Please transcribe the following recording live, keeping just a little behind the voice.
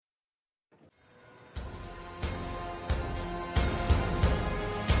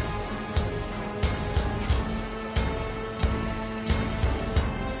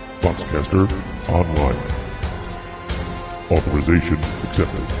Boxcaster Online. Authorization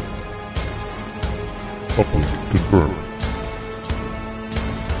accepted. Uplink confirmed.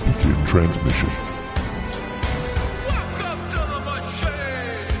 Begin transmission. Welcome to the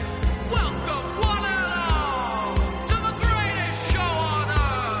machine! Welcome one and all to the greatest show on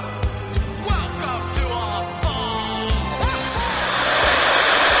earth! Welcome to our fall!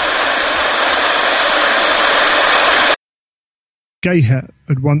 Gayhet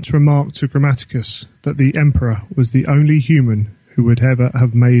had once remarked to Grammaticus that the Emperor was the only human who would ever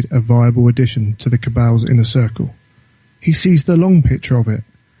have made a viable addition to the Cabal's inner circle. He sees the long picture of it,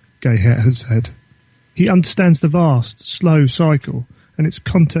 Gayhet had said. He understands the vast, slow cycle and its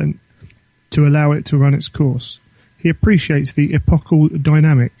content to allow it to run its course. He appreciates the epochal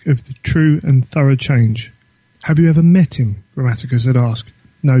dynamic of the true and thorough change. Have you ever met him? Grammaticus had asked.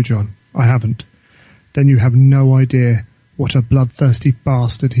 No, John, I haven't. Then you have no idea what a bloodthirsty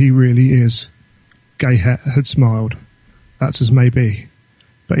bastard he really is. Gayhet had smiled. That's as may be.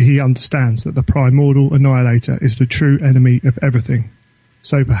 But he understands that the primordial annihilator is the true enemy of everything.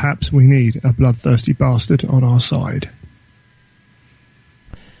 So perhaps we need a bloodthirsty bastard on our side.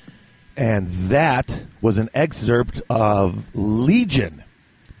 And that was an excerpt of Legion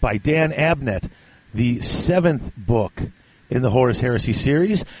by Dan Abnett, the 7th book in the Horus Heresy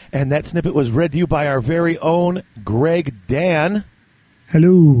series. And that snippet was read to you by our very own Greg Dan.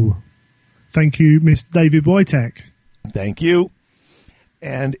 Hello. Thank you, Mr. David Wojtek. Thank you.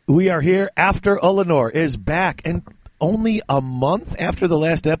 And we are here after Eleanor is back. And only a month after the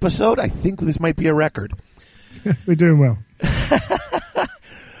last episode, I think this might be a record. We're doing well.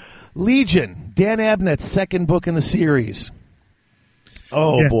 Legion, Dan Abnett's 2nd book in the series.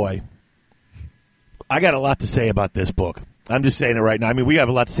 Oh, Yes. boy. I got a lot to say about this book. I'm just saying it right now. I mean, we have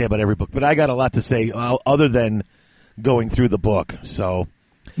a lot to say about every book, but I got a lot to say other than going through the book. So,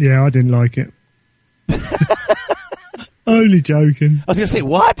 Yeah, I didn't like it. Only joking. I was going to say,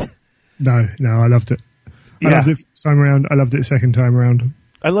 what? No, I loved it. I loved it first time around. I loved it second time around.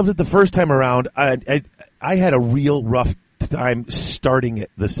 I loved it the first time around. I had a real rough time starting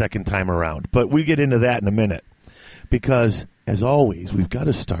it the second time around, but we get into that in a minute because, as always, we've got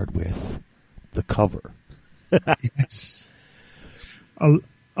to start with the cover. Yes. I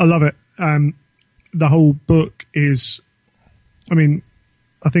love it. The whole book is, I mean,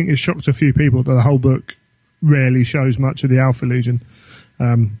 I think it shocked a few people that the whole book rarely shows much of the Alpha Legion.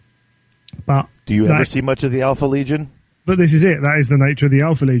 But do you ever see much of the Alpha Legion? But this is it. That is the nature of the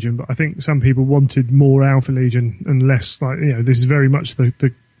Alpha Legion. But I think some people wanted more Alpha Legion and less, like, you know, this is very much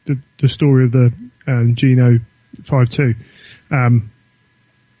the story of the Geno 5-2.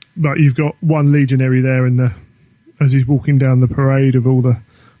 But you've got one legionary there as he's walking down the parade of all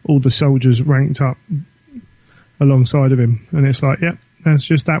the soldiers ranked up alongside of him, and it's like, yep, that's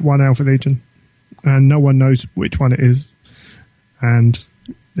just that one Alpha Legion, and no one knows which one it is, and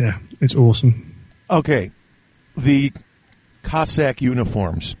yeah, it's awesome. Okay, the Cossack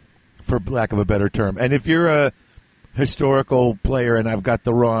uniforms, for lack of a better term, and if you're a historical player and I've got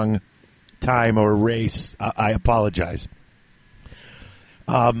the wrong time or race, I apologize.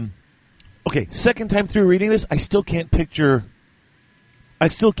 Okay, second time through reading this, I still can't picture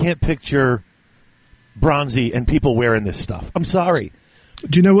Bronzy and people wearing this stuff. I'm sorry.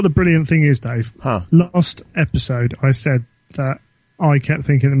 Do you know what the brilliant thing is, Dave? Huh. Last episode, I said that I kept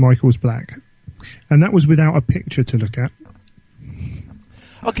thinking that Michael was black, and that was without a picture to look at.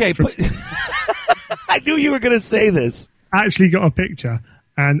 Okay, but I knew you were going to say this. I actually got a picture,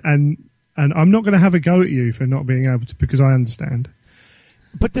 and I'm not going to have a go at you for not being able to, because I understand.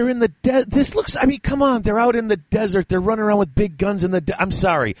 But they're in the this looks, I mean, come on, they're out in the desert. They're running around with big guns in the I'm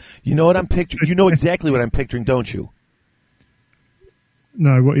sorry. You know what I'm picturing? You know exactly what I'm picturing, don't you?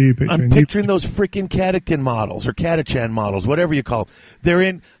 No, what are you picturing? I'm picturing those freaking Catachan models or Catachan models, whatever you call them. They're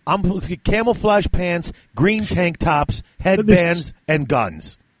in camouflage pants, green tank tops, headbands, and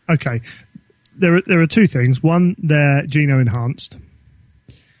guns. Okay. There are two things. One, they're Geno enhanced.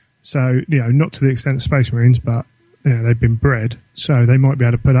 So, you know, not to the extent of Space Marines, but you know, they've been bred, so they might be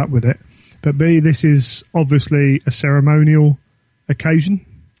able to put up with it. But B, this is obviously a ceremonial occasion.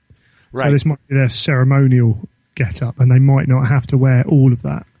 Right. So this might be their ceremonial get-up, and they might not have to wear all of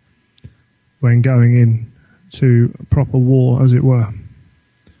that when going in to proper war, as it were.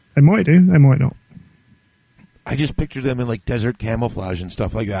 They might do, they might not. I just picture them in like desert camouflage and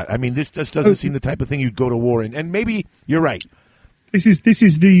stuff like that. I mean, this just doesn't seem the type of thing you'd go to war in. And maybe you're right. This is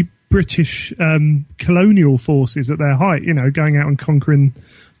the British colonial forces at their height, you know, going out and conquering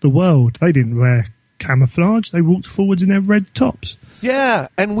the world. They didn't wear camouflage. They walked forwards in their red tops. Yeah,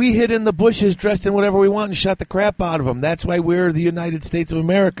 and we hid in the bushes dressed in whatever we want and shot the crap out of them. That's why we're the United States of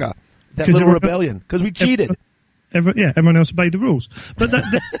America. That 'Cause little everyone else- rebellion. Because we cheated. Everyone else obeyed the rules. But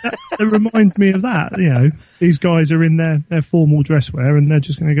that reminds me of that. You know, these guys are in their formal dress wear and they're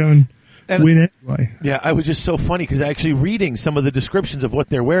just going to go and win anyway. Yeah, I was just so funny because actually reading some of the descriptions of what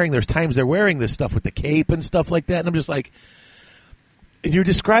they're wearing, there's times they're wearing this stuff with the cape and stuff like that, and I'm just like, you're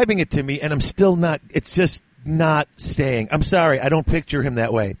describing it to me, and I'm still not, it's just not staying. I'm sorry, I don't picture him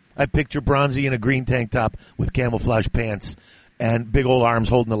that way. I picture Bronzy in a green tank top with camouflage pants and big old arms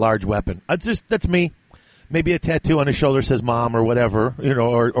holding a large weapon. That's me. Maybe a tattoo on his shoulder says mom or whatever, you know,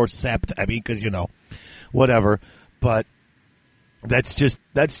 or sept, I mean, because, you know, whatever. But that's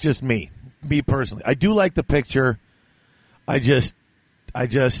just me personally. I do like the picture. I got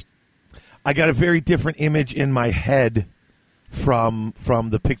a very different image in my head from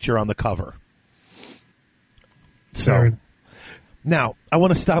the picture on the cover. So Sorry. now I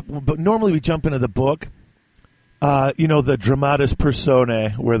want to stop, but normally we jump into the book. You know, the dramatis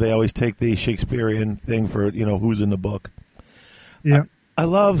personae, where they always take the Shakespearean thing for, you know, who's in the book. Yeah. I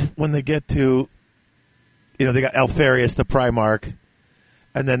love when they get to, you know, they got Alfarius, the Primarch,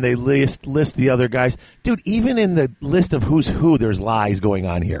 and then they list the other guys. Dude, even in the list of who's who, there's lies going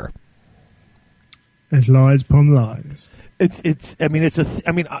on here. There's lies upon lies. It's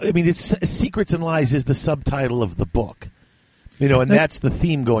Secrets and Lies is the subtitle of the book. You know, and that's the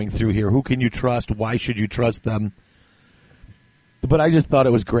theme going through here. Who can you trust? Why should you trust them? But I just thought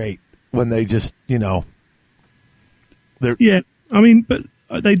it was great when they just, you know, they're... Yeah, I mean, but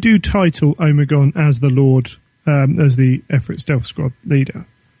they do title Omegon as the Lord, as the Everett Stealth Squad leader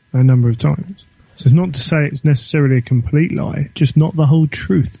a number of times. So it's not to say it's necessarily a complete lie, just not the whole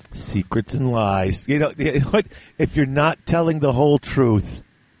truth. Secrets and lies. You know what? If you're not telling the whole truth,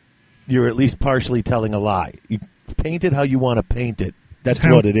 you're at least partially telling a lie. You paint it how you want to paint it. That's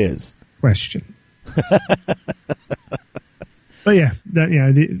what it is. Question. But yeah,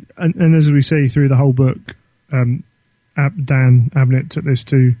 and as we see through the whole book, Dan Abnett took this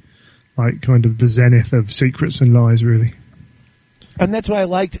to like kind of the zenith of secrets and lies, really. And that's why I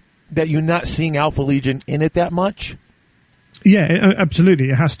liked that you're not seeing Alpha Legion in it that much. Yeah, absolutely.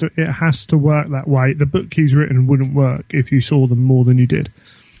 It has to work that way. The book he's written wouldn't work if you saw them more than you did.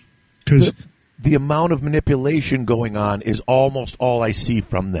 Because the amount of manipulation going on is almost all I see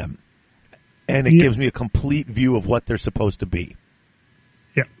from them. And it gives me a complete view of what they're supposed to be.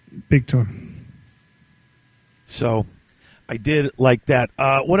 Yeah, big time. So, I did like that.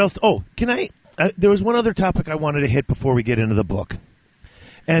 What else? Oh, can I... there was one other topic I wanted to hit before we get into the book.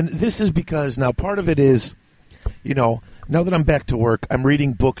 And this is because, now part of it is, you know, now that I'm back to work, I'm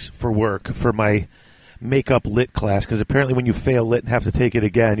reading books for work for my makeup lit class, because apparently when you fail lit and have to take it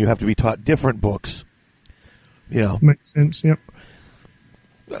again, you have to be taught different books. You know. Makes sense, yep.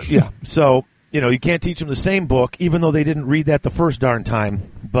 Yeah, so, you know, you can't teach them the same book, even though they didn't read that the first darn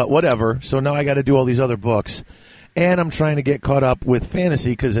time, but whatever. So now I got to do all these other books. And I'm trying to get caught up with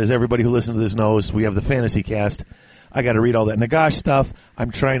fantasy, because as everybody who listens to this knows, we have the Fantasy Cast. I got to read all that Nagash stuff. I'm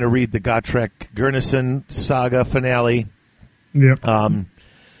trying to read the Gotrek Gurnison saga finale. Yep.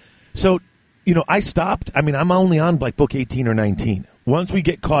 So, you know, I stopped. I mean, I'm only on like book 18 or 19. Once we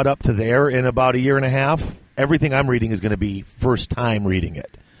get caught up to there in about a year and a half, everything I'm reading is going to be first time reading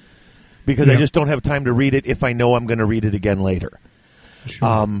it. Because I just don't have time to read it if I know I'm going to read it again later. Sure.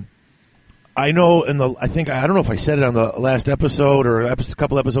 I know I don't know if I said it on the last episode or a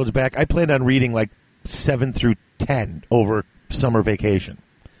couple episodes back, I planned on reading like 7 through 10 over summer vacation.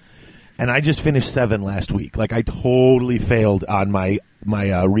 And I just finished 7 last week. Like, I totally failed on my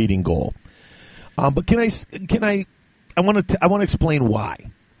reading goal. But I want to explain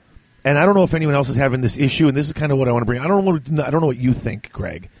why. And I don't know if anyone else is having this issue, and this is kind of what I want to bring. I don't know what you think,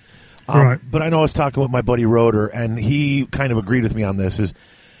 Greg. Right. But I know I was talking with my buddy Roder, and he kind of agreed with me on this. Is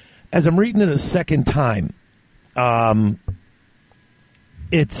as I'm reading it a second time,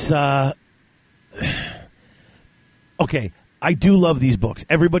 it's okay. I do love these books.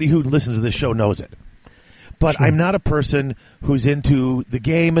 Everybody who listens to this show knows it. But sure. I'm not a person who's into the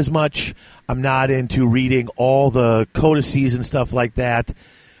game as much. I'm not into reading all the codices and stuff like that.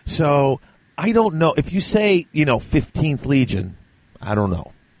 So I don't know. If you say, 15th Legion, I don't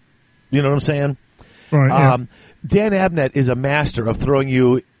know. You know what I'm saying? Right, yeah. Dan Abnett is a master of throwing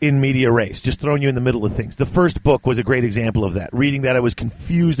you in media res, just throwing you in the middle of things. The first book was a great example of that. Reading that, I was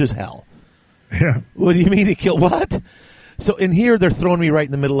confused as hell. Yeah. What do you mean he killed what? So in here, they're throwing me right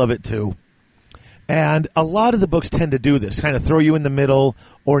in the middle of it, too. And a lot of the books tend to do this, kind of throw you in the middle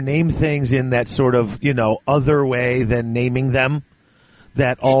or name things in that sort of, other way than naming them.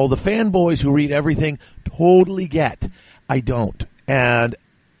 that all the fanboys who read everything totally get. I don't. And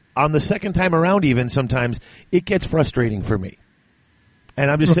on the second time around, even sometimes it gets frustrating for me. And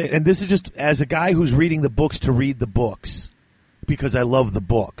I'm just saying, and this is just as a guy who's reading the books to read the books because I love the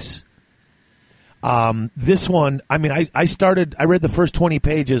books. This one, I mean, I read the first 20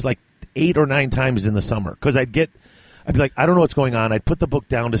 pages like 8 or 9 times in the summer because I'd be like, I don't know what's going on. I'd put the book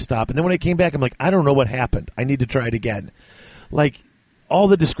down to stop. And then when I came back, I'm like, I don't know what happened. I need to try it again. Like all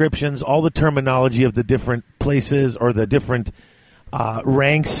the descriptions, all the terminology of the different places or the different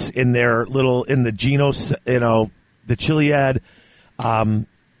ranks in their in the genus, the Chiliad.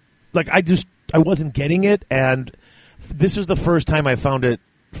 Like I wasn't getting it. And this was the first time I found it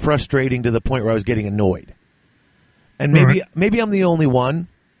frustrating to the point where I was getting annoyed. And maybe I'm the only one.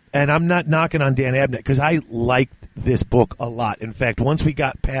 And I'm not knocking on Dan Abnett because I liked this book a lot. In fact, once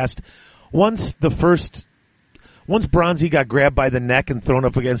Bronzy got grabbed by the neck and thrown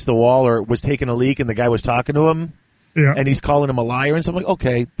up against the wall or was taking a leak and the guy was talking to him and he's calling him a liar and stuff, I'm like,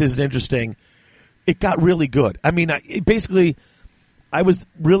 okay, this is interesting. It got really good. I mean, I was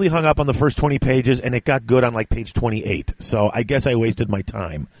really hung up on the first 20 pages and it got good on like page 28. So I guess I wasted my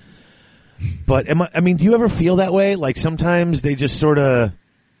time. But do you ever feel that way? Like sometimes they just sort of...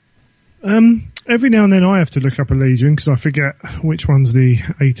 Every now and then I have to look up a Legion because I forget which one's the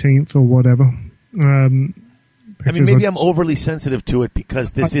 18th or whatever. Maybe I'm overly sensitive to it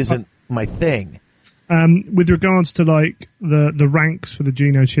because this isn't my thing. With regards to like the ranks for the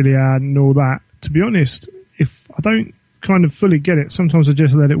Geno Chiliad and all that, to be honest, if I don't kind of fully get it, sometimes I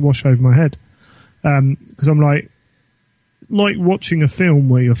just let it wash over my head because I'm like watching a film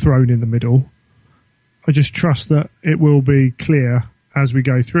where you're thrown in the middle. I just trust that it will be clear as we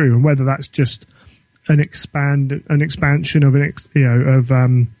go through, and whether that's just an expansion of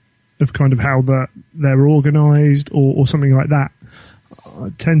of kind of how they're organised or something like that. I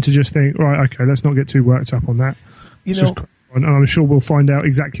tend to just think, right, okay, let's not get too worked up on that. And I'm sure we'll find out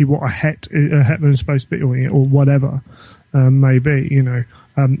exactly what a hetman is supposed to be, or whatever may be. I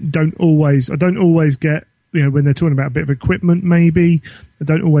don't always get. When they're talking about a bit of equipment, maybe I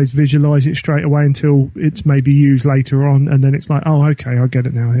don't always visualise it straight away until it's maybe used later on, and then it's like, oh, okay, I get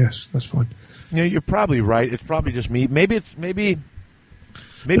it now. Yes, that's fine. You're probably right. It's probably just me. Maybe I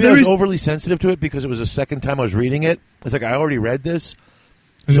was overly sensitive to it because it was the second time I was reading it. It's like I already read this,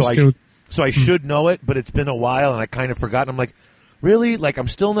 so I should know it, but it's been a while and I kind of forgot. I'm like, really? Like I'm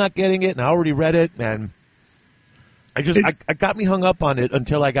still not getting it, and I already read it, and I got me hung up on it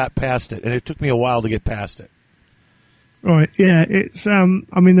until I got past it, and it took me a while to get past it. Right, yeah, it's,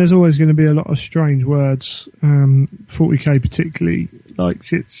 there's always going to be a lot of strange words, 40K particularly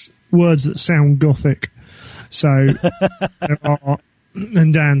likes its words that sound gothic, so there are,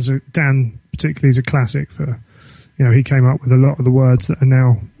 and Dan particularly is a classic for, he came up with a lot of the words that are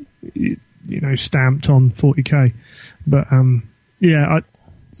now, stamped on 40K, but,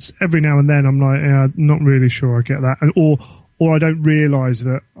 every now and then I'm like, I'm not really sure I get that, or I don't realise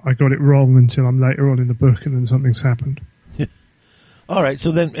that I got it wrong until I'm later on in the book and then something's happened. All right, so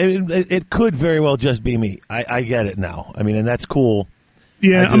then it could very well just be me. I get it now. And that's cool.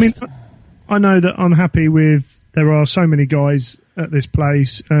 Yeah, I know that I'm happy with, there are so many guys at this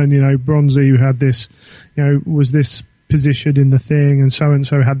place, and, Bronzy who had this, was this position in the thing, and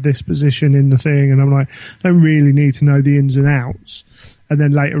so had this position in the thing, and I'm like, I don't really need to know the ins and outs. And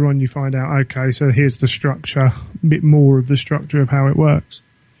then later on you find out, okay, so here's the structure, a bit more of the structure of how it works.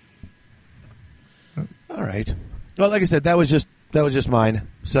 All right. Well, like I said, that was just mine.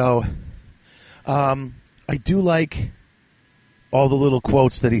 So I do like all the little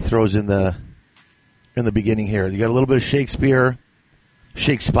quotes that he throws in the beginning here. You got a little bit of Shakespeare,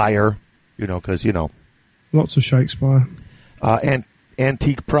 because, Lots of Shakespeare.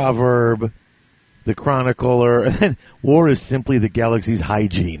 Antique proverb, the chronicler, and war is simply the galaxy's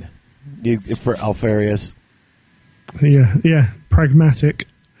hygiene for Alfarius. Yeah, pragmatic.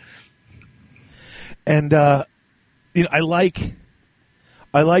 And I like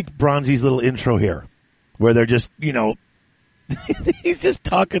Bronzy's little intro here, where they're just he's just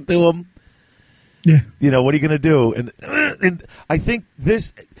talking to him. Yeah. What are you going to do? And I think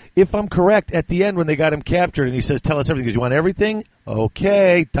this, if I'm correct, at the end when they got him captured and he says, tell us everything. Because you want everything?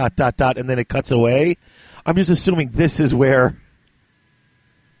 Okay, ... And then it cuts away. I'm just assuming this is where...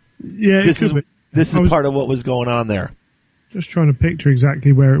 Yeah, this is part of what was going on there. Just trying to picture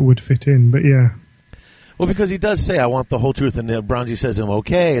exactly where it would fit in, but yeah. Well, because he does say, I want the whole truth, and Bronzy says to him,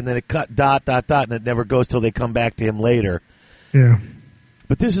 okay, and then it cut ... and it never goes till they come back to him later. Yeah.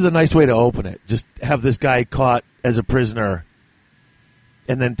 But this is a nice way to open it. Just have this guy caught as a prisoner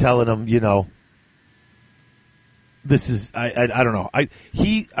and then telling him, this is I don't know. I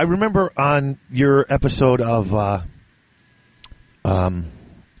remember on your episode of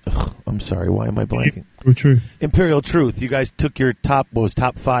I'm sorry, why am I blanking? Oh, true. Imperial Truth. You guys took your top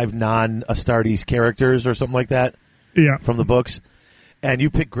 5 non-Astartes characters or something like that Yeah. from the books, and you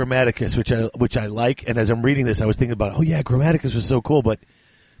picked Grammaticus, which I like. And as I'm reading this, I was thinking about, oh yeah, Grammaticus was so cool, but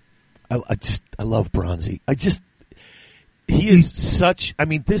I love Bronzy. He is such. I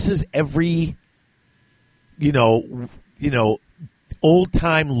mean, this is every, old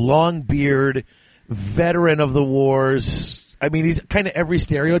time, long beard, veteran of the wars. I mean, he's kind of every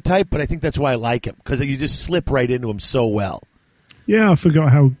stereotype, but I think that's why I like him, because you just slip right into him so well. Yeah, I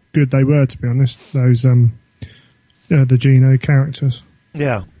forgot how good they were, to be honest. Those the Geno characters.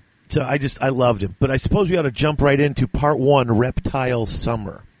 Yeah. So I loved him. But I suppose we ought to jump right into part 1, Reptile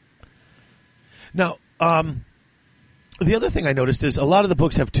Summer. Now, the other thing I noticed is a lot of the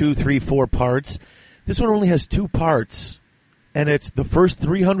books have 2, 3, 4 parts. This one only has 2 parts, and it's the first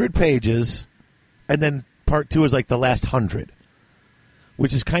 300 pages, and then part 2 is like the last 100,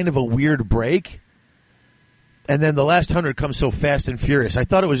 which is kind of a weird break. And then the last 100 comes so fast and furious. I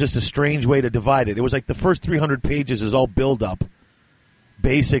thought it was just a strange way to divide it. It was like the first 300 pages is all build-up,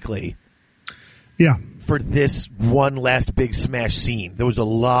 basically. Yeah. For this one last big smash scene. There was a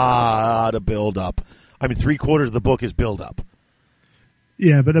lot of build-up. I mean, 3/4 of the book is build-up.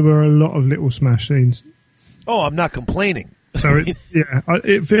 Yeah, but there were a lot of little smash scenes. Oh, I'm not complaining. So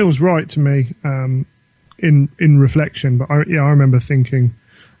it feels right to me in reflection. But I remember thinking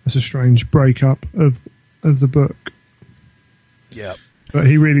that's a strange breakup of the book. Yeah. But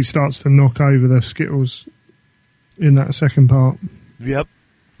he really starts to knock over the Skittles in that second part. Yep.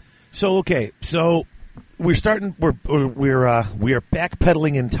 So okay, so we're starting. We are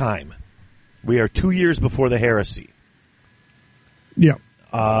backpedaling in time. We are 2 years before the heresy. Yeah.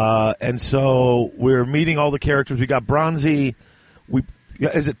 And so we're meeting all the characters. We got Bronzy.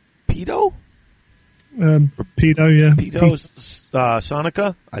 Is it Pedo? Pedo, yeah. Pedo,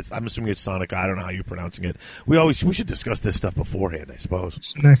 Sonica. I'm assuming it's Sonica. I don't know how you're pronouncing it. We should discuss this stuff beforehand, I suppose.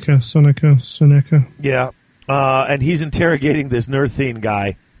 Soneca. Yeah. And he's interrogating this Nerthine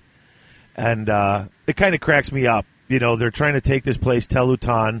guy, and it kind of cracks me up. They're trying to take this place,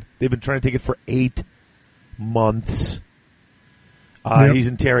 Telutan. They've been trying to take it for 8 months. Yep. He's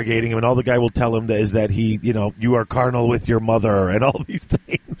interrogating him, and all the guy will tell him is that you are carnal with your mother, and all these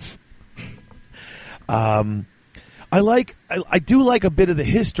things. I do like a bit of the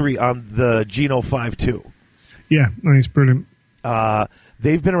history on the Geno 5 too. Yeah, no, it's brilliant.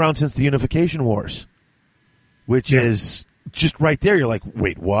 They've been around since the Unification Wars, which is just right there. You're like,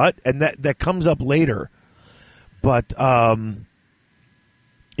 wait, what? And that comes up later. But, the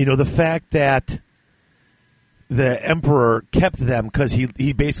fact that the Emperor kept them because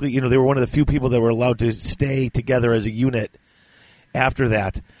he basically, they were one of the few people that were allowed to stay together as a unit after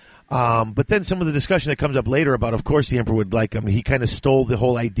that. But then some of the discussion that comes up later about, of course, the Emperor would like him. He kind of stole the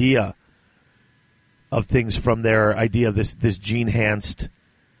whole idea of things from their idea of this gene-enhanced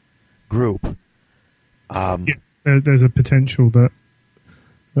group. There's a potential that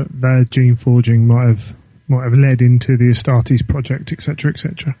their gene forging might have led into the Astartes project, etc.,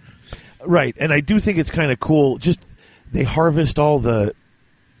 etc. Right, and I do think it's kind of cool. Just they harvest all the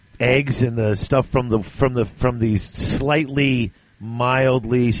eggs and the stuff from these slightly,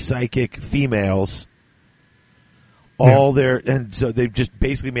 mildly psychic females. And so they just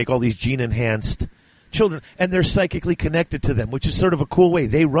basically make all these gene-enhanced children, and they're psychically connected to them, which is sort of a cool way.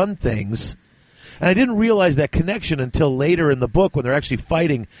 They run things. And I didn't realize that connection until later in the book when they're actually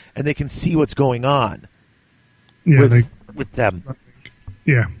fighting and they can see what's going on with them.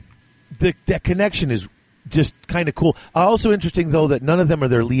 Yeah. That connection is just kind of cool. Also interesting, though, that none of them are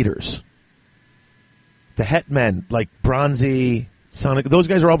their leaders. The Hetmen, like Bronzy, Sonic, those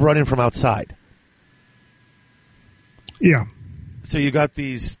guys are all brought in from outside. Yeah. So you got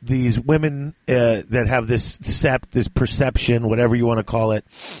these women that have this perception, whatever you want to call it.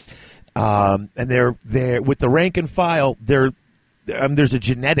 And they're with the rank and file. There's a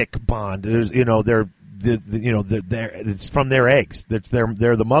genetic bond. It's from their eggs.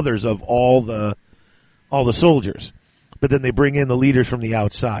 They're the mothers of all the soldiers. But then they bring in the leaders from the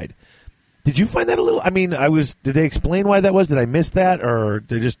outside. Did you find that a little? I mean, did they explain why that was? Did I miss that, or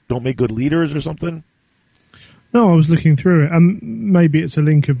they just don't make good leaders or something? No, I was looking through it. Maybe it's a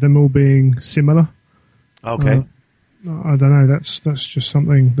link of them all being similar. Okay. I don't know. That's just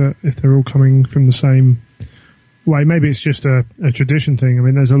something that if they're all coming from the same way, maybe it's just a tradition thing. I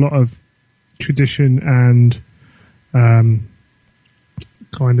mean, there's a lot of tradition and kind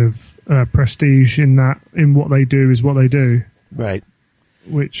of prestige in what they do is what they do. Right.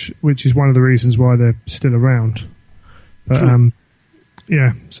 Which is one of the reasons why they're still around. But True.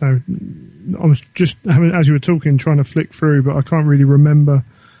 yeah, so I was just as you were talking, trying to flick through, but I can't really remember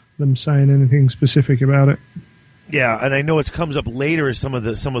them saying anything specific about it. Yeah, and I know it comes up later as some of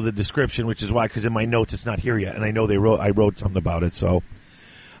the description, which is why, because in my notes it's not here yet, and I know I wrote something about it. So,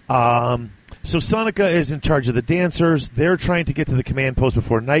 so Sonica is in charge of the dancers. They're trying to get to the command post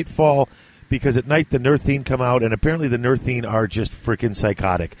before nightfall, because at night the Nerthine come out, and apparently the Nerthine are just freaking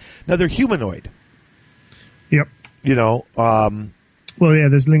psychotic. Now they're humanoid. Yep. You know. Well, yeah.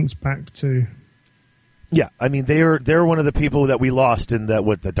 There's links back to. Yeah, I mean they're one of the people that we lost in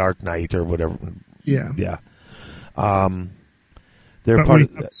the Dark Knight or whatever. Yeah. Yeah. They're But part we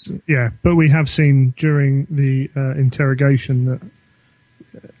of have, yeah, but we have seen during the interrogation that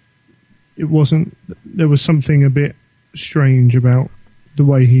it wasn't. There was something a bit strange about the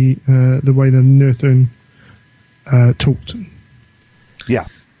way the Nerthine talked. Yeah.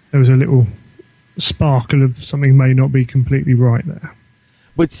 There was a little sparkle of something may not be completely right there.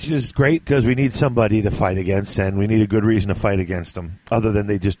 Which is great because we need somebody to fight against, and we need a good reason to fight against them. Other than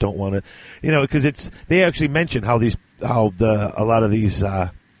they just don't want to, because they actually mention how a lot of these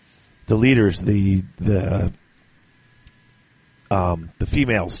the leaders, the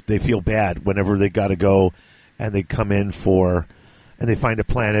females, they feel bad whenever they got to go, and they come in and they find a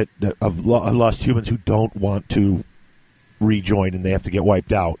planet of lost humans who don't want to rejoin, and they have to get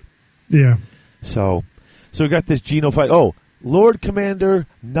wiped out. Yeah. So we got this Geno fight. Oh. Lord Commander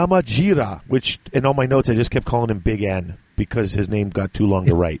Namajira, which in all my notes I just kept calling him Big N because his name got too long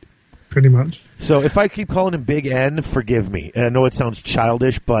to write. Pretty much. So if I keep calling him Big N, forgive me. And I know it sounds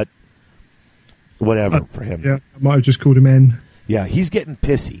childish, but whatever for him. Yeah, I might have just called him N. Yeah, he's getting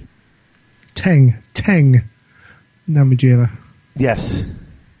pissy. Teng Namajira. Yes.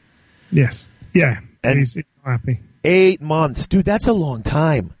 Yes. Yeah. And he's not happy. 8 months. Dude, that's a long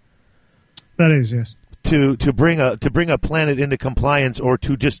time. That is, yes. To bring a planet into compliance, or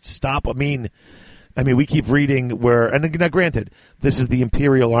to just stop. I mean, we keep reading where, and now granted, this is the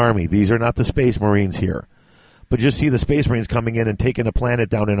Imperial Army. These are not the Space Marines here, but just see the Space Marines coming in and taking a planet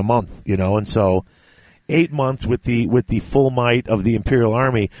down in a month, and so 8 months with the full might of the Imperial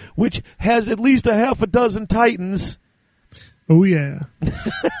Army, which has at least a half a dozen Titans. Oh yeah,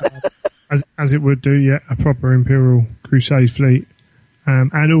 as it would do, yeah, a proper Imperial Crusade fleet.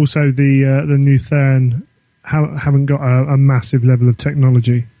 And also the New Thern haven't got a massive level of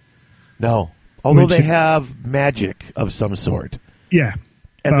technology. No, although they have magic of some sort. Yeah.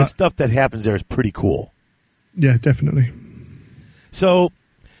 And the stuff that happens there is pretty cool. Yeah, definitely. So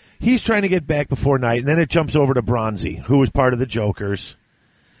he's trying to get back before night, and then it jumps over to Bronzy, who was part of the Jokers.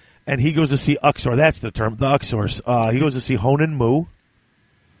 And he goes to see Uxor. That's the term, the Uxors. He goes to see Honan Mu.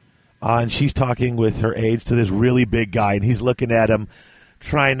 And she's talking with her aides to this really big guy, and he's looking at him,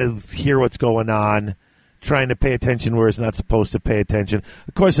 trying to hear what's going on, trying to pay attention where he's not supposed to pay attention.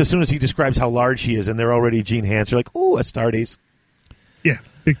 Of course, as soon as he describes how large he is, and they're already Gene Hansen, like, ooh, Astartes. Yeah,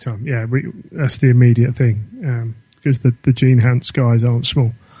 big time. Yeah, that's the immediate thing, because the Gene Hans guys aren't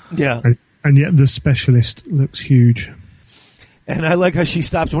small. Yeah. And yet the specialist looks huge. And I like how she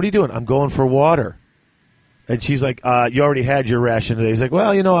stops. What are you doing? I'm going for water. And she's like, you already had your ration today. He's like,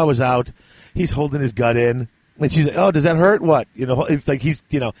 well, I was out. He's holding his gut in. And she's like, oh, does that hurt? What? It's like he's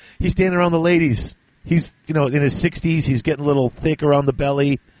standing around the ladies. He's, in his 60s. He's getting a little thick around the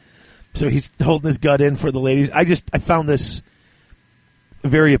belly. So he's holding his gut in for the ladies. I found this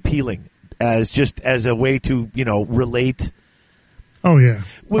very appealing as a way to, relate. Oh, yeah.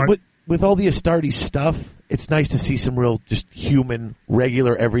 With all the Astartes stuff, it's nice to see some real just human,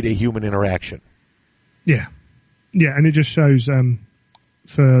 regular, everyday human interaction. Yeah. Yeah, and it just shows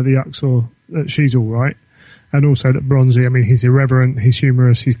for the Uxor that she's all right. And also that Bronzy, he's irreverent, he's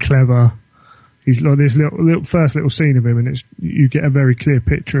humorous, he's clever. He's like this first little scene of him, and you get a very clear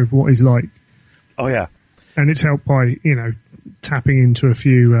picture of what he's like. Oh, yeah. And it's helped by, tapping into a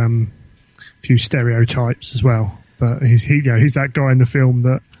few stereotypes as well. But he's that guy in the film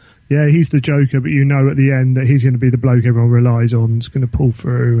that, yeah, he's the Joker, but at the end that he's going to be the bloke everyone relies on, is going to pull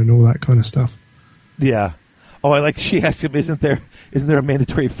through and all that kind of stuff. Yeah. Oh, I like she asked him, isn't there a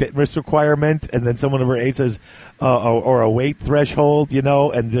mandatory fitness requirement? And then someone of her age says, or a weight threshold,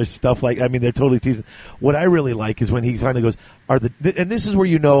 and there's stuff like, they're totally teasing. What I really like is when he finally goes, and this is where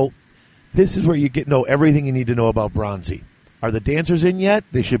you know everything you need to know about Bronzy. Are the dancers in yet?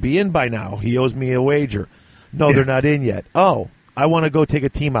 They should be in by now. He owes me a wager. No, yeah. They're not in yet. Oh, I want to go take a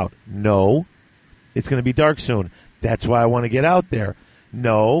team out. No, it's going to be dark soon. That's why I want to get out there.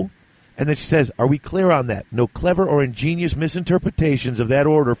 No. And then she says, are we clear on that? No clever or ingenious misinterpretations of that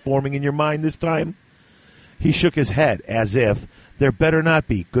order forming in your mind this time? He shook his head, as if, there better not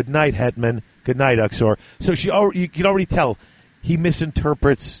be. Good night, Hetman. Good night, Uxor. So you can already tell he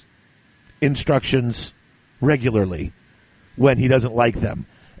misinterprets instructions regularly when he doesn't like them.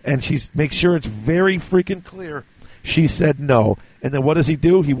 And she makes sure it's very freaking clear. She said no. And then what does he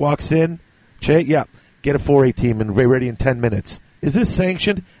do? He walks in. Che, yeah, get a 4A team and be ready in 10 minutes. Is this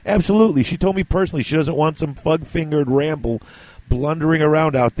sanctioned? Absolutely. She told me personally she doesn't want some fug-fingered ramble blundering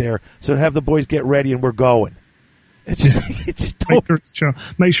around out there. So have the boys get ready and we're going. It's just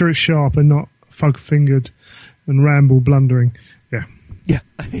make sure it's sharp and not fug-fingered and ramble blundering. Yeah. Yeah.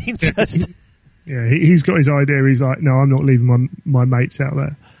 I mean, just... Yeah, he's got his idea. He's like, no, I'm not leaving my mates out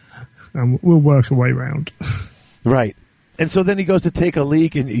there. And we'll work a way round. Right. And so then he goes to take a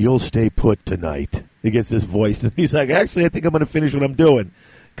leak, and you'll stay put tonight. He gets this voice, and he's like, actually, I think I'm going to finish what I'm doing,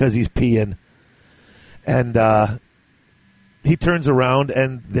 because he's peeing. And he turns around,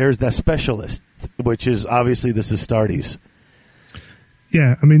 and there's that specialist, which is obviously the Astartes.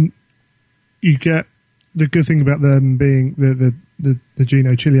 Yeah, I mean, you get the good thing about them being the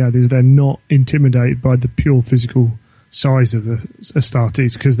Geno Chiliad is they're not intimidated by the pure physical size of the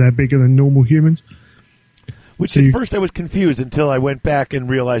Astartes because they're bigger than normal humans. Which at first I was confused until I went back and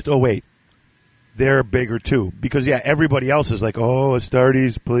realized, oh, wait, they're bigger too. Because, yeah, everybody else is like, oh,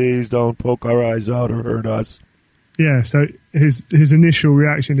 Astartes, please don't poke our eyes out or hurt us. Yeah, so his initial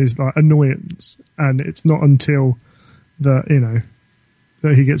reaction is like annoyance, and it's not until that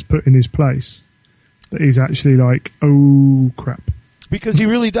he gets put in his place that he's actually like, oh, crap. Because he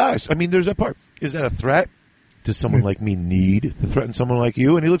really does. I mean, there's that part. Is that a threat? Does someone like me need to threaten someone like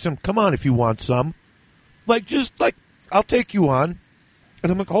you? And he looks at him, come on if you want some. I'll take you on.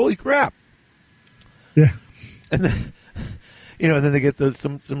 And I'm like, holy crap. Yeah. And then, and then they get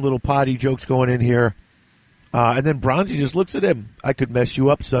some little potty jokes going in here. And then Bronzy just looks at him. I could mess you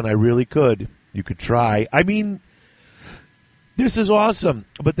up, son. I really could. You could try. I mean, this is awesome.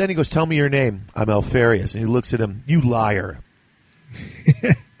 But then he goes, tell me your name. I'm Alfarius. And he looks at him. You liar.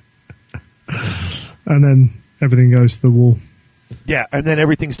 And then everything goes to the wall. Yeah, and then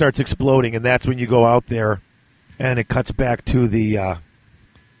everything starts exploding, and that's when you go out there, and it cuts back to the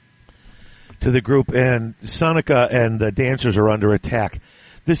group, and Sonica and the dancers are under attack.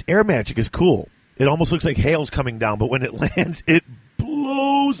 This air magic is cool. It almost looks like hail's coming down, but when it lands, it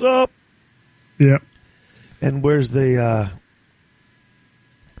blows up. Yeah. And where's the...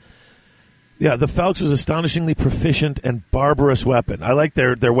 the Falx was astonishingly proficient and barbarous weapon. I like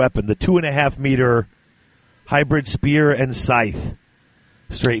their weapon, the 2.5-meter hybrid spear and scythe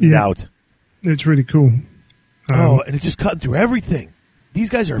straightened out. It's really cool. And it's just cutting through everything. These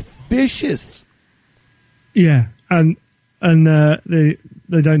guys are vicious. Yeah, and they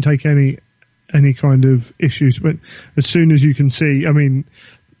don't take any kind of issues. But as soon as you can see, I mean,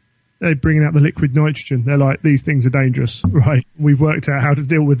 they're bringing out the liquid nitrogen. They're like, these things are dangerous, right? We've worked out how to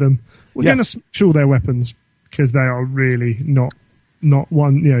deal with them. We're going to smash all their weapons because they are really not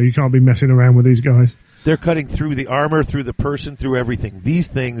one. You can't be messing around with these guys. They're cutting through the armor, through the person, through everything. These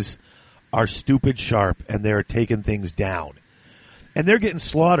things are stupid sharp, and they're taking things down. And they're getting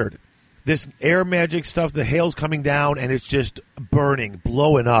slaughtered. This air magic stuff, the hail's coming down, and it's just burning,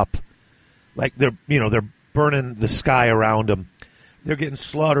 blowing up. Like they're burning the sky around them. They're getting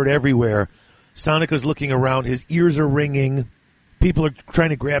slaughtered everywhere. Sonica's looking around. His ears are ringing. People are trying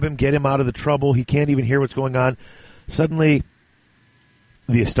to grab him, get him out of the trouble. He can't even hear what's going on. Suddenly,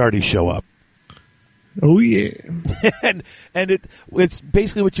 the Astartes show up. Oh, yeah. and it's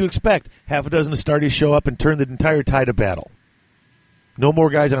basically what you expect. Half a dozen Astartes show up and turn the entire tide of battle. No more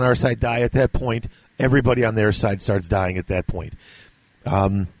guys on our side die at that point. Everybody on their side starts dying at that point.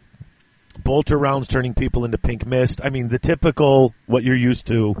 Bolter rounds turning people into pink mist. I mean, the typical, what you're used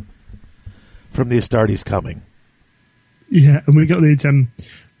to from the Astartes coming. Yeah, and we got these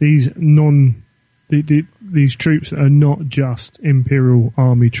troops that are not just Imperial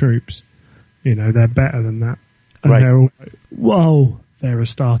Army troops. They're better than that. And they're all like, whoa, they're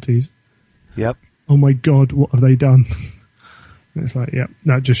Astartes. Yep. Oh my God, what have they done? And it's like,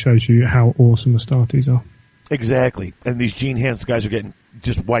 that just shows you how awesome Astartes are. Exactly. And these Gene Hans guys are getting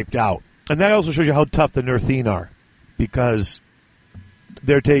just wiped out. And that also shows you how tough the Nerthine are. Because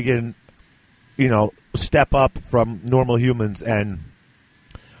they're taking, step up from normal humans, and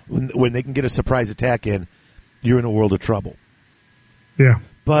when they can get a surprise attack in, you're in a world of trouble. Yeah.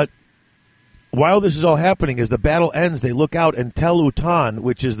 But while this is all happening, as the battle ends, they look out, and Tel Utan,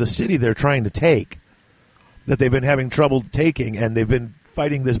 which is the city they're trying to take, that they've been having trouble taking, and they've been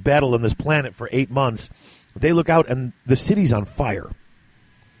fighting this battle on this planet for 8 months, they look out, and the city's on fire.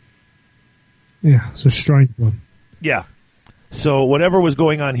 Yeah, it's a strange one. Yeah. So whatever was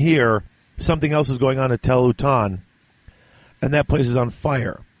going on here, something else is going on at Tel Utan, and that place is on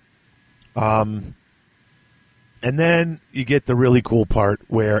fire. And then you get the really cool part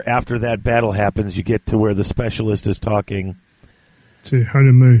where after that battle happens, you get to where the specialist is talking To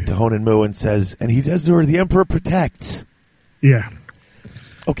Honen to Honen Mu and says, and he says to her, the Emperor protects. Yeah.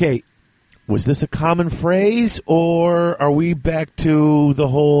 Okay, was this a common phrase, or are we back to the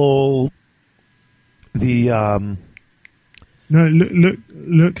whole, No,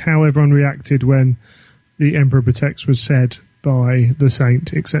 look how everyone reacted when the Emperor protects was said by the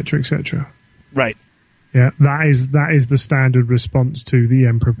saint, etc., etc. Right. Yeah, that is the standard response to the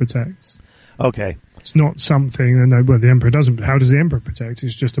Emperor protects. Okay. It's not something, well, the Emperor doesn't. How does the Emperor protect?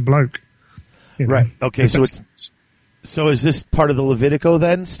 It's just a bloke. You know? Right. Okay, so is this part of the Levitico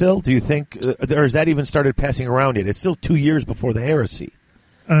then still? Do you think, or has that even started passing around yet? It's still 2 years before the heresy.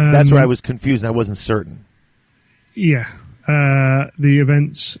 That's where I was confused and I wasn't certain. Yeah. The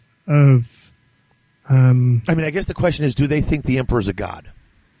events of... I guess the question is, do they think the Emperor's a god?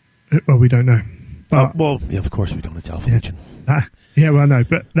 Well, we don't know. But, yeah, of course we don't. It's Alpha Legion. No,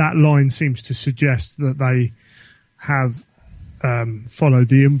 but that line seems to suggest that they have followed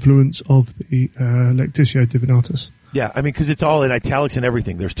the influence of the Lectitio Divinatus. Yeah, because it's all in italics and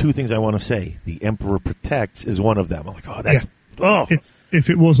everything. There's two things I want to say. The Emperor protects is one of them. I'm like, oh, that's... Yeah. Oh. If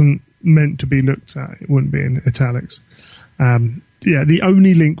it wasn't meant to be looked at, it wouldn't be in italics. The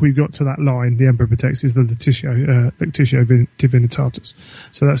only link we've got to that line, the Emperor protects, is the Lectitio Divinitatus.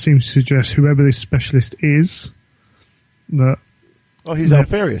 So that seems to suggest whoever this specialist is, that... Oh, he's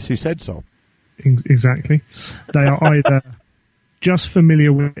Alfarius. He said so. Exactly. They are either just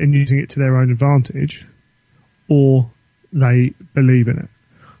familiar with and using it to their own advantage, or they believe in it.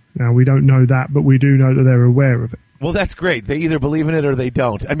 Now, we don't know that, but we do know that they're aware of it. Well, that's great. They either believe in it or they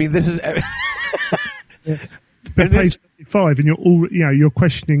don't. This is... Yeah. But page 35, and you're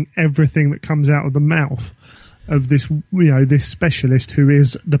questioning everything that comes out of the mouth of this, this specialist who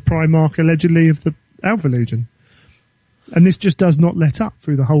is the Primarch allegedly of the Alpha Legion, and this just does not let up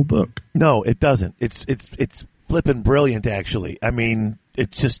through the whole book. No, it doesn't. It's flippin' brilliant, actually.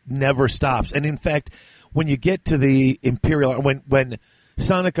 It just never stops. And in fact, when you get to the Imperial, when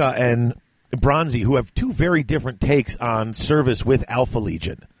Sonika and Bronzy, who have two very different takes on service with Alpha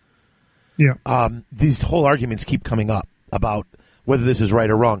Legion. Yeah. These whole arguments keep coming up about whether this is right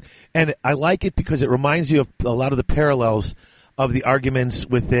or wrong. And I like it because it reminds you of a lot of the parallels of the arguments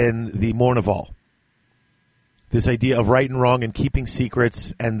within the Mournival. This idea of right and wrong and keeping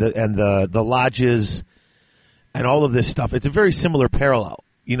secrets and the lodges and all of this stuff. It's a very similar parallel.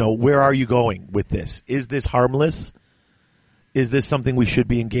 Where are you going with this? Is this harmless? Is this something we should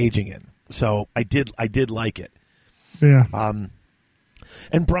be engaging in? So I did like it. Yeah.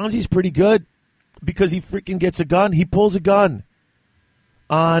 And Bronzy's pretty good because he freaking gets a gun. He pulls a gun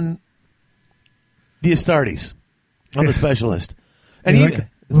on the Astartes, on the specialist. And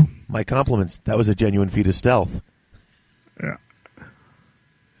my compliments. That was a genuine feat of stealth. Yeah.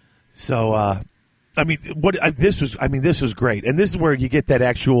 So, this was great. And this is where you get that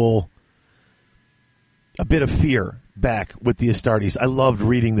a bit of fear back with the Astartes. I loved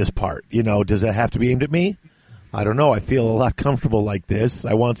reading this part. Does that have to be aimed at me? I don't know. I feel a lot comfortable like this.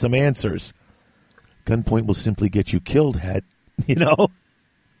 I want some answers. Gunpoint will simply get you killed, Het. Yeah.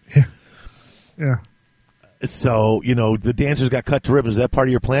 Yeah. So, the dancers got cut to ribbons. Is that part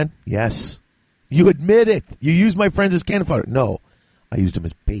of your plan? Yes. You admit it. You used my friends as cannon fodder. No. I used them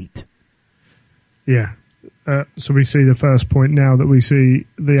as bait. Yeah. So we see the first point now that we see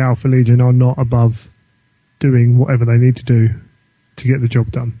the Alpha Legion are not above doing whatever they need to do to get the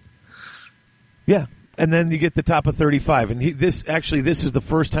job done. Yeah. And then you get the top of 35. And this is the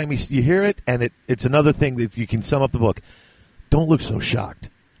first time you hear it, and it's another thing that you can sum up the book. Don't look so shocked.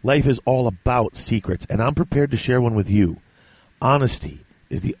 Life is all about secrets, and I'm prepared to share one with you. Honesty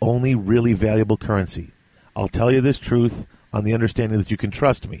is the only really valuable currency. I'll tell you this truth on the understanding that you can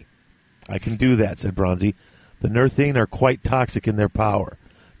trust me. I can do that, said Bronzy. The Nurthane are quite toxic in their power.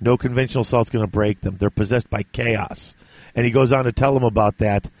 No conventional assault's going to break them. They're possessed by chaos. And he goes on to tell them about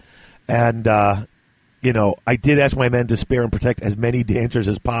that. And, I did ask my men to spare and protect as many dancers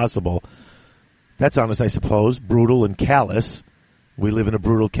as possible. That's honest, I suppose. Brutal and callous. We live in a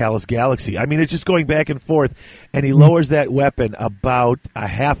brutal, callous galaxy. It's just going back and forth. And he lowers that weapon about a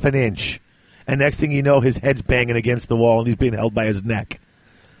half an inch. And next thing you know, his head's banging against the wall and he's being held by his neck.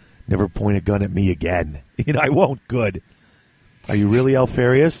 Never point a gun at me again. I won't. Good. Are you really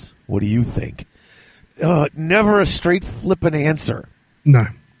Alfarius? What do you think? Never a straight flippin' answer. No.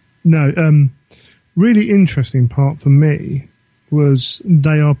 Really interesting part for me was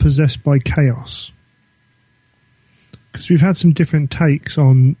they are possessed by chaos. Because we've had some different takes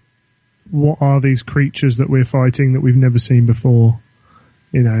on what are these creatures that we're fighting that we've never seen before.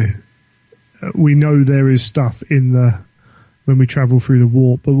 we know there is stuff in when we travel through the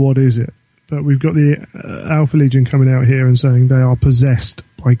warp, but what is it? But we've got the Alpha Legion coming out here and saying they are possessed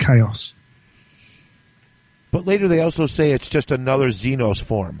by chaos. But later they also say it's just another Xenos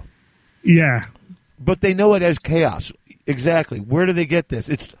form. Yeah. But they know it as chaos. Exactly. Where do they get this?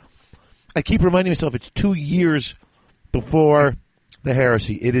 I keep reminding myself it's 2 years before the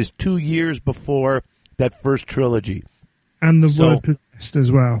heresy. It is 2 years before that first trilogy. And the word possessed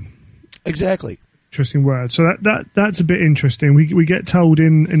as well. Exactly. Interesting word. So that's a bit interesting. We get told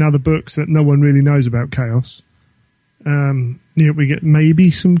in other books that no one really knows about chaos. We get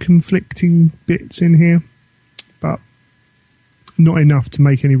maybe some conflicting bits in here, but not enough to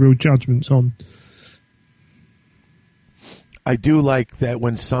make any real judgments on. I do like that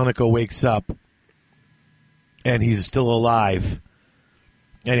when Sonico wakes up and he's still alive.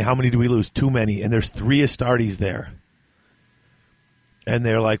 And how many do we lose? Too many. And there's 3 Astartes there. And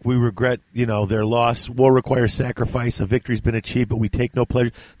they're like, we regret, their loss. War requires sacrifice. A victory's been achieved, but we take no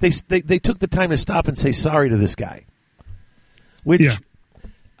pleasure. They took the time to stop and say sorry to this guy. Which,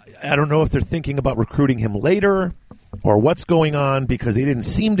 I don't know if they're thinking about recruiting him later or what's going on, because they didn't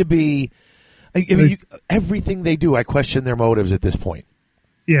seem to be. Everything they do, I question their motives at this point.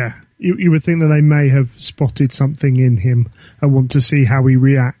 Yeah, you would think that they may have spotted something in him and want to see how he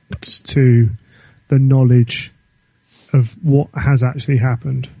reacts to the knowledge of what has actually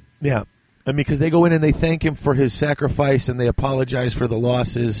happened. Yeah, and because they go in and they thank him for his sacrifice and they apologize for the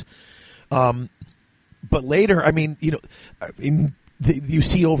losses. But later, you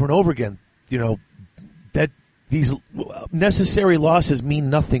see over and over again, that these necessary losses mean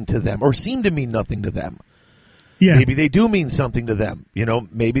nothing to them, or seem to mean nothing to them. Yeah. Maybe they do mean something to them.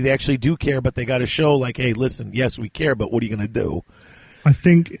 Maybe they actually do care, but they got to show, like, hey, listen, yes, we care, but what are you going to do? I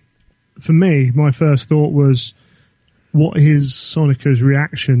think, for me, my first thought was, what is Sonica's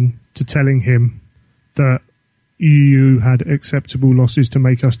reaction to telling him that you had acceptable losses to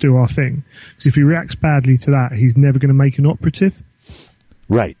make us do our thing? Because if he reacts badly to that, he's never going to make an operative.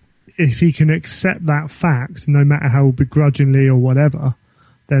 Right. If he can accept that fact, no matter how begrudgingly or whatever,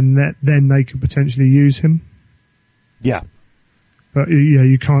 then they could potentially use him. Yeah. But,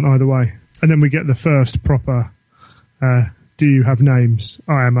 you can't either way. And then we get the first proper, do you have names?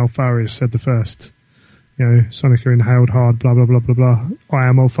 I am Alfarius, said the first. Sonica inhaled hard, blah, blah, blah, blah, blah. I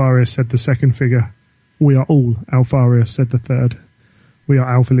am Alfarius, said the second figure. We are all Alfarius, said the third. We are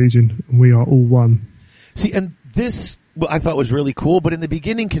Alpha Legion, and we are all one. See, and this I thought was really cool, but in the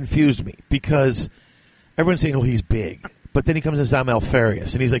beginning confused me, because everyone's saying, he's big. But then he comes as I'm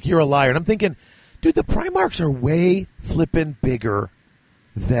Alfarius, and he's like, you're a liar. And I'm thinking, dude, the Primarchs are way flippin' bigger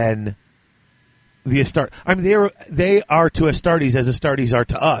than the Astartes. They are to Astartes as Astartes are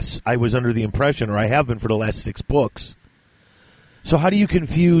to us. I was under the impression, or I have been for the last 6 books. So how do you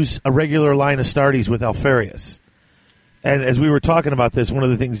confuse a regular line Astartes with Alfarius? And as we were talking about this, one of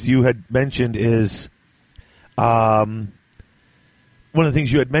the things you had mentioned is, well,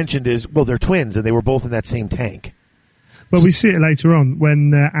 they're twins, and they were both in that same tank. Well, we see it later on when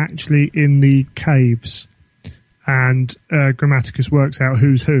they're actually in the caves, and Grammaticus works out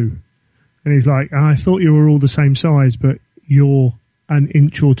who's who. And he's like, I thought you were all the same size, but you're an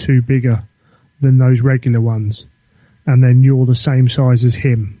inch or 2 bigger than those regular ones. And then you're the same size as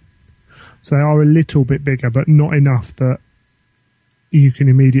him. So they are a little bit bigger, but not enough that you can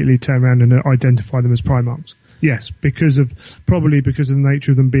immediately turn around and identify them as Primarchs. Yes, probably because of the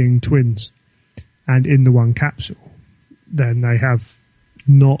nature of them being twins and in the one capsule. Then they have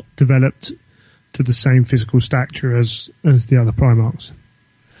not developed to the same physical stature as the other Primarchs.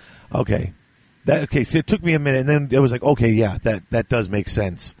 Okay. So it took me a minute, and then it was like, okay, yeah, that does make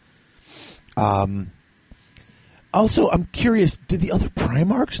sense. Also, I'm curious, do the other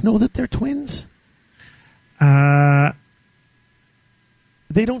Primarchs know that they're twins?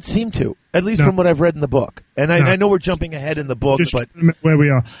 They don't seem to, at least from what I've read in the book. And I know we're jumping ahead in the book, just but where we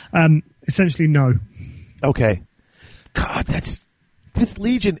are. Essentially, no. Okay. God, this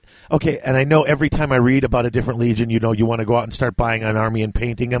Legion. Okay, and I know every time I read about a different Legion, you want to go out and start buying an army and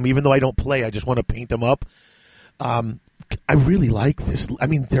painting them. Even though I don't play, I just want to paint them up. I really like this. I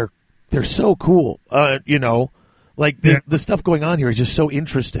mean, they're so cool. The stuff going on here is just so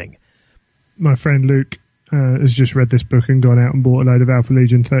interesting. My friend Luke has just read this book and gone out and bought a load of Alpha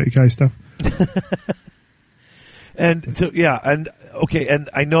Legion 30k stuff. And so, and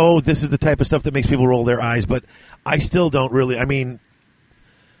I know this is the type of stuff that makes people roll their eyes, but I still don't really. I mean,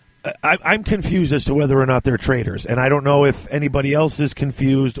 I'm confused as to whether or not they're traitors, and I don't know if anybody else is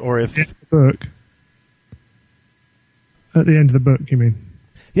confused or if at the end of the book, you mean?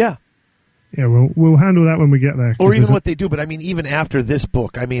 Yeah. Yeah, we'll handle that when we get there. 'cause Or even there's what they do, but I mean, even after this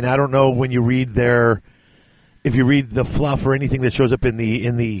book, I mean, I don't know when you read if you read the fluff or anything that shows up in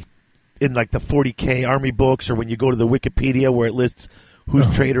like the 40K Army books, or when you go to the Wikipedia where it lists who's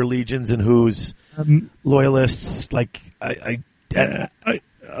traitor legions and who's loyalists. Like, I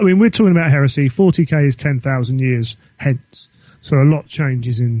mean, we're talking about heresy. 40K is 10,000 years hence, so a lot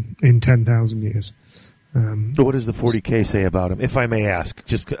changes in 10,000 years. What does the 40K say about them, if I may ask?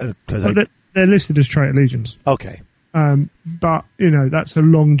 Just because they're listed as traitor legions. Okay. But, that's a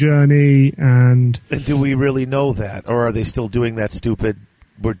long journey, and do we really know that? Or are they still doing that stupid,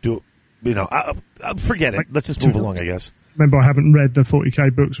 forget it. Let's just move along, I guess. Remember, I haven't read the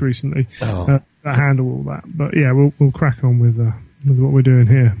 40K books recently that handle all that. But, yeah, we'll crack on with what we're doing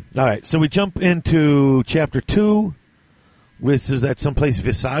here. All right, so we jump into Chapter 2, which is that someplace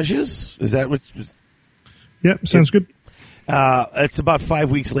Visages? Is that what... Yep, sounds good. It's about 5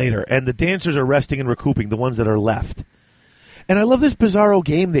 weeks later, and the dancers are resting and recouping, the ones that are left. And I love this bizarro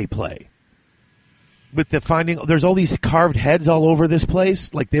game they play. With the there's all these carved heads all over this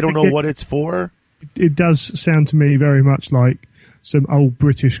place, like they don't know what it's for. It does sound to me very much like some old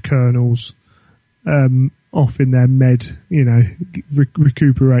British colonels off in their med,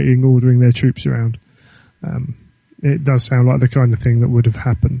 recuperating, ordering their troops around. It does sound like the kind of thing that would have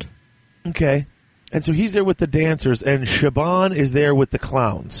happened. Okay. And so he's there with the dancers, and Shaban is there with the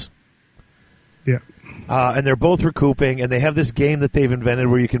clowns. Yeah. And they're both recouping, and they have this game that they've invented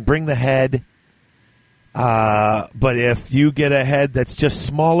where you can bring the head, but if you get a head that's just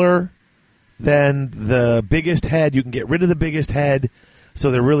smaller than the biggest head, you can get rid of the biggest head.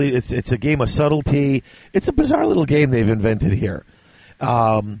 So it's a game of subtlety. It's a bizarre little game they've invented here.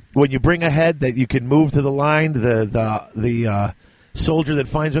 When you bring a head that you can move to the line, the soldier that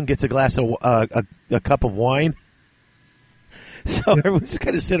finds one gets a glass of a cup of wine. So everyone's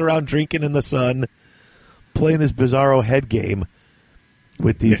kind of sit around drinking in the sun, playing this bizarro head game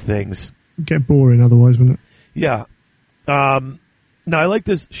with these things. Get boring otherwise, wouldn't it? Yeah. Now I like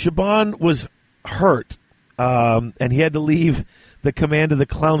this. Shaban was hurt, and he had to leave the command of the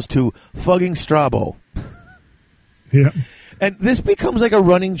clowns to Fugging Strabo. Yeah. And this becomes like a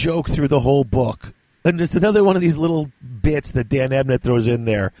running joke through the whole book. And it's another one of these little bits that Dan Abnett throws in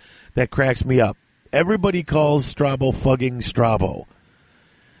there that cracks me up. Everybody calls Strabo Fugging Strabo.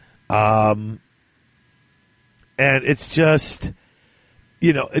 And it's just,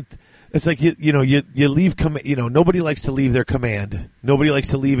 it's like, you leave, nobody likes to leave their command. Nobody likes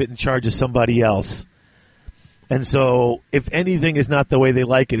to leave it in charge of somebody else. And so, if anything is not the way they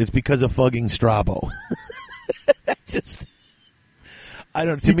like it, it's because of Fugging Strabo.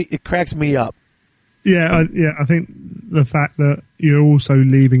 To me, it cracks me up. Yeah, I think the fact that you're also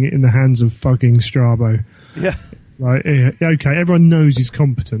leaving it in the hands of Fugging Strabo. Yeah. Like, okay, everyone knows he's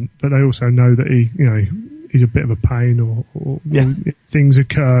competent, but they also know that he's a bit of a pain or things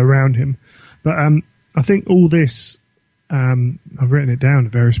occur around him. But I think all this, I've written it down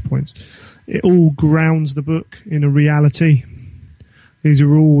at various points, it all grounds the book in a reality. These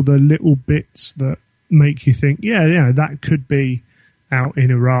are all the little bits that make you think, that could be out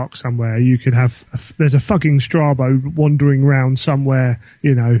in Iraq somewhere. You could have there's a Fugging Strabo wandering around somewhere,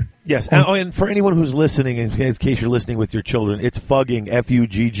 Yes, and for anyone who's listening, in case you're listening with your children, it's Fugging,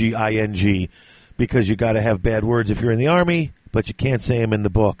 Fugging, because you got to have bad words if you're in the Army, but you can't say them in the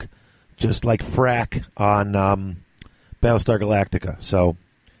book, just like frack on Battlestar Galactica. So,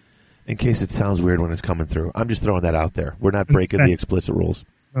 in case it sounds weird when it's coming through, I'm just throwing that out there. We're not breaking the explicit rules.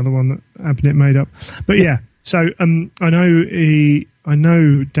 Another one that Abnett made up. But yeah, so I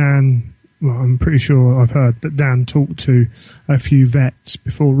know Dan, well, I'm pretty sure I've heard that Dan talked to a few vets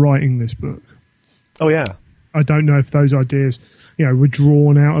before writing this book. Oh, yeah. I don't know if those ideas, were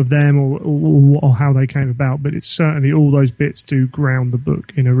drawn out of them or how they came about, but it's certainly all those bits do ground the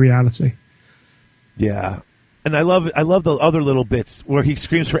book in a reality. Yeah. And I love the other little bits where he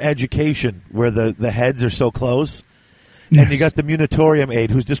screams for education, where the heads are so close. Yes. And you got the Munitorium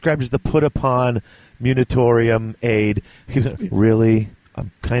aide, who's described as the put-upon Munitorium aide. He's like, really?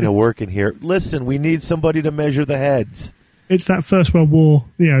 I'm kind of working here. Listen, we need somebody to measure the heads. It's that First World War,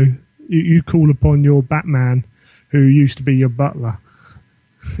 you call upon your Batman, who used to be your butler.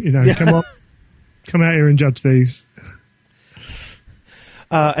 Come on, come out here and judge these.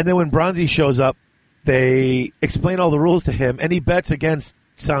 And then when Bronzy shows up, they explain all the rules to him, and he bets against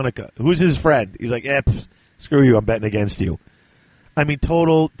Sonika, who's his friend. He's like, screw you, I'm betting against you.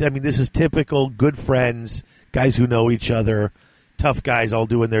 This is typical good friends, guys who know each other, tough guys all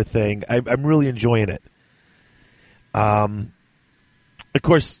doing their thing. I'm really enjoying it. Of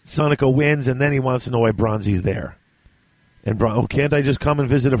course, Sonika wins, and then he wants to know why Bronzy's there. And can't I just come and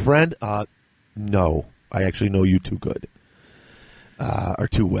visit a friend? no, I actually know you too good, or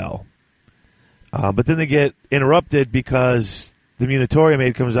too well. But then they get interrupted because the Munitoria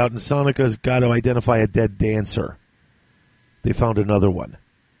maid comes out and Sonika's got to identify a dead dancer. They found another one.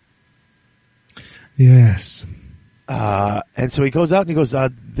 Yes. And so he goes out and he goes,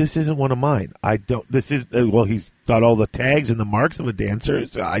 this isn't one of mine. He's got all the tags and the marks of a dancer.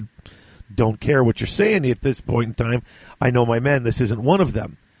 So I don't care what you're saying at this point in time. I know my men. This isn't one of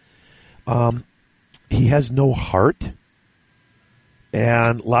them. He has no heart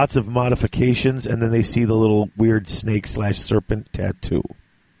and lots of modifications. And then they see the little weird snake/serpent tattoo.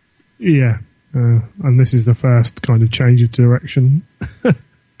 Yeah. And this is the first kind of change of direction.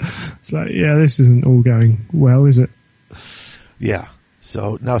 It's like, yeah, this isn't all going well, is it? Yeah.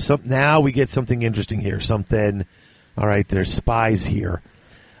 So now we get something interesting here. All right, there's spies here.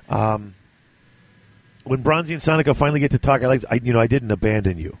 When Bronzy and Sonika finally get to talk, I didn't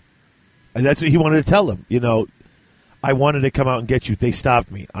abandon you. And that's what he wanted to tell them. I wanted to come out and get you. They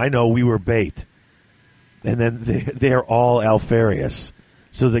stopped me. I know we were bait. And then they're all Alfarius.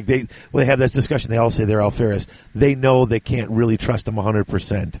 So they have this discussion. They all say they're Alfarius. They know they can't really trust them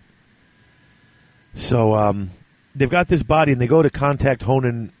 100%. So they've got this body, and they go to contact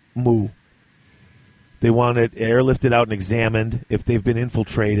Honan Mu. They want it airlifted out and examined. If they've been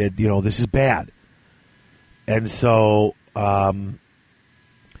infiltrated, this is bad. And so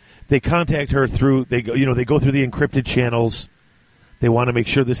they contact her through. They go through the encrypted channels. They want to make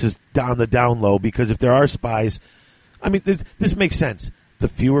sure this is on the down low, because if there are spies, I mean, this makes sense. The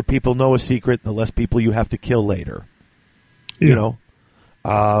fewer people know a secret, the less people you have to kill later. Yeah.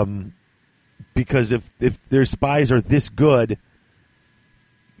 Because if their spies are this good,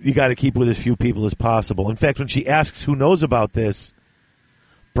 you got to keep with as few people as possible. In fact, when she asks who knows about this,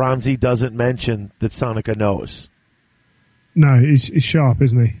 Bronzy doesn't mention that Sonika knows. No, he's sharp,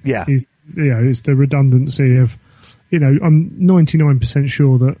 isn't he? Yeah. It's the redundancy of, I'm 99%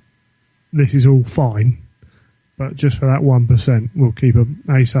 sure that this is all fine. But just for that 1%, we'll keep an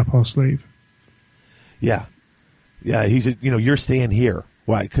ace up our sleeve. Yeah. Yeah, you're staying here.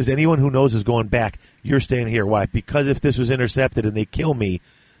 Why? Because anyone who knows is going back. You're staying here. Why? Because if this was intercepted and they kill me,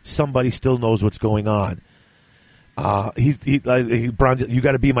 somebody still knows what's going on. Bronze, you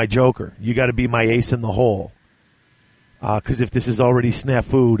got to be my Joker. You got to be my ace in the hole. Because if this is already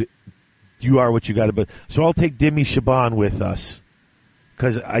snafu'd, you are what you got to be. So I'll take Dimi Shaban with us,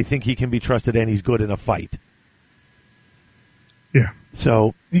 because I think he can be trusted and he's good in a fight. Yeah.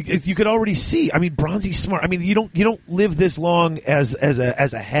 So you could already see. I mean, Bronzy's smart. I mean, you don't live this long as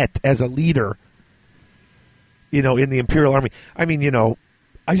a het, as a leader. In the Imperial Army. I mean,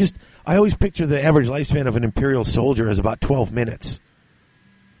 I always picture the average lifespan of an Imperial soldier as about 12 minutes.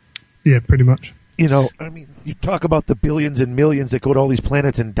 Yeah, pretty much. I mean, you talk about the billions and millions that go to all these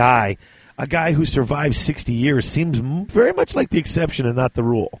planets and die. A guy who survives 60 years seems very much like the exception and not the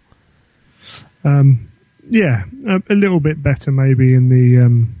rule. Yeah, a little bit better maybe in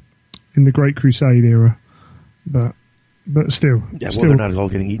the Great Crusade era, but still. Yeah, well, they're not all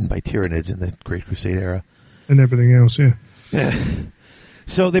getting eaten by Tyranids in the Great Crusade era. And everything else, yeah.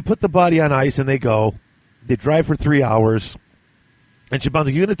 So they put the body on ice and they go. They drive for 3 hours. And Shaban's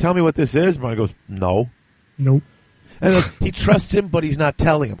like, you going to tell me what this is? Brian goes, no. Nope. And he trusts him, but he's not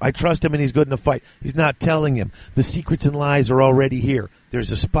telling him. I trust him and he's good in a fight. He's not telling him. The secrets and lies are already here.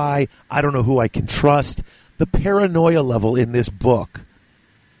 There's a spy. I don't know who I can trust. The paranoia level in this book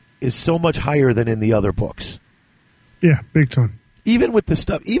is so much higher than in the other books. Yeah, big time. Even with the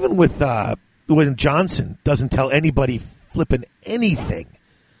stuff, when Johnson doesn't tell anybody flipping anything.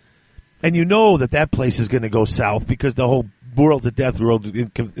 And you know that place is going to go south because the whole world's a death world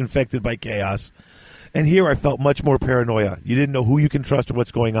infected by chaos. And here I felt much more paranoia. You didn't know who you can trust or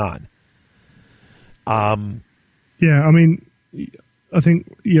what's going on. Yeah, I mean, I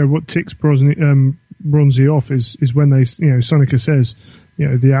think what ticks Bronzy off is when they, Sonika says,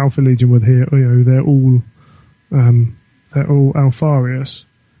 the Alpha Legion were here. They're all Alfarius,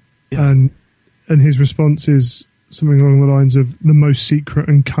 yeah. and his response is something along the lines of the most secret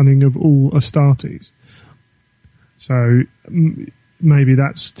and cunning of all Astartes. So maybe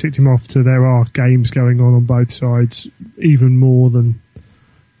that's ticked him off to there are games going on both sides, even more than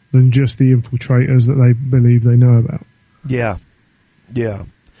just the infiltrators that they believe they know about. Yeah. Yeah.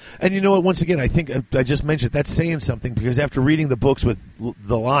 And you know what? Once again, I think I just mentioned that's saying something, because after reading the books with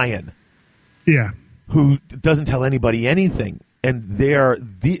the Lion, yeah, who doesn't tell anybody anything, and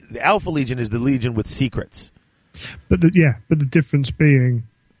the Alpha Legion is the Legion with secrets. But the difference being,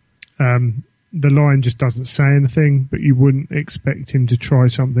 the Lion just doesn't say anything, but you wouldn't expect him to try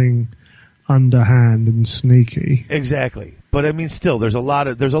something underhand and sneaky. Exactly. But I mean, still, there's a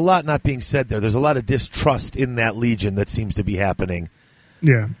lot not being said there. There's a lot of distrust in that Legion that seems to be happening.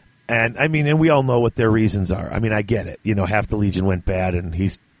 Yeah. And I mean, and we all know what their reasons are. I mean, I get it. You know, half the Legion went bad, and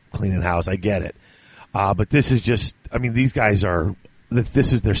he's cleaning house. I get it. But this is just. I mean, these guys are.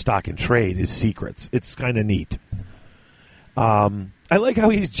 This is their stock in trade. Is secrets. It's kind of neat. I like how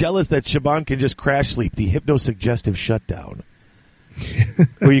he's jealous that Shaban can just crash sleep. The hypnosuggestive shutdown,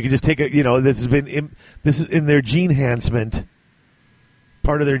 where you can just take a. You know, this is in their gene enhancement.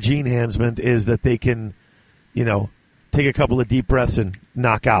 Part of their gene enhancement is that they can, you know, take a couple of deep breaths and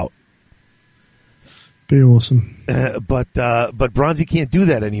knock out. Be awesome. But Bronzy can't do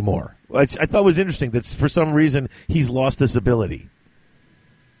that anymore. Which I thought was interesting. That for some reason he's lost this ability.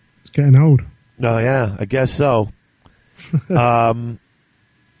 It's getting old. Oh yeah, I guess so. Now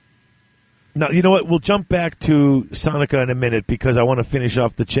you know what? We'll jump back to Sonica in a minute because I want to finish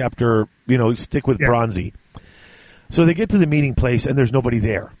off the chapter. You know, stick with Bronzy. So they get to the meeting place and there's nobody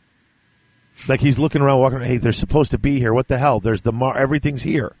there. Like he's looking around, walking around. Hey, they're supposed to be here. What the hell? There's everything's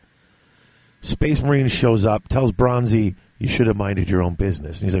here. Space Marine shows up, tells Bronzy, "You should have minded your own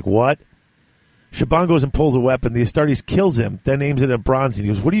business." And he's like, "What?" Shaban goes and pulls a weapon. The Astartes kills him, then aims it at Bronzy. He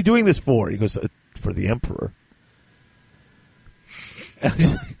goes, "What are you doing this for?" He goes, "For the Emperor."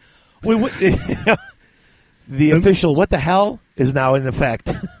 Wait, what? The official "what the hell" is now in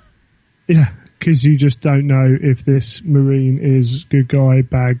effect. Yeah, because you just don't know if this Marine is good guy,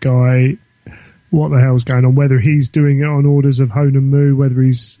 bad guy, what the hell's going on, whether he's doing it on orders of Honan Mu, whether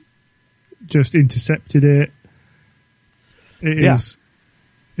he's just intercepted it. It is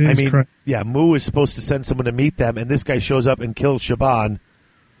crazy. Yeah, Mu is supposed to send someone to meet them, and this guy shows up and kills Shaban.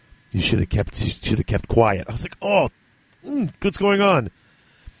 You should have kept quiet. I was like, oh, what's going on?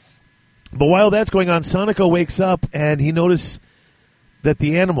 But while that's going on, Sonica wakes up and he notices that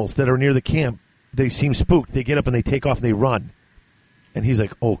the animals that are near the camp, they seem spooked. They get up and they take off and they run. And he's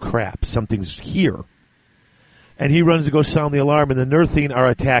like, oh, crap, something's here. And he runs to go sound the alarm, and the Nerthine are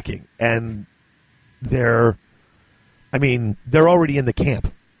attacking. And they're already in the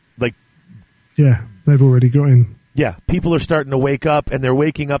camp. Like, yeah, they've already got in. Yeah, people are starting to wake up, and they're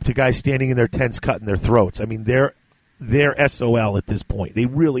waking up to guys standing in their tents cutting their throats. I mean, they're SOL at this point. They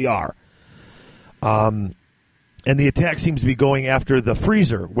really are. And the attack seems to be going after the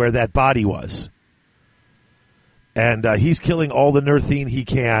freezer where that body was. And he's killing all the Nerthine he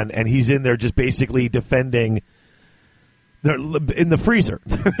can, and he's in there just basically defending. They're in the freezer.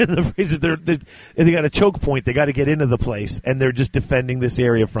 They're in the freezer. They got a choke point. They got to get into the place, and they're just defending this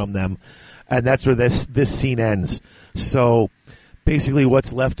area from them. And that's where this scene ends. So basically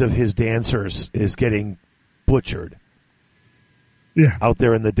what's left of his dancers is getting butchered. Yeah, out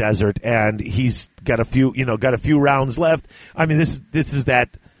there in the desert, and he's got a few rounds left. I mean, this is that,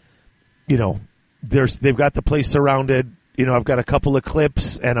 you know, they've got the place surrounded. You know, I've got a couple of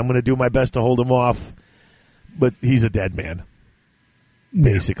clips, and I'm going to do my best to hold him off. But he's a dead man,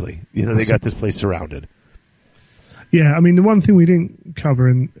 basically. You know, they got this place surrounded. Yeah, I mean, the one thing we didn't cover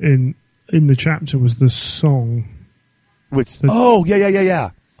in the chapter was the song.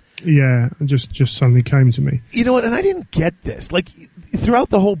 Yeah, just suddenly came to me. You know what? And I didn't get this. Like, throughout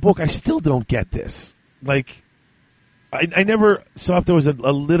the whole book, I still don't get this. Like, I never saw if there was a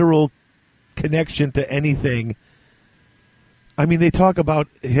literal connection to anything. I mean, they talk about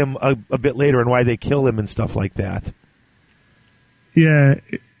him a bit later and why they kill him and stuff like that. Yeah,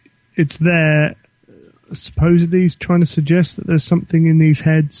 it's there. Supposedly, he's trying to suggest that there's something in these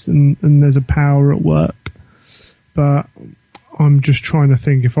heads and there's a power at work. But I'm just trying to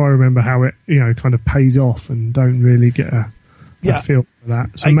think if I remember how it, you know, kind of pays off and don't really get a feel for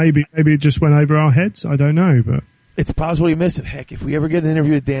that. So maybe it just went over our heads. I don't know, but it's possible you missed it. Heck, if we ever get an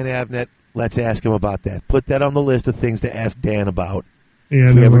interview with Dan Abnett, let's ask him about that. Put that on the list of things to ask Dan about. Yeah,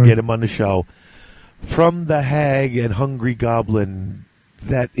 if we ever get him on the show. From the hag and hungry goblin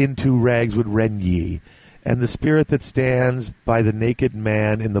that into rags would rend ye, and the spirit that stands by the naked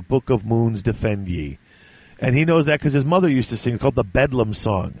man in the book of moons defend ye. And he knows that because his mother used to sing. It's called the Bedlam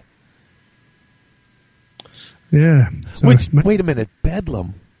song. Yeah. So wait a minute,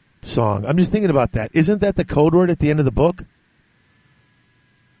 Bedlam song. I'm just thinking about that. Isn't that the code word at the end of the book?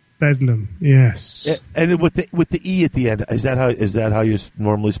 Bedlam, yes. And with the E at the end, is that how you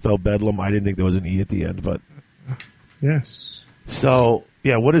normally spell Bedlam? I didn't think there was an E at the end, but yes. So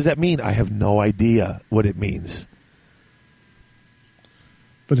yeah, what does that mean? I have no idea what it means.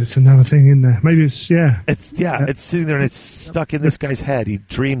 But it's another thing in there. Maybe it's it's sitting there and it's stuck in this guy's head. He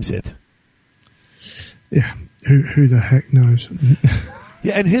dreams it. Yeah, who the heck knows?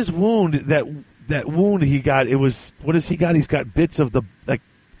 Yeah, and his wound, that wound he got, it was, what has he got? He's got bits of the, like,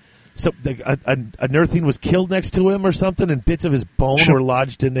 So an Earthling was killed next to him or something, and bits of his bone Sure. were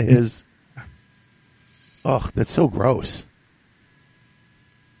lodged into his. Oh, that's so gross.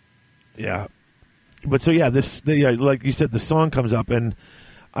 Yeah, but so yeah, like you said, the song comes up, and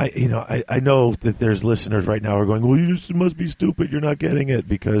I know that there's listeners right now who are going, well, you just must be stupid, you're not getting it,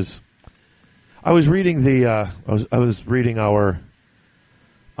 because I was reading I was reading our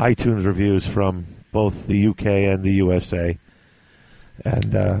iTunes reviews from both the UK and the USA,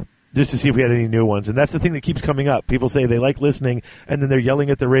 and just to see if we had any new ones. And that's the thing that keeps coming up. People say they like listening, and then they're yelling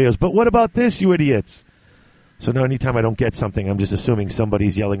at the radios, but what about this, you idiots? So now anytime I don't get something, I'm just assuming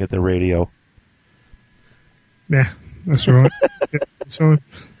somebody's yelling at the radio. Yeah, that's all right. Yeah,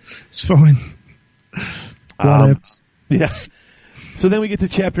 it's fine. Whatever. Yeah. So then we get to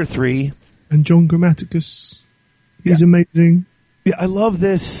chapter 3. And John Grammaticus, he's amazing. Yeah, I love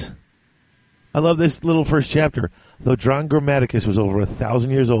this. I love this little first chapter. Though John Grammaticus was over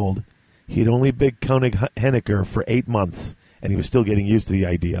 1,000 years old, he had only been König Henneker for 8 months, and he was still getting used to the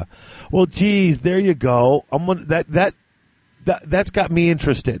idea. Well, geez, there you go. That's got me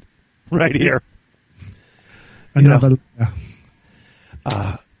interested right here. Another.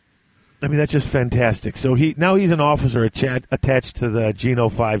 I mean, that's just fantastic. So now he's an officer attached to the Geno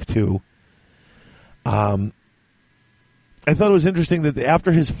 5-2. I thought it was interesting that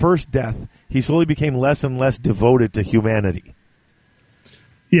after his first death, he slowly became less and less devoted to humanity.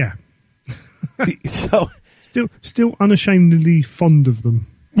 Yeah. So Still unashamedly fond of them.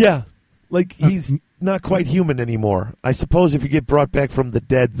 yeah, like he's not quite human anymore. I suppose if you get brought back from the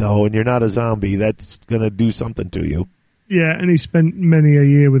dead, though, and you're not a zombie, that's going to do something to you. Yeah, and he spent many a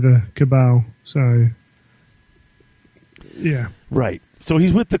year with the Cabal, so yeah. Right. So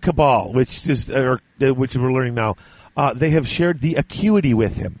he's with the Cabal, which we're learning now. They have shared the acuity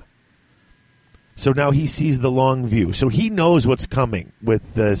with him. So now he sees the long view. So he knows what's coming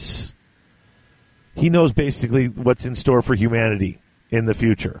with this. He knows basically what's in store for humanity in the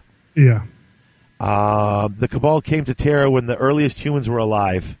future. Yeah. The Cabal came to Terra when the earliest humans were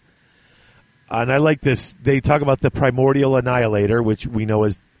alive. And I like this. They talk about the primordial annihilator, which we know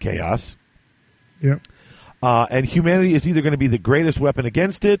as chaos. Yep. And humanity is either going to be the greatest weapon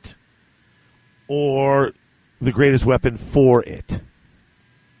against it or the greatest weapon for it.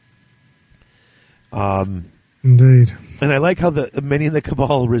 Indeed. And I like how many in the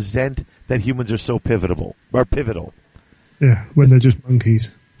Cabal resent that humans are so pivotal. Yeah, when they're just monkeys.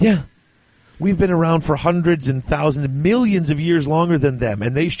 Yeah. We've been around for hundreds and thousands, millions of years longer than them,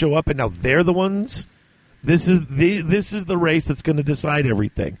 and they show up, and now they're the ones. This is the race that's going to decide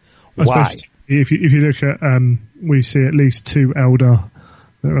everything. Why? If you look at, we see at least 2 Eldar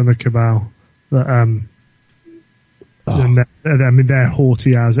that are on the Cabal. That they're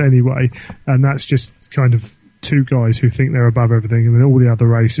haughty as anyway, and that's just kind of 2 guys who think they're above everything, and then all the other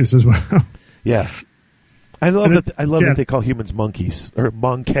races as well. Yeah, I love that they call humans monkeys or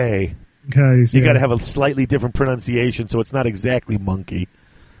monkey. Okay, You got to have a slightly different pronunciation, so it's not exactly monkey.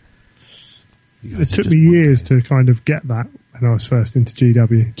 It took me years to kind of get that when I was first into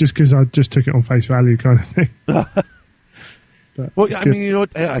GW, just because I just took it on face value kind of thing. Well, I mean, you know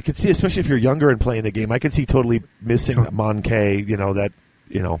what? I could see, especially if you're younger and playing the game, I could see totally missing Monkey.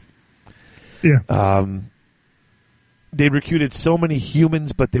 Yeah. They recruited so many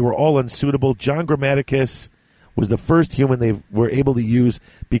humans, but they were all unsuitable. John Grammaticus was the first human they were able to use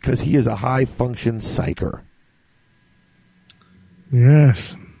because he is a high-function psyker.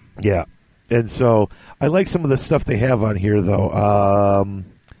 Yes. Yeah. And so I like some of the stuff they have on here, though.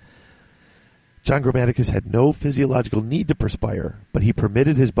 John Grammaticus had no physiological need to perspire, but he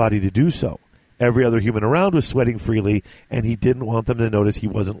permitted his body to do so. Every other human around was sweating freely, and he didn't want them to notice he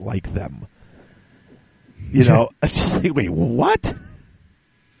wasn't like them. You know, I just think, wait, what?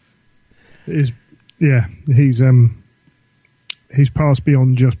 He's passed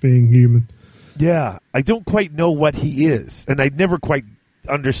beyond just being human. Yeah, I don't quite know what he is, and I never quite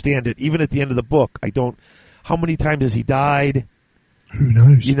understand it. Even at the end of the book, I don't. How many times has he died? Who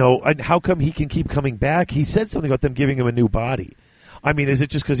knows? You know, and how come he can keep coming back? He said something about them giving him a new body. I mean, is it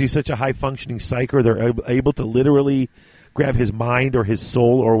just because he's such a high-functioning psyker, they're able to literally grab his mind or his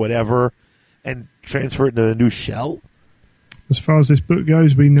soul or whatever and transfer it into a new shell? As far as this book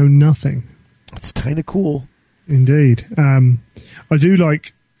goes, we know nothing. It's kind of cool. Indeed. I do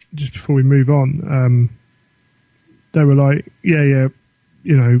like, just before we move on, they were like, yeah,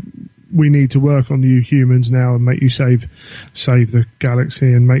 you know, we need to work on you humans now and make you save the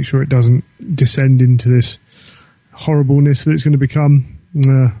galaxy and make sure it doesn't descend into this horribleness that it's going to become.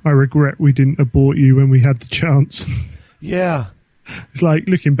 I regret we didn't abort you when we had the chance. Yeah. It's like,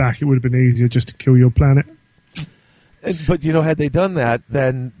 looking back, it would have been easier just to kill your planet. But, you know, had they done that,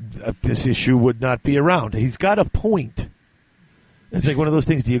 then this issue would not be around. He's got a point. It's like one of those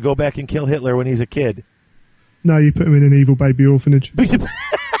things. Do you go back and kill Hitler when he's a kid? No, you put him in an evil baby orphanage.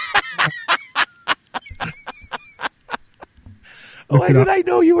 Why did I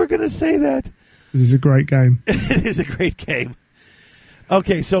know you were going to say that? This is a great game. It is a great game.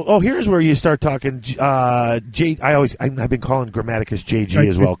 Okay, so here's where you start talking. I've been calling Grammaticus JG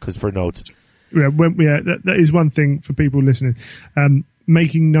as well because for notes. Yeah, that is one thing for people listening.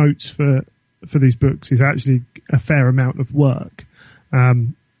 Making notes for these books is actually a fair amount of work.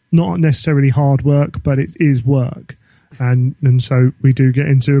 Not necessarily hard work, but it is work. And so we do get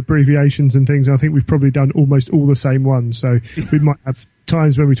into abbreviations and things. I think we've probably done almost all the same ones. So we might have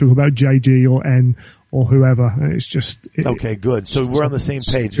times when we talk about JG or N or whoever. And it's just... Okay, good. So we're on the same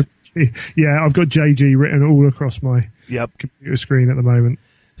page. Yeah, I've got JG written all across my computer screen at the moment.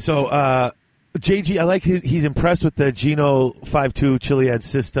 So JG, I like he's impressed with the Geno 5.2 Chiliad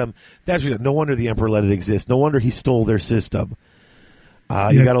system. That's good. No wonder the Emperor let it exist. No wonder he stole their system.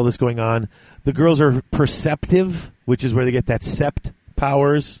 You got all this going on. The girls are perceptive, which is where they get that sept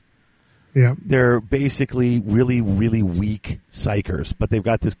powers. Yeah. They're basically really, really weak psychers, but they've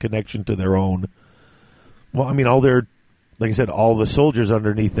got this connection to their own. Well, I mean, all their, like I said, all the soldiers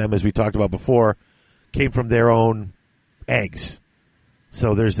underneath them, as we talked about before, came from their own eggs.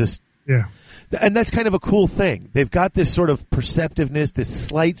 So there's this. Yeah. And that's kind of a cool thing. They've got this sort of perceptiveness, this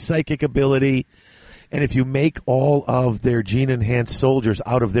slight psychic ability. And if you make all of their gene-enhanced soldiers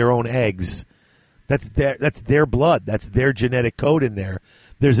out of their own eggs, that's their blood. That's their genetic code in there.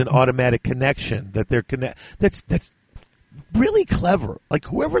 There's an automatic connection that they're That's really clever. Like,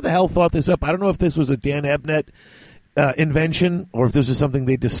 whoever the hell thought this up, I don't know if this was a Dan Abnett invention or if this was something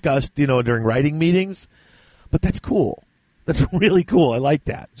they discussed, during writing meetings. But that's cool. That's really cool. I like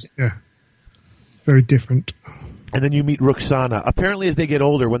that. Yeah. Very different. And then you meet Ruxana. Apparently, as they get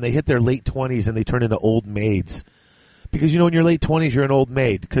older, when they hit their late 20s and they turn into old maids. Because, in your late 20s, you're an old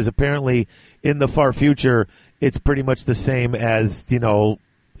maid. Because apparently, in the far future, it's pretty much the same as,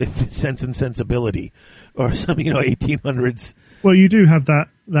 if it's Sense and Sensibility. Or some, 1800s. Well, you do have that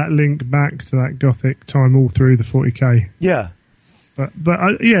link back to that Gothic time all through the 40K. Yeah. But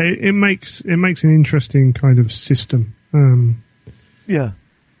it makes an interesting kind of system. Yeah.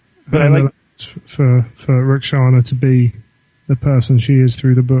 But I like... for Ruxana to be the person she is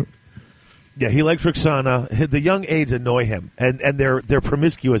through the book. Yeah, he likes Ruxana. The young aides annoy him, and their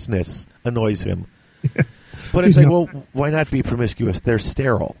promiscuousness annoys him. Yeah. But it's well, why not be promiscuous? They're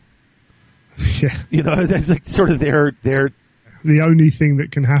sterile. Yeah. That's like sort of their... The only thing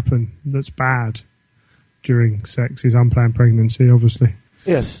that can happen that's bad during sex is unplanned pregnancy, obviously.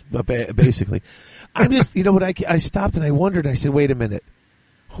 Yes, basically. I'm just, I stopped and I wondered, I said, wait a minute.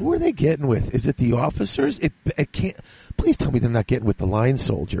 Who are they getting with? Is it the officers? It can't. Please tell me they're not getting with the line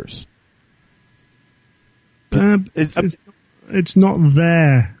soldiers. It's not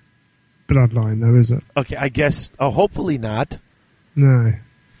their bloodline, though, is it? Okay, I guess. Hopefully not. No.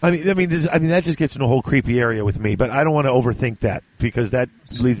 I mean, that just gets in a whole creepy area with me. But I don't want to overthink that because that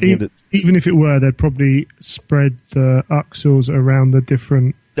leads me into. Even if it were, they'd probably spread the Uxors around the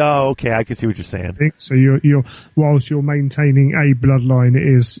different. Oh, okay. I can see what you're saying. So you're whilst you're maintaining a bloodline, it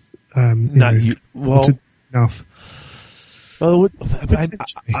is not enough. Well,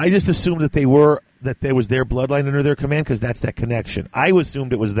 I just assumed that there was their bloodline under their command because that's that connection. I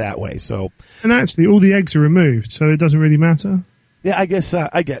assumed it was that way. So, and actually, all the eggs are removed, so it doesn't really matter. Yeah, I guess.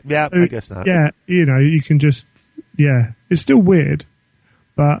 I guess not. Yeah, you can just. Yeah, it's still weird,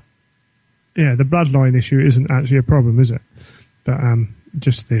 but yeah, the bloodline issue isn't actually a problem, is it? But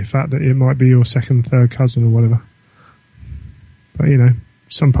just the fact that it might be your second, third cousin or whatever. But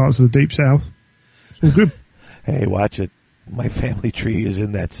some parts of the Deep South, it's all good. Hey, watch it. My family tree is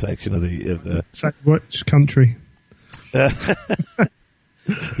in that section of the. Which country?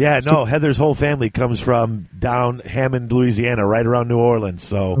 Yeah, no. Heather's whole family comes from down Hammond, Louisiana, right around New Orleans.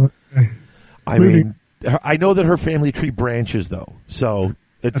 So, okay. I mean, I know that her family tree branches though, so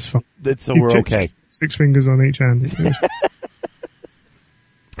that's fine. So we're okay. 6 fingers on each hand.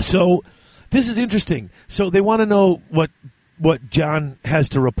 So, this is interesting. So they want to know what John has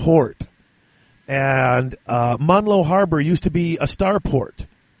to report. And Monlow Harbor used to be a starport,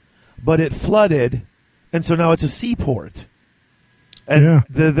 but it flooded, and so now it's a seaport. And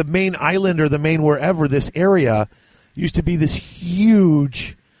the main island or the main wherever, this area, used to be this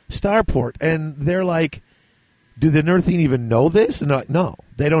huge starport. And they're like, do the Nerthine even know this? No,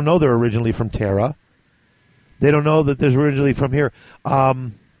 they don't know they're originally from Terra. They don't know that they're originally from here.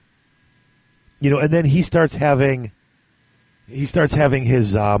 And then he starts having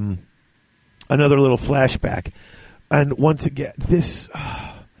his... another little flashback. And once again, this...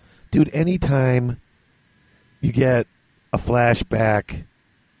 dude, anytime you get a flashback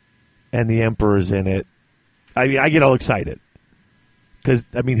and the Emperor's in it, I mean, I get all excited. Because,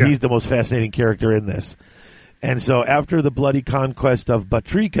 I mean, he's the most fascinating character in this. And so after the bloody conquest of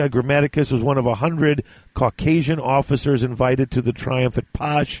Batrika, Grammaticus was one of 100 Caucasian officers invited to the triumph at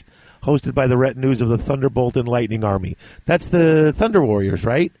Pash, hosted by the retinues of the Thunderbolt and Lightning Army. That's the Thunder Warriors,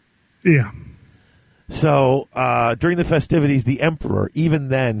 right? Yeah. So during the festivities, the Emperor, even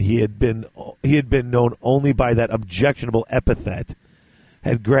then he had been known only by that objectionable epithet,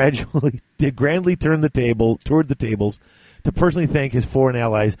 had grandly turned toward the tables to personally thank his foreign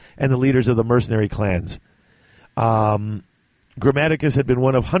allies and the leaders of the mercenary clans. Grammaticus had been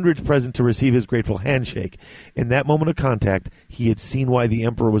one of hundreds present to receive his grateful handshake. In that moment of contact, he had seen why the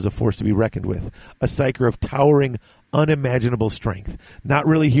Emperor was a force to be reckoned with, a psyker of towering, unimaginable strength, not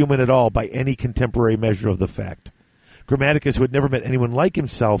really human at all by any contemporary measure of the fact. Grammaticus, who had never met anyone like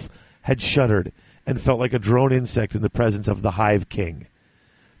himself, had shuddered and felt like a drone insect in the presence of the Hive King.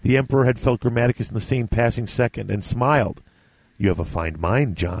 The Emperor had felt Grammaticus in the same passing second and smiled. "You have a fine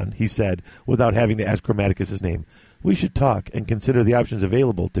mind, John," he said, without having to ask Grammaticus his name. "We should talk and consider the options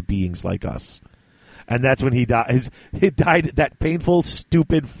available to beings like us." And that's when he died. He died that painful,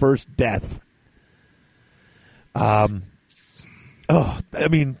 stupid first death. I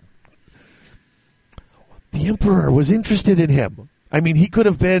mean, the Emperor was interested in him. I mean, he could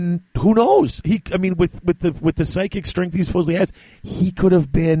have been. Who knows? With the psychic strength he supposedly has, he could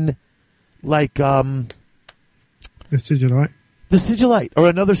have been like the Sigillite. The Sigillite, or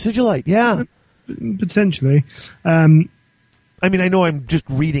another Sigillite, yeah. Potentially. I mean, I know I'm just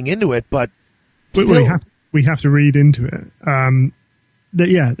reading into it, but still. We have to read into it.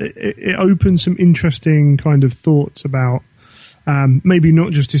 It opens some interesting kind of thoughts about maybe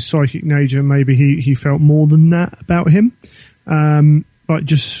not just his psychic nature, maybe he felt more than that about him. Like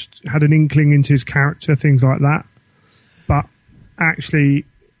just had an inkling into his character, things like that. But actually,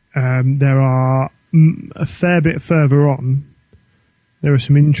 there are a fair bit further on. There are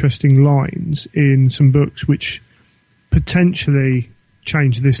some interesting lines in some books which potentially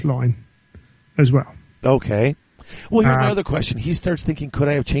change this line as well. Okay. Well, here's my other question. He starts thinking, could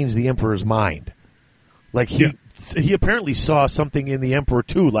I have changed the Emperor's mind? Like, he apparently saw something in the Emperor,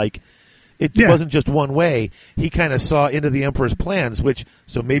 too. Like, it wasn't just one way. He kind of saw into the Emperor's plans,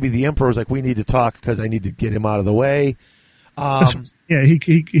 so maybe the Emperor's like, we need to talk because I need to get him out of the way.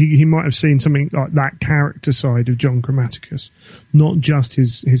 He might have seen something like that character side of John Grammaticus, not just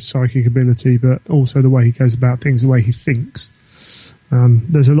his psychic ability, but also the way he goes about things, the way he thinks.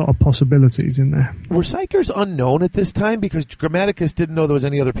 There's a lot of possibilities in there. Were psychers unknown at this time? Because Grammaticus didn't know there was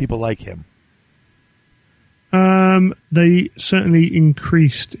any other people like him. They certainly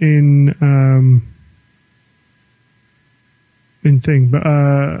increased in thing, but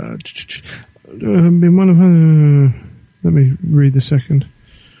in one of let me read the second.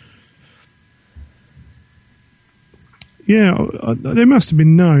 Yeah, they must have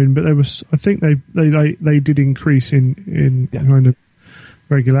been known, but I think they did increase in kind of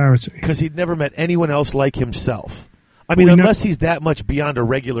regularity. Because he'd never met anyone else like himself. I mean, unless he's that much beyond a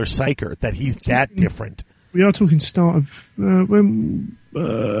regular psyker, that he's that different. We are talking start of when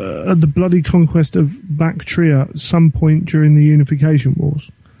the bloody conquest of Bactria at some point during the Unification Wars.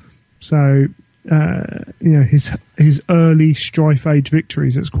 So, his early Strife Age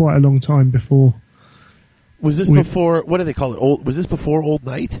victories, it's quite a long time before. Was this before, what do they call it? Was this before Old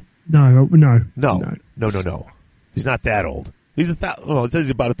Knight? No. He's not that old. He's it says he's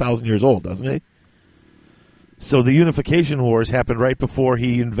about 1,000 years old, doesn't he? So the Unification Wars happened right before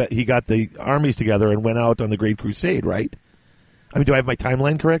he got the armies together and went out on the Great Crusade, right? I mean, do I have my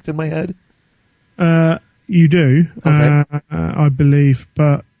timeline correct in my head? You do, okay. I believe,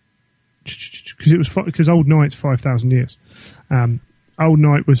 but because Old Knight's 5,000 years. Old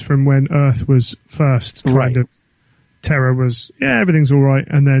Knight was from when Earth was first kind of. Terra was everything's all right,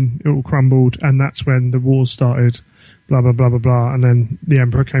 and then it all crumbled, and that's when the wars started. Blah blah blah blah blah, and then the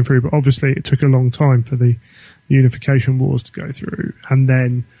Emperor came through. But obviously, it took a long time for the Unification Wars to go through, and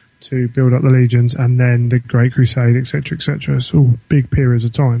then to build up the legions, and then the Great Crusade, etc., etc. It's all big periods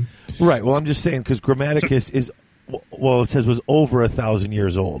of time. Right. Well, I'm just saying because Grammaticus it says was over 1,000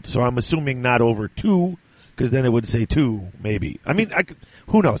 years old, so I'm assuming not over 2, because then it would say 2, maybe. I mean,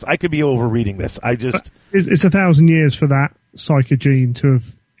 who knows? I could be overreading this. It's 1,000 years for that psychogene to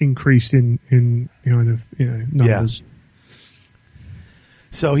have increased in kind of numbers. Yeah.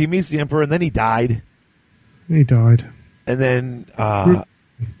 So he meets the Emperor, and then he died. He died. And then, and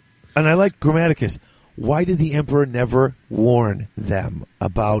I like Grammaticus. Why did the Emperor never warn them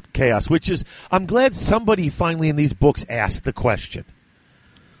about chaos? I'm glad somebody finally in these books asked the question.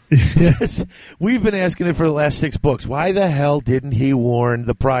 Yes. We've been asking it for the last 6 books. Why the hell didn't he warn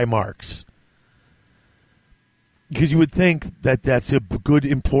the Primarchs? Because you would think that that's a good,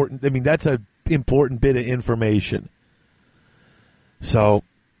 important... I mean, that's an important bit of information. So,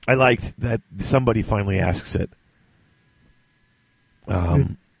 I liked that somebody finally asks it.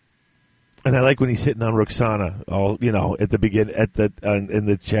 And I like when he's hitting on Roxana, at the beginning, in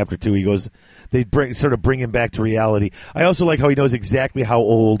the chapter 2, he goes, they bring him back to reality. I also like how he knows exactly how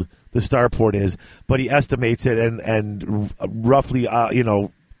old the starport is, but he estimates it and roughly,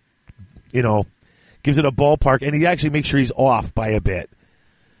 gives it a ballpark, and he actually makes sure he's off by a bit.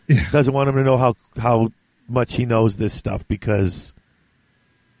 Yeah. Doesn't want him to know how much he knows this stuff because,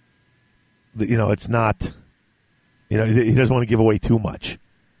 it's not, he doesn't want to give away too much.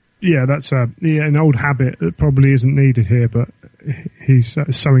 Yeah, that's an old habit that probably isn't needed here, but he's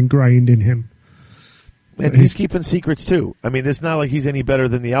so ingrained in him. And he's keeping secrets too. I mean, it's not like he's any better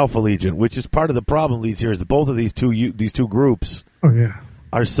than the Alpha Legion, which is part of the problem. Leads here is that both of these two groups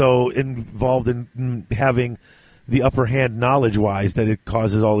are so involved in having the upper hand knowledge-wise that it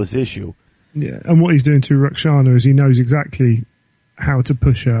causes all this issue. Yeah, and what he's doing to Roxana is he knows exactly how to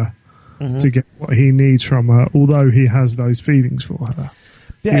push her to get what he needs from her, although he has those feelings for her.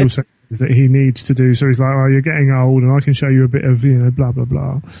 Yeah, he also that he needs to do. So he's like, "Oh, you're getting old, and I can show you a bit of blah blah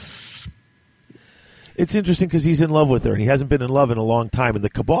blah." It's interesting because he's in love with her, and he hasn't been in love in a long time. And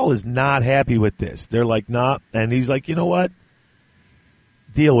the Cabal is not happy with this. They're like, "Nah," and he's like, "You know what?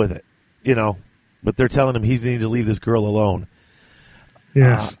 Deal with it." But they're telling him he needs to leave this girl alone.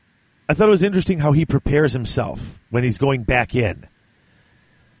 Yes, I thought it was interesting how he prepares himself when he's going back in.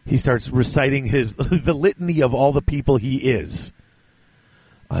 He starts reciting the litany of all the people he is.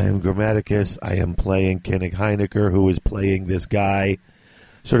 I am Grammaticus. I am playing Kennig Heinecker, who is playing this guy,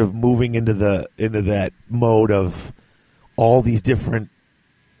 sort of moving into that mode of all these different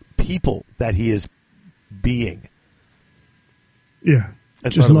people that he is being. Yeah,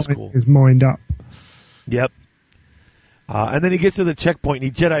 That's just lighting cool. his mind up. Yep. And then he gets to the checkpoint,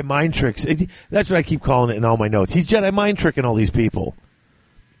 and he Jedi mind tricks. That's what I keep calling it in all my notes. He's Jedi mind tricking all these people.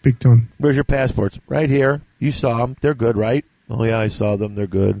 Big time. Where's your passports? Right here. You saw them. They're good, right? Oh, yeah, I saw them. They're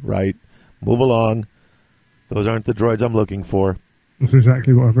good, right? Move along. Those aren't the droids I'm looking for. That's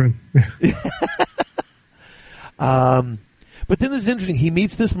exactly what I've written. But then this is interesting. He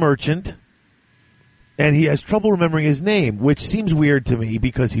meets this merchant, and he has trouble remembering his name, which seems weird to me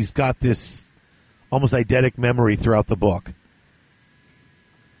because he's got this almost eidetic memory throughout the book.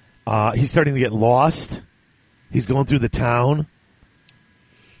 He's starting to get lost. He's going through the town.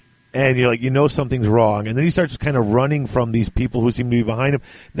 And you're like, something's wrong. And then he starts kind of running from these people who seem to be behind him.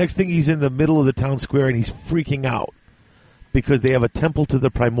 Next thing, he's in the middle of the town square, and he's freaking out because they have a temple to the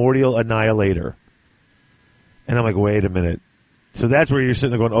Primordial Annihilator. And I'm like, wait a minute. So that's where you're sitting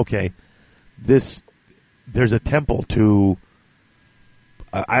there going, okay, there's a temple to...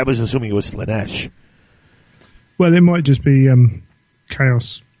 I was assuming it was Slaanesh. Well, it might just be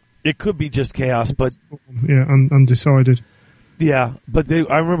chaos. It could be just chaos, but... Yeah, undecided. Yeah, but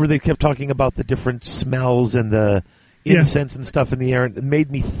I remember they kept talking about the different smells and the incense and stuff in the air, and it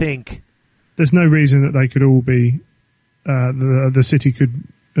made me think... There's no reason that they could all be... the city could,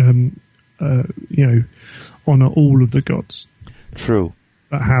 honour all of the gods. True.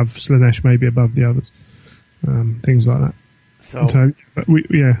 That have Slaanesh maybe above the others. Things like that. So but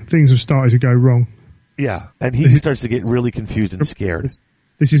things have started to go wrong. Yeah, and he starts to get really confused and scared.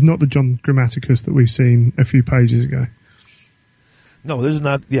 This is not the John Grammaticus that we've seen a few pages ago. No, this is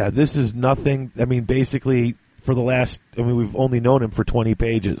not. Yeah, this is nothing. I mean, basically, for the last... we've only known him for 20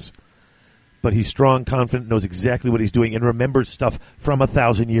 pages. But he's strong, confident, knows exactly what he's doing, and remembers stuff from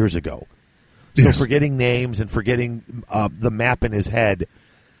 1,000 years ago. So Yes. forgetting names and forgetting the map in his head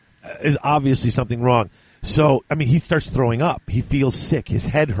is obviously something wrong. So, he starts throwing up. He feels sick. His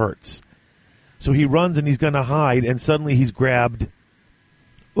head hurts. So he runs, and he's going to hide, and suddenly he's grabbed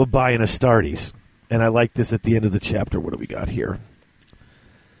by an Astartes. And I like this at the end of the chapter. What do we got here?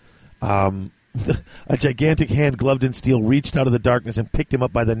 A gigantic hand gloved in steel reached out of the darkness and picked him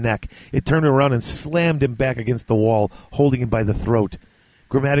up by the neck. It turned him around and slammed him back against the wall, holding him by the throat.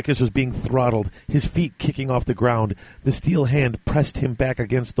 Grammaticus was being throttled, his feet kicking off the ground. The steel hand pressed him back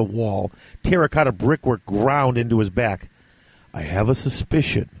against the wall. Terracotta brickwork ground into his back. I have a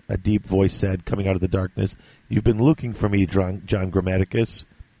suspicion, a deep voice said, coming out of the darkness. You've been looking for me, John Grammaticus.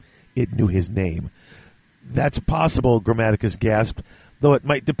 It knew his name. That's possible, Grammaticus gasped, though it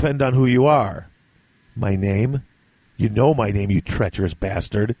might depend on who you are. My name? You know my name, you treacherous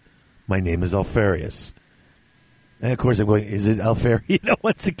bastard. My name is Alfarius. And, of course, I'm going, is it Alfarius?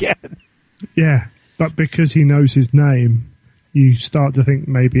 Once again. Yeah, but because he knows his name, you start to think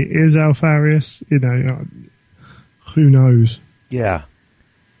maybe it is Alfarius. You know, who knows? Yeah.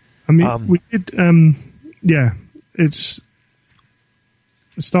 I mean, we did. Yeah, it's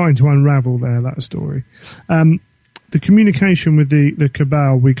starting to unravel there, that story. The communication with the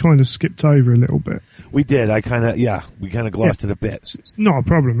Cabal, we kind of skipped over a little bit. We did. We kind of glossed it a bit. It's not a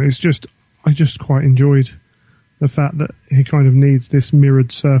problem. It's just, I just quite enjoyed the fact that he kind of needs this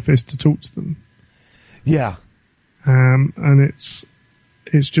mirrored surface to talk to them. Yeah. And it's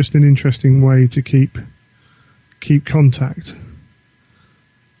just an interesting way to keep contact.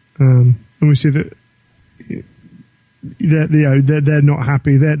 And we see that they're not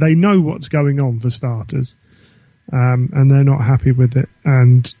happy. They know what's going on, for starters, and they're not happy with it,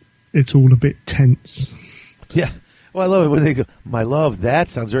 and it's all a bit tense. Yeah. Well, I love it when they go, "My love, that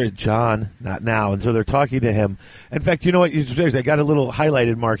sounds very John, not now." And so they're talking to him. In fact, you know what? I got a little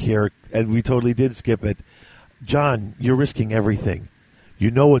highlighted mark here, and we totally did skip it. John, you're risking everything.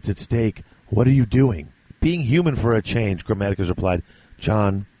 You know what's at stake. What are you doing? Being human for a change, Grammaticus replied.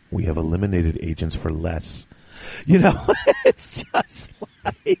 John, we have eliminated agents for less. You know, it's just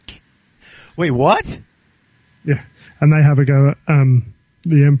like, wait, what? Yeah, and they have a go at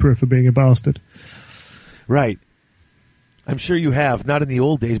the Emperor for being a bastard. Right. I'm sure you have, not in the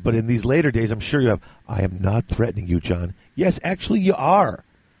old days, but in these later days, I'm sure you have. I am not threatening you, John. Yes, actually, you are.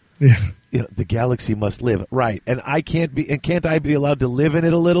 Yeah. You know, the galaxy must live, right? And can't I be allowed to live in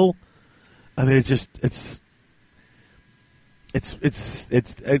it a little? I mean,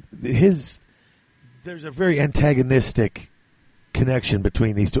 there's a very antagonistic connection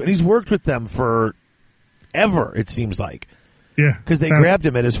between these two, and he's worked with them for ever. It seems like, yeah, because they grabbed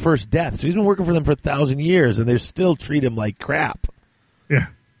him at his first death, so he's been working for them for 1,000 years, and they still treat him like crap. Yeah,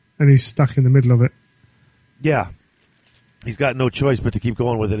 and he's stuck in the middle of it. Yeah, he's got no choice but to keep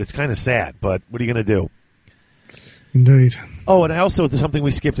going with it. It's kind of sad, but what are you going to do? Indeed. Oh, and I also, something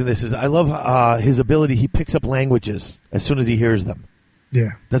we skipped in this is I love his ability. He picks up languages as soon as he hears them.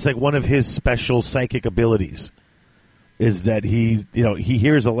 Yeah. That's like one of his special psychic abilities, is that he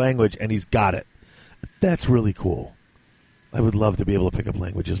hears a language and he's got it. That's really cool. I would love to be able to pick up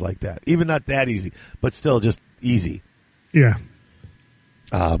languages like that. Even not that easy, but still just easy. Yeah.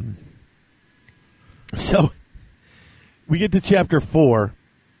 So we get to chapter 4,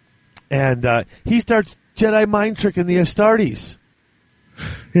 and he starts Jedi mind tricking the Astartes.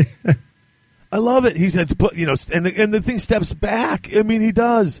 I love it. He says, and the thing steps back. I mean, he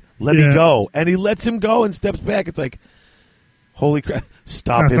does. Let me go. And he lets him go and steps back. It's like, holy crap.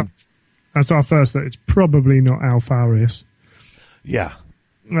 Stop him. That's our first thought. It's probably not Alfarius. Yeah.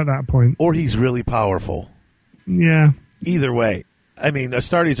 At that point. Or he's really powerful. Yeah. Either way. I mean,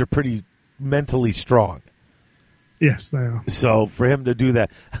 Astartes are pretty mentally strong. Yes, they are. So for him to do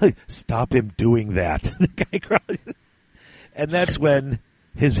that, stop him doing that. The guy cries. And that's when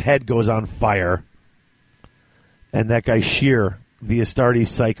his head goes on fire. And that guy Sheer, the Astartes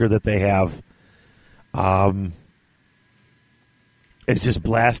psyker that they have, it's just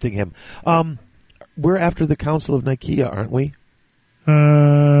blasting him. We're after the Council of Nicaea, aren't we?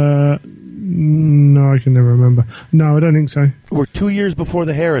 No, I can never remember. No, I don't think so. We're 2 years before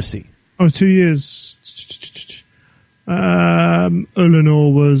the heresy. Oh, 2 years.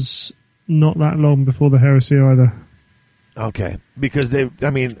 Ulanor was not that long before the heresy either. Okay, because we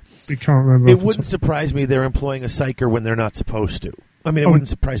can't remember. It wouldn't surprise me they're employing a psyker when they're not supposed to. I mean, it wouldn't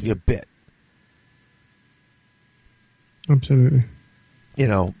surprise me a bit. Absolutely.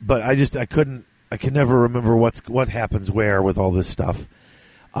 But I can never remember what happens where with all this stuff.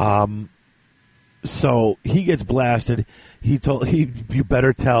 So he gets blasted. You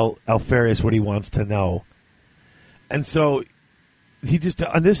better tell Alfarius what he wants to know. And so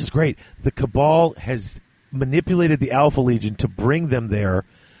and this is great. The Cabal has manipulated the Alpha Legion to bring them there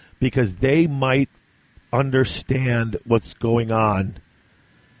because they might understand what's going on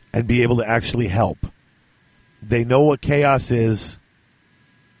and be able to actually help. They know what chaos is,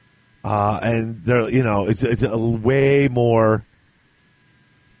 and they're it's a way more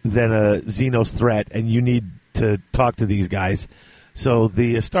than a Xenos threat, and you need to talk to these guys. So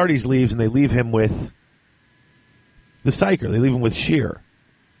the Astartes leaves, and they leave him with the Psyker. They leave him with Sheer.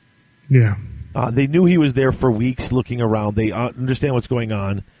 Yeah. They knew he was there for weeks looking around. They understand what's going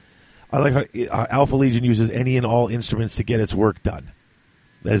on. I like how Alpha Legion uses any and all instruments to get its work done.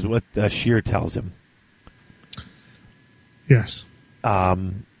 That is what Sheer tells him. Yes.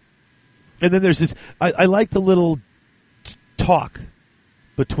 And then there's this... I like the little talk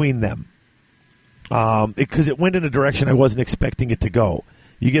between them. Because it went in a direction I wasn't expecting it to go.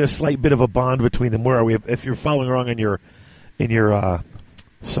 You get a slight bit of a bond between them. Where are we? If you're following along in your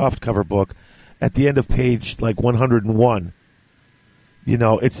soft cover book, at the end of page 101,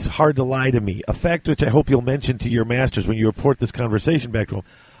 It's hard to lie to me. A fact which I hope you'll mention to your masters when you report this conversation back to them.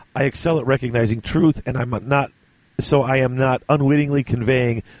 I excel at recognizing truth, and I am not unwittingly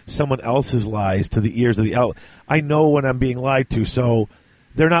conveying someone else's lies to the ears of the out. I know when I'm being lied to, so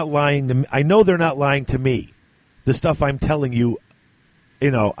they're not lying to me. I know they're not lying to me. The stuff I'm telling you,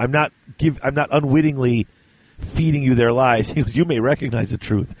 I'm not unwittingly feeding you their lies. He goes, you may recognize the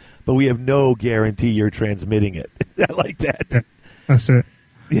truth, but we have no guarantee you're transmitting it. I like that. Yeah, that's it.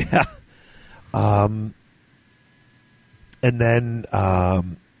 Yeah. And then,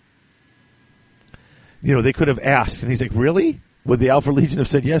 they could have asked, and he's like, really? Would the Alpha Legion have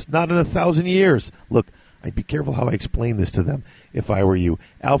said yes? Not in 1,000 years. Look, I'd be careful how I explain this to them if I were you.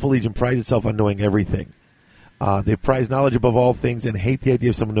 Alpha Legion prides itself on knowing everything. They prize knowledge above all things and hate the idea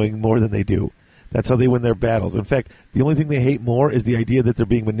of someone knowing more than they do. That's how they win their battles. In fact, the only thing they hate more is the idea that they're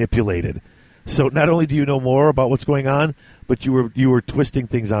being manipulated. So not only do you know more about what's going on, but you were twisting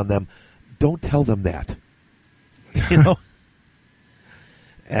things on them. Don't tell them that.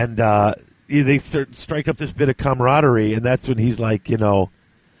 And they strike up this bit of camaraderie, and that's when he's like, you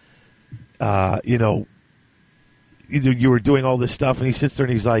were doing all this stuff, and he sits there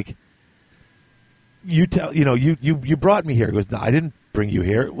and he's like, you brought me here. He goes, no, I didn't bring you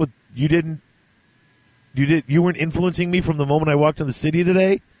here. Well, you weren't influencing me from the moment I walked in the city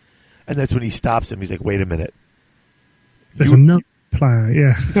today. And that's when he stops him. He's like, wait a minute. There's another player,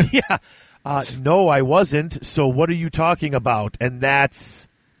 yeah. Yeah. No, I wasn't. So what are you talking about? And that's...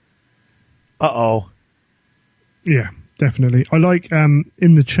 Uh-oh. Yeah, definitely. I like,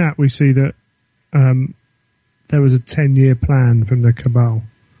 in the chat, we see that there was a 10-year plan from the Cabal.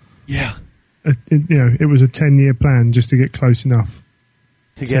 Yeah. It was a 10-year plan just to get close enough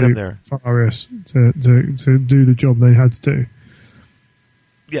to get him there. Farius to do the job they had to do.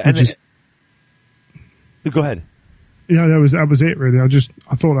 Yeah, and go ahead. Yeah, that was it really. I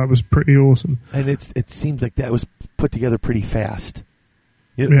thought that was pretty awesome. And it seems like that was put together pretty fast.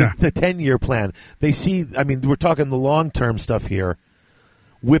 Yeah. The 10-year plan. They see. I mean, we're talking the long-term stuff here.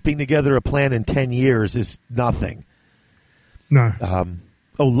 Whipping together a plan in 10 years is nothing. No.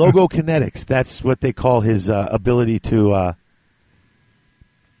 Logokinetics. That's what they call his ability to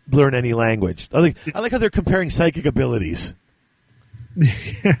learn any language. I like how they're comparing psychic abilities.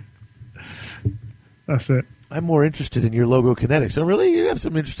 Yeah. That's it. I'm more interested in your logokinetics. So really, you have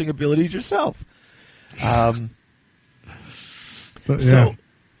some interesting abilities yourself. But yeah.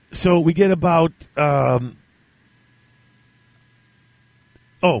 So we get about. So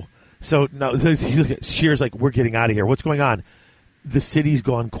now Shear's like, we're getting out of here. What's going on? The city's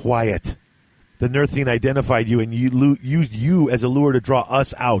gone quiet. The Nerthian identified you and used you as a lure to draw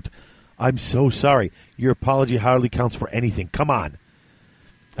us out. I'm so sorry. Your apology hardly counts for anything. Come on.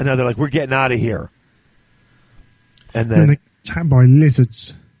 And now they're like, we're getting out of here. And then they get attacked by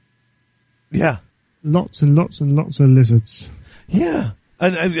lizards. Yeah. Lots and lots and lots of lizards. Yeah.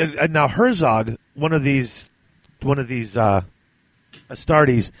 And now Herzog, one of these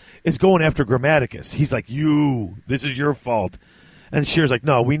Astartes, is going after Grammaticus. He's like, this is your fault. And Shear's like,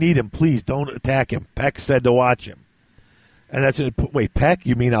 no, we need him. Please don't attack him. Peck said to watch him. And that's wait, Peck?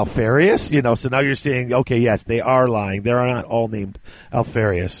 You mean Alfarius? So now you're saying, okay, yes, they are lying. They are not all named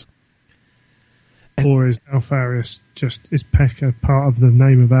Alfarius. Or is Alfarius is Peck a part of the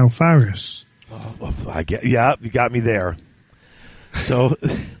name of Alfarius? Yeah, you got me there. So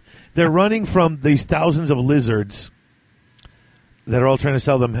they're running from these thousands of lizards that are all trying to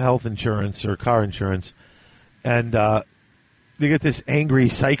sell them health insurance or car insurance. And they get this angry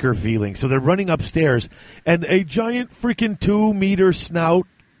psyker feeling. So they're running upstairs, and a giant freaking 2-meter snout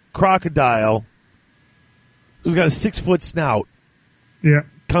crocodile who's got a 6-foot snout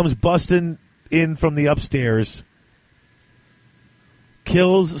comes busting in from the upstairs,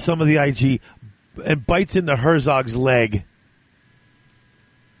 kills some of the IG, and bites into Herzog's leg.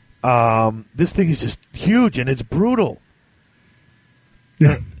 This thing is just huge, and it's brutal.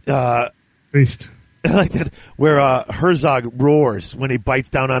 Yeah. Beast. I like that where Herzog roars when he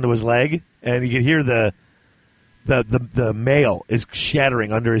bites down onto his leg, and you can hear the mail is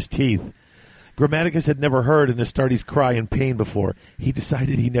shattering under his teeth. Grammaticus had never heard an Astartes cry in pain before. He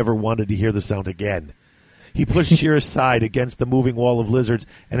decided he never wanted to hear the sound again. He pushed Shear aside against the moving wall of lizards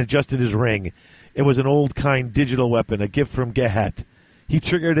and adjusted his ring. It was an old-kind digital weapon, a gift from Gehet. He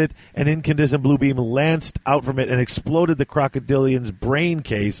triggered it, an incandescent blue beam lanced out from it and exploded the crocodilian's brain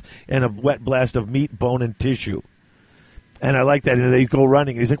case in a wet blast of meat, bone, and tissue. And I like that. And they go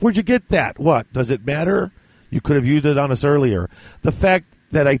running. He's like, where'd you get that? What? Does it matter? You could have used it on us earlier. The fact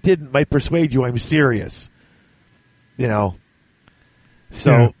that I didn't might persuade you I'm serious. So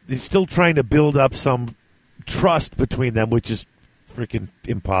he's still trying to build up some trust between them, which is freaking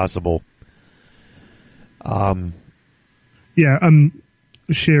impossible. Yeah,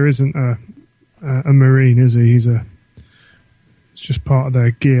 Shear isn't a Marine, is he? It's just part of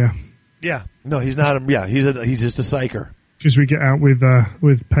their gear. Yeah, no, he's not. He's just a psyker. Because we get out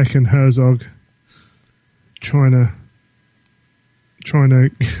with Peck and Herzog trying to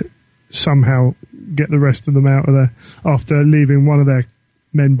somehow get the rest of them out of there after leaving one of their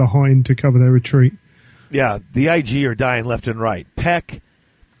men behind to cover their retreat. Yeah, the IG are dying left and right. Peck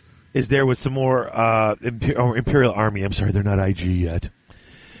is there with some more Imperial Army. I'm sorry, they're not IG yet.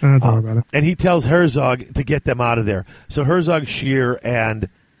 Don't worry about it. And he tells Herzog to get them out of there. So Herzog, Shear, and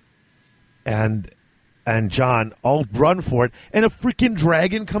John all run for it, and a freaking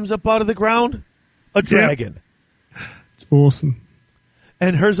dragon comes up out of the ground. A dragon. Yep. It's awesome.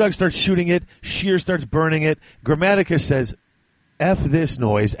 And Herzog starts shooting it. Shear starts burning it. Grammaticus says, F this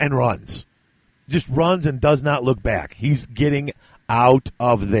noise, and runs. Just runs and does not look back. He's getting out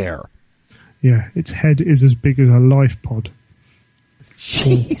of there. Yeah, its head is as big as a life pod.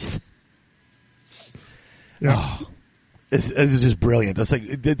 Jeez. Yeah. Oh, it's just brilliant. It's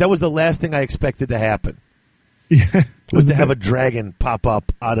like that was the last thing I expected to happen. Yeah. Was to have a dragon pop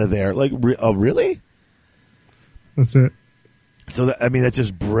up out of there. Like, oh, really? That's it. So, that's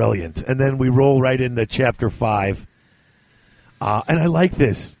just brilliant. And then we roll right into Chapter 5. And I like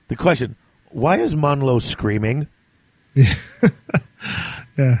this. The question, why is Monlo screaming? Yeah.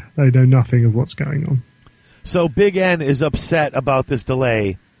 Yeah, they know nothing of what's going on. So Big N is upset about this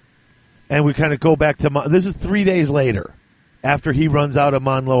delay. And we kind of go back to... this is 3 days later, after he runs out of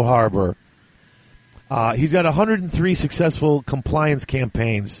Monlo Harbor. He's got 103 successful compliance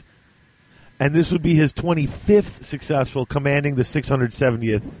campaigns. And this would be his 25th successful commanding the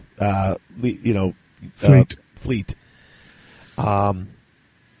 670th, fleet.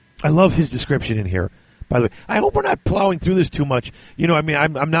 I love his description in here. By the way, I hope we're not plowing through this too much.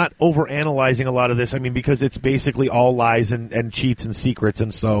 I'm not overanalyzing a lot of this. Because it's basically all lies and cheats and secrets,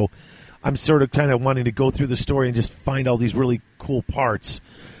 and so I'm sort of kind of wanting to go through the story and just find all these really cool parts.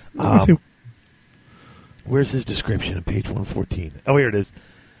 Where's his description on page 114? Oh, here it is.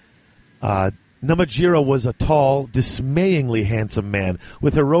 Namajiro was a tall, dismayingly handsome man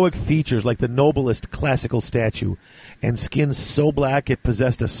with heroic features like the noblest classical statue and skin so black it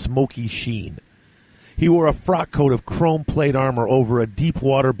possessed a smoky sheen. He wore a frock coat of chrome plate armor over a deep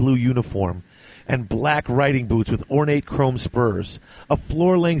water blue uniform and black riding boots with ornate chrome spurs. A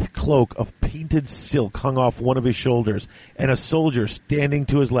floor-length cloak of painted silk hung off one of his shoulders, and a soldier standing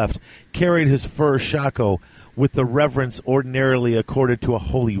to his left carried his fur shako with the reverence ordinarily accorded to a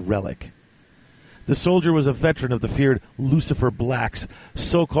holy relic. The soldier was a veteran of the feared Lucifer Blacks,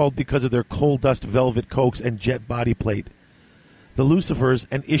 so called because of their coal dust velvet coats and jet body plate. The Lucifers,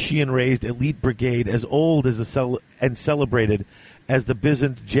 an Ishian-raised elite brigade as old as and celebrated as the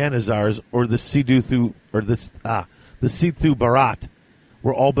Byzant Janizars or the Siduthu Bharat,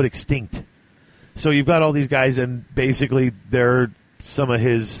 were all but extinct. So you've got all these guys, and basically they're some of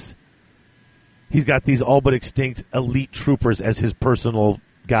his... He's got these all but extinct elite troopers as his personal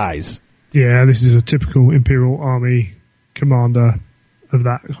guys. Yeah, this is a typical Imperial Army commander of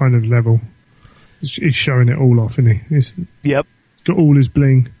that kind of level. He's showing it all off, isn't he? Yep. He's got all his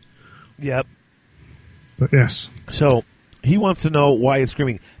bling. Yep. But yes. So he wants to know why he's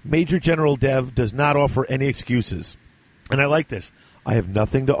screaming. Major General Dev does not offer any excuses. And I like this. I have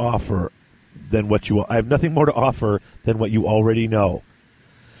nothing to offer I have nothing more to offer than what you already know.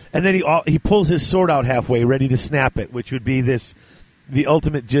 And then he pulls his sword out halfway, ready to snap it, which would be the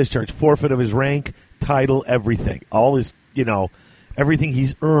ultimate discharge, forfeit of his rank, title, everything. All his, everything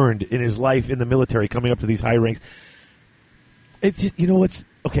he's earned in his life in the military, coming up to these high ranks. It's just, what's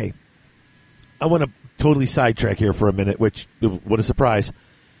okay. I want to totally sidetrack here for a minute, which, what a surprise.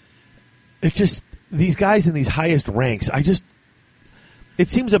 It's just these guys in these highest ranks. It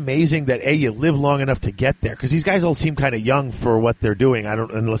seems amazing that you live long enough to get there, because these guys all seem kind of young for what they're doing.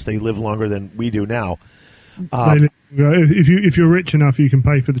 Unless they live longer than we do now. If you're rich enough, you can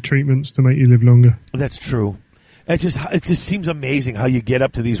pay for the treatments to make you live longer. That's true. It just seems amazing how you get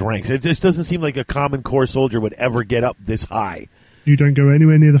up to these ranks. It just doesn't seem like a Common Core soldier would ever get up this high. You don't go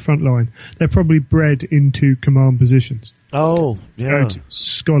anywhere near the front line. They're probably bred into command positions. Oh, yeah. Go to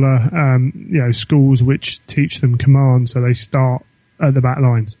scholar, schools which teach them command, so they start at the back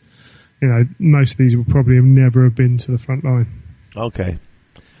lines. Most of these will probably never have been to the front line. Okay.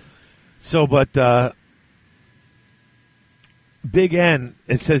 So, but Big N,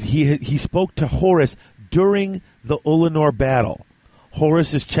 it says he spoke to Horus during the Ulanor battle.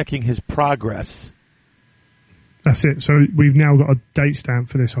 Horus is checking his progress. That's it. So we've now got a date stamp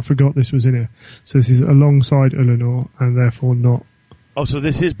for this. I forgot this was in here. So this is alongside Ulanor and therefore not Oh, so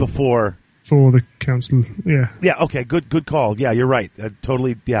this is before... For the council, yeah. Yeah, okay, good call. Yeah, you're right. I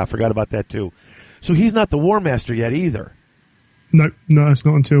forgot about that too. So he's not the War Master yet either. No, it's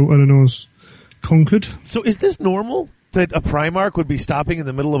not until Eleanor's conquered. So is this normal that a Primarch would be stopping in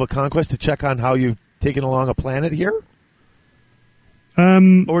the middle of a conquest to check on how you've taken along a planet here?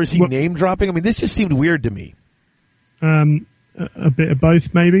 Or is he name dropping? I mean, this just seemed weird to me. A bit of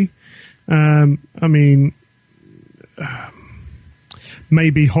both, maybe.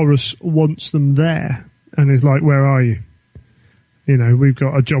 Maybe Horus wants them there and is like, where are you? You know, we've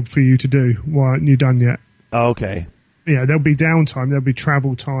got a job for you to do. Why aren't you done yet? Okay. Yeah, there'll be downtime. There'll be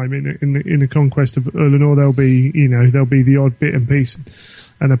travel time in the conquest of Eleanor. There'll be the odd bit and piece.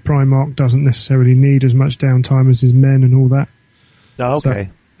 And a Primarch doesn't necessarily need as much downtime as his men and all that. Oh, okay.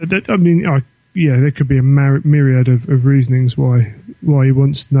 So, there could be a myriad of reasonings why he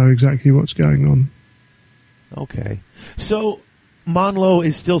wants to know exactly what's going on. Okay. So... Monlo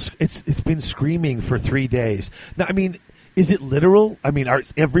is still, it's been screaming for 3 days. Now, I mean, is it literal? I mean, are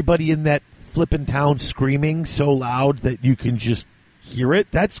everybody in that flippin' town screaming so loud that you can just hear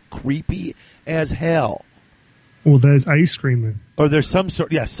it? That's creepy as hell. Or there's a screaming. Or there's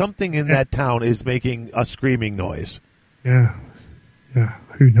something in that town is making a screaming noise. Yeah,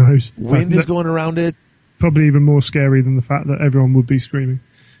 who knows? Wind is going around it. Probably even more scary than the fact that everyone would be screaming,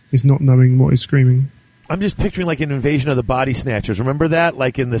 is not knowing what is screaming. I'm just picturing like an Invasion of the Body Snatchers. Remember that?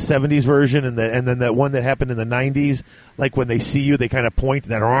 Like in the 70s version and then that one that happened in the 90s? Like when they see you, they kind of point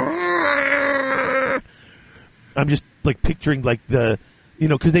and that... I'm just like picturing like the... You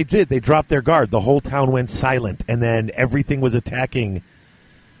know, because they dropped their guard. The whole town went silent and then everything was attacking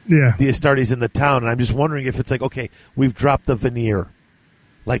the Astartes in the town. And I'm just wondering if it's like, okay, we've dropped the veneer.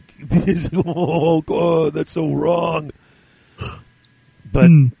 Like, oh, God, that's so wrong. But...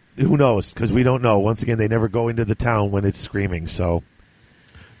 Who knows? Because we don't know. Once again, they never go into the town when it's screaming. So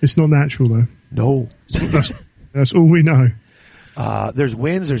it's not natural, though. No, that's all we know. There's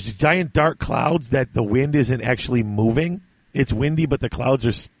winds. There's giant dark clouds that the wind isn't actually moving. It's windy, but the clouds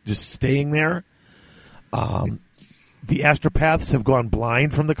are just staying there. The astropaths have gone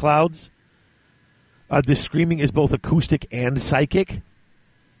blind from the clouds. The screaming is both acoustic and psychic,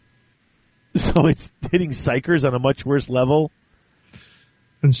 so it's hitting psychers on a much worse level.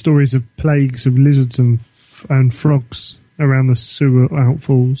 And stories of plagues of lizards and frogs around the sewer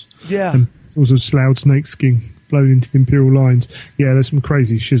outfalls. Yeah. And also sloughed snake skin blown into the Imperial lines. Yeah, there's some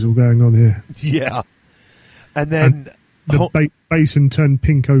crazy shizzle going on here. Yeah. And then... the basin turned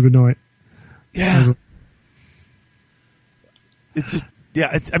pink overnight. Yeah. It's just...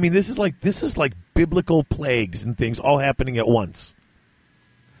 Yeah, this is like biblical plagues and things all happening at once.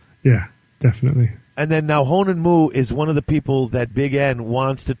 Yeah, definitely. And then now Honan Mu is one of the people that Big N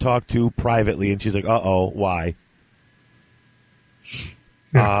wants to talk to privately, and she's like, "Uh-oh, why?"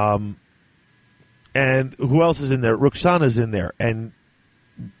 Yeah. And who else is in there? Ruxana's in there, and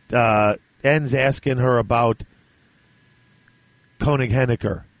N's asking her about Koenig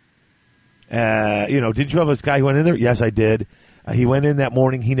Henniker. Did you have this guy who went in there? Yes, I did. He went in that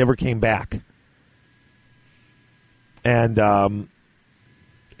morning. He never came back. And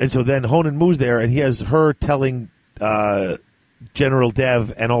so then Honan Mu's there, and he has her telling General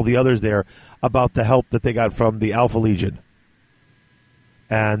Dev and all the others there about the help that they got from the Alpha Legion.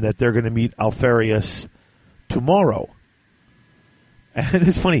 And that they're going to meet Alfarius tomorrow. And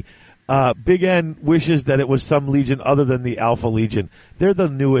it's funny. Big N wishes that it was some legion other than the Alpha Legion. They're the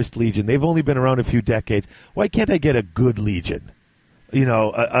newest legion. They've only been around a few decades. Why can't I get a good legion? You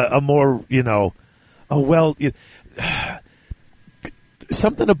know, a more,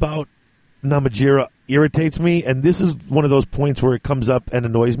 something about Namatjira irritates me, and this is one of those points where it comes up and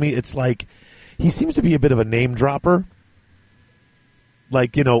annoys me. It's like he seems to be a bit of a name dropper.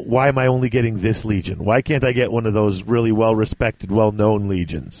 Like, why am I only getting this legion? Why can't I get one of those really well-respected, well-known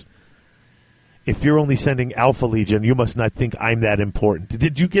legions? If you're only sending Alpha Legion, you must not think I'm that important.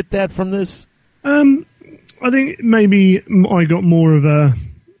 Did you get that from this? I think maybe I got more of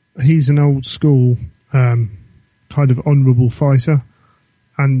he's an old school kind of honourable fighter,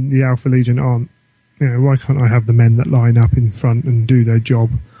 and the Alpha Legion aren't. Why can't I have the men that line up in front and do their job,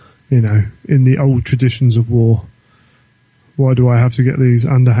 in the old traditions of war? Why do I have to get these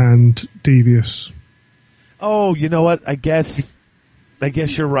underhand, devious? Oh, you know what? I guess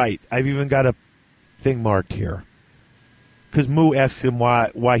you're right. I've even got a thing marked here. Because Mu asks him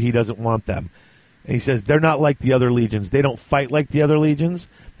why he doesn't want them. And he says, they're not like the other legions. They don't fight like the other legions.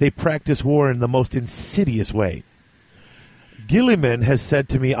 They practice war in the most insidious way. Gilliman has said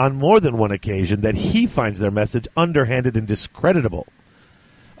to me on more than one occasion that he finds their message underhanded and discreditable.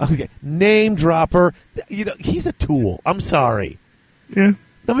 Okay, name dropper. He's a tool. I'm sorry. Yeah.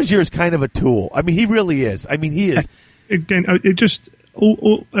 Namazier is kind of a tool. I mean, he really is. I mean, he is. Again, it just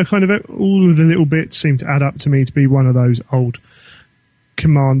all of the little bits seem to add up to me to be one of those old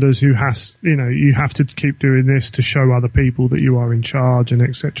commanders who has, you have to keep doing this to show other people that you are in charge, and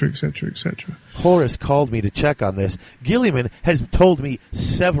etc., etc., etc. Horace called me to check on this. Gilliman has told me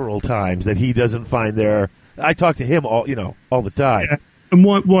several times that he doesn't find their. I talk to him all the time. Yeah. And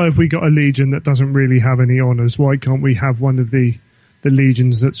why have we got a legion that doesn't really have any honours? Why can't we have one of the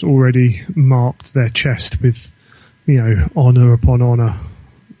legions that's already marked their chest with, honour upon honour,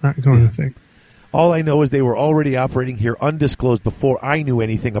 that kind of thing? All I know is they were already operating here undisclosed before I knew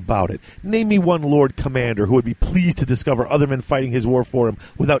anything about it. Name me one Lord Commander who would be pleased to discover other men fighting his war for him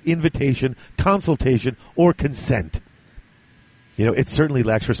without invitation, consultation, or consent. It certainly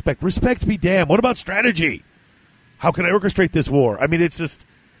lacks respect. Respect be damned. What about strategy? How can I orchestrate this war? I mean, it's just...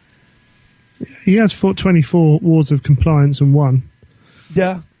 He has fought 24 wars of compliance and won.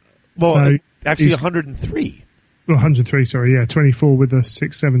 Yeah. Well, So actually he's- 103. Well, 103, sorry, yeah, 24 with the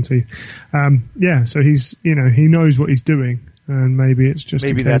 670. So he's, he knows what he's doing, and maybe it's just...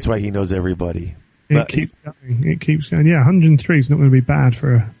 Maybe that's why he knows everybody. It keeps going. It keeps going. Yeah, 103 is not going to be bad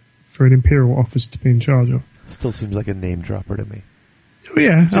for an Imperial officer to be in charge of. Still seems like a name dropper to me. Oh,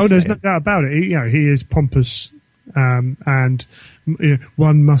 yeah. Just There's no saying. doubt about it. He is pompous, and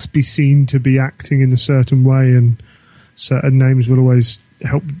one must be seen to be acting in a certain way, and certain names will always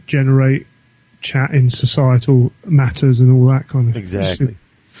help generate chat in societal matters and all that kind of Exactly.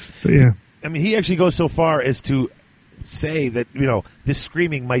 But yeah. I mean, he actually goes so far as to say that, this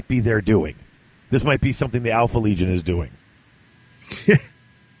screaming might be their doing. This might be something the Alpha Legion is doing. Yeah.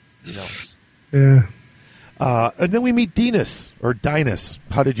 Yeah. And then we meet Dinas, or Dinas.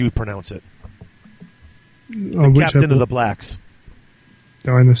 How did you pronounce it? Oh, Captain of the Blacks.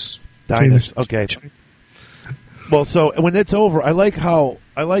 Dinas. Dinas. Okay. Well, so when it's over, I like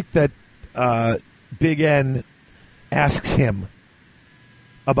that Big N asks him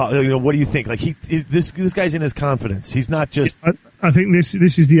about, what do you think? Like this guy's in his confidence. He's not just. I think this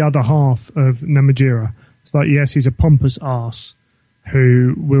is the other half of Namatjira. It's like, yes, he's a pompous arse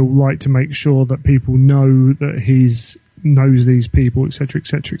who will like to make sure that people know that he's knows these people, etc.,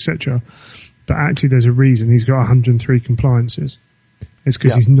 etc., etc. But actually, there's a reason he's got 103 compliances. It's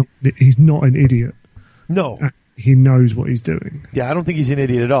because he's not an idiot. No. He knows what he's doing. Yeah, I don't think he's an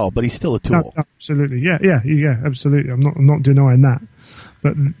idiot at all, but he's still a tool. Absolutely, yeah, absolutely. I'm not denying that.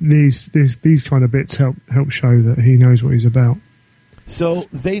 But these kind of bits help show that he knows what he's about. So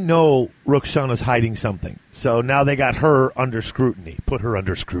they know Ruxana's hiding something. So now they got her under scrutiny. Put her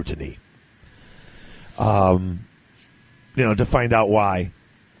under scrutiny. To find out why.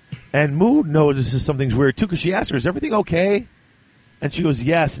 And Moo notices something's weird too, because she asks her, "Is everything okay?" And she goes,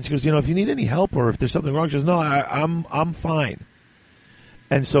 "Yes." And she goes, "If you need any help or if there's something wrong," she goes, "No, I'm fine."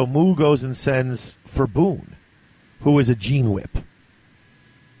 And so Moo goes and sends for Boone, who is a gene whip.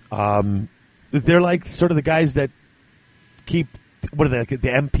 They're like sort of the guys that keep, what are they, the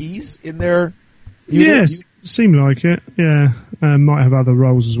MPs in their unit? Yes, seem like it. Yeah, might have other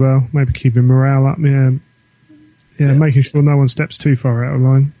roles as well. Maybe keeping morale up. Yeah, making sure no one steps too far out of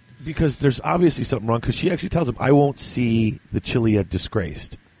line. Because there's obviously something wrong, because she actually tells him, "I won't see the Chilia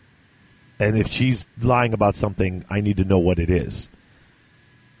disgraced. And if she's lying about something, I need to know what it is."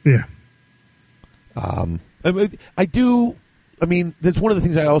 Yeah. I mean, that's one of the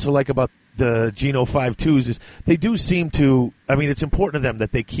things I also like about the Geno 5.2s is they do seem to, it's important to them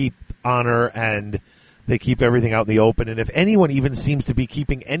that they keep honor and they keep everything out in the open. And if anyone even seems to be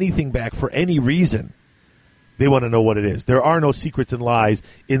keeping anything back for any reason, they want to know what it is. There are no secrets and lies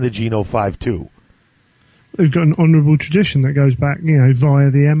in the Geno 5.2. They've got an honourable tradition that goes back, via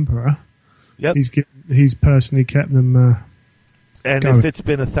the Emperor. Yep. He's personally kept them. And going. if it's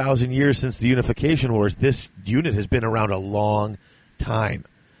been 1,000 years since the Unification Wars, this unit has been around a long time.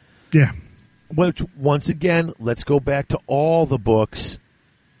 Yeah. Which, once again, let's go back to all the books.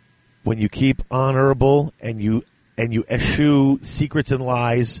 When you keep honorable and you eschew secrets and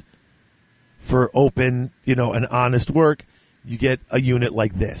lies for open, and honest work, you get a unit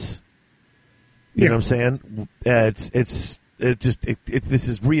like this. You know what I'm saying? This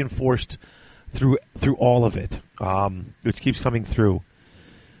is reinforced through all of it, which keeps coming through.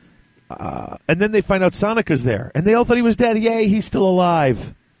 And then they find out Sonika's there, and they all thought he was dead. Yay, he's still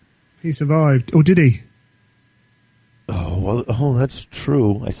alive. He survived. Or did he? Oh, that's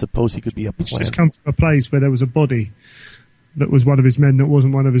true. I suppose he could be a plant. It's just come from a place where there was a body that was one of his men that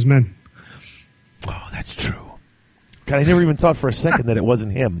wasn't one of his men. Oh, that's true. God, I never even thought for a second that it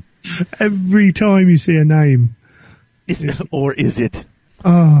wasn't him. Every time you see a name. Or is it?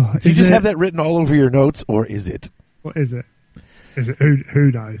 Oh, Do you just have that written all over your notes, or is it? What is it? Is it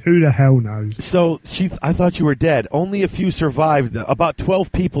who knows? Who the hell knows? So I thought you were dead. Only a few survived. About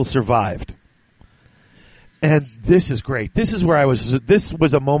 12 people survived. And this is great. This is where this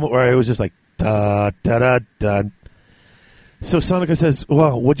was a moment where I was just like, da, da, da, da. So Sonika says,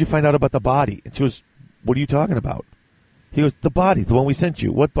 well, what'd you find out about the body? And she goes, what are you talking about? He goes, the body, the one we sent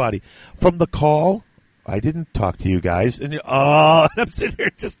you. What body? From the call? I didn't talk to you guys. And and I'm sitting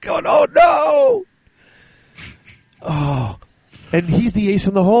here just going, oh, no. Oh. And he's the ace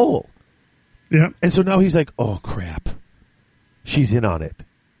in the hole. Yeah. And so now he's like, oh, crap. She's in on it.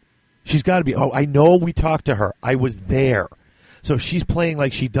 She's got to be. Oh, I know we talked to her. I was there. So if she's playing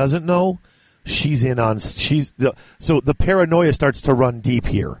like she doesn't know, she's in on. So the paranoia starts to run deep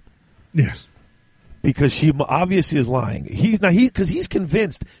here. Yes. Because she obviously is lying. Because he's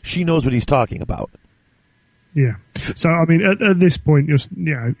convinced she knows what he's talking about. Yeah. So, I mean, at this point,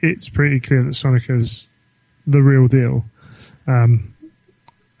 it's pretty clear that Sonika's the real deal. And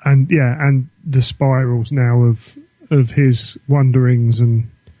the spirals now of his wonderings and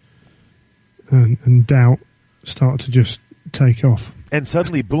doubt start to just take off. And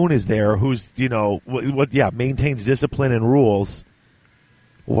suddenly Boone is there, who's, maintains discipline and rules.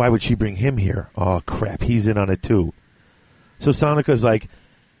 Why would she bring him here? Oh, crap, he's in on it too. So Sonika's like,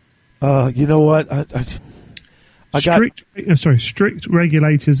 you know what? Strict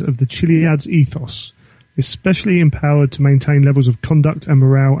regulators of the Chiliad's ethos, especially empowered to maintain levels of conduct and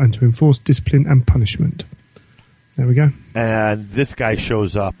morale and to enforce discipline and punishment. There we go. And this guy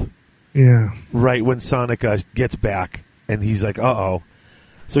shows up. Yeah. Right when Sonika gets back, and he's like, uh-oh.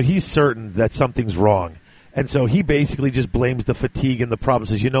 So he's certain that something's wrong. And so he basically just blames the fatigue and the problem.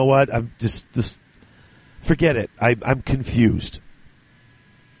 Says, you know what? I'm just forget it. I'm confused.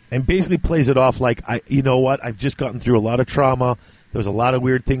 And basically plays it off like, you know what? I've just gotten through a lot of trauma. There's a lot of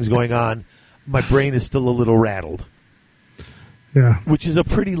weird things going on. My brain is still a little rattled. Yeah. Which is a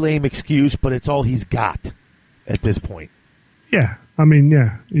pretty lame excuse, but it's all he's got at this point. Yeah. I mean,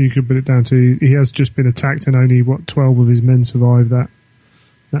 yeah, you could put it down to he has just been attacked and only, 12 of his men survived that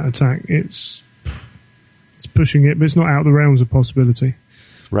attack. It's pushing it, but it's not out of the realms of possibility.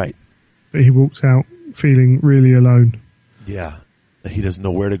 Right. But he walks out feeling really alone. Yeah. He doesn't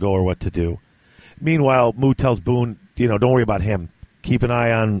know where to go or what to do. Meanwhile, Mu tells Boone, don't worry about him. Keep an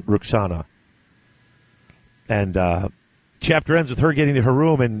eye on Ruxana. And chapter ends with her getting to her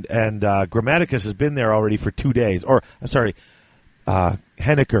room, and Grammaticus has been there already for 2 days. Or, I'm sorry,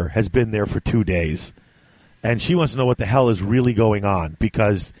 Henniker has been there for 2 days. And she wants to know what the hell is really going on,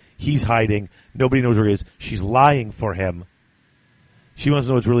 because he's hiding. Nobody knows where he is. She's lying for him. She wants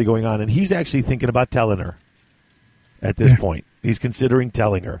to know what's really going on, and he's actually thinking about telling her at this point. He's considering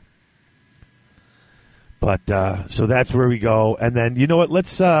telling her. But so that's where we go. And then, you know what,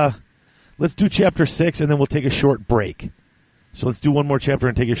 let's do chapter 6, and then we'll take a short break. So let's do one more chapter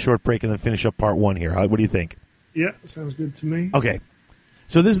and take a short break and then finish up part 1 here. What do you think? Yeah, sounds good to me. Okay.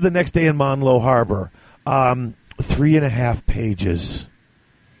 So this is the next day in Monlow Harbor. 3.5 pages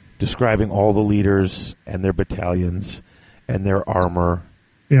describing all the leaders and their battalions and their armor.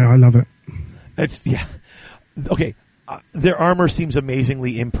 Yeah, I love it. Okay. Their armor seems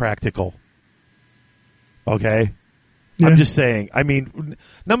amazingly impractical. Okay? Yeah. I'm just saying. I mean,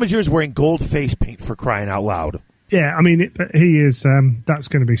 Numajir's wearing gold face paint, for crying out loud. Yeah, I mean, he is. That's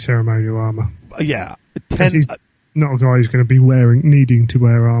going to be ceremonial armor. Yeah. He's not a guy who's going to be needing to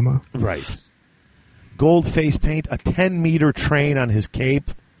wear armor. Right. Gold face paint, a 10-meter train on his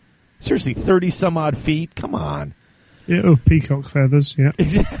cape. Seriously, 30-some-odd feet. Come on. Yeah, peacock feathers, yeah.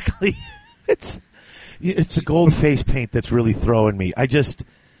 Exactly. It's the gold face paint that's really throwing me.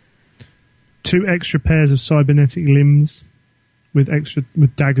 2 extra pairs of cybernetic limbs with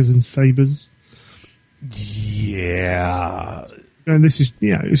daggers and sabers. Yeah. And this is,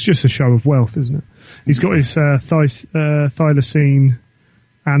 it's just a show of wealth, isn't it? He's got his thylacine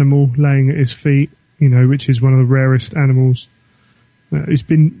animal laying at his feet, which is one of the rarest animals. It's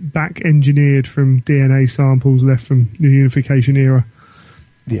been back engineered from DNA samples left from the unification era.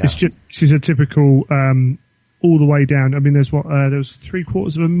 Yeah. This is a typical all the way down. I mean, there was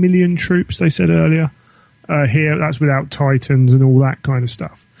 750,000 troops, they said earlier. Here, that's without Titans and all that kind of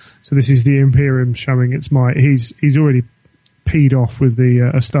stuff. So this is the Imperium showing its might. He's already peed off with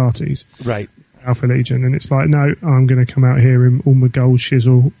the Astartes, right? Alpha Legion, and it's like, no, I'm going to come out here in all my gold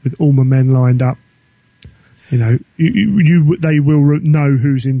shizzle with all my men lined up. They will know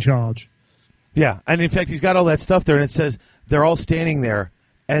who's in charge. Yeah, and in fact, he's got all that stuff there, and it says they're all standing there.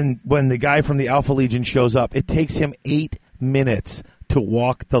 And when the guy from the Alpha Legion shows up, it takes him 8 minutes to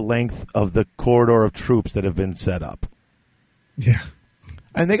walk the length of the corridor of troops that have been set up. Yeah.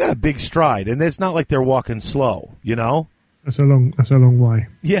 And they got a big stride, and it's not like they're walking slow, That's a long way.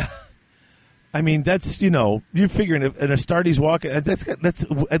 Yeah. I mean, that's, you're figuring an Astartes walk, that's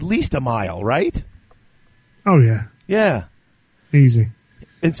at least a mile, right? Oh, yeah. Yeah. Easy.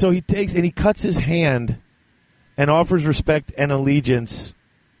 And so he cuts his hand and offers respect and allegiance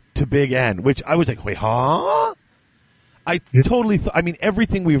to Big N, which I was like, wait, huh? I totally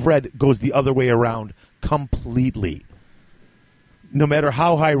everything we've read goes the other way around completely. No matter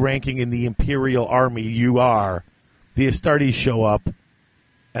how high ranking in the Imperial Army you are, the Astartes show up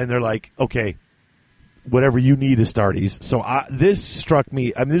and they're like, okay, whatever you need, Astartes. So this struck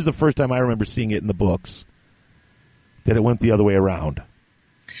me. I mean, this is the first time I remember seeing it in the books, that it went the other way around.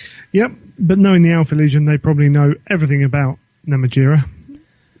 Yep, but knowing the Alpha Legion, they probably know everything about Namatjira,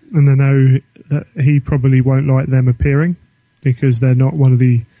 and they know that he probably won't like them appearing because they're not one of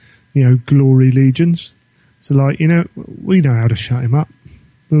the, glory legions. So, we know how to shut him up.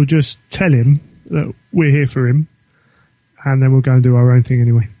 We'll just tell him that we're here for him, and then we'll go and do our own thing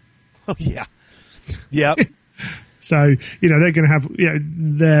anyway. Oh, yeah. Yep. So, they're going to have,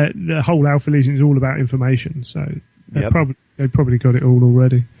 the whole Alpha Legion is all about information. So, they've probably got it all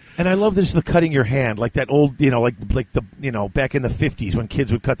already. And I love this, the cutting your hand, like that old, like the, back in the 50s when kids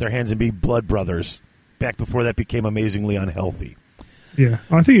would cut their hands and be blood brothers, back before that became amazingly unhealthy. Yeah,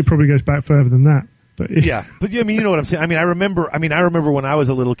 I think it probably goes back further than that. But yeah, but you know what I'm saying. I remember when I was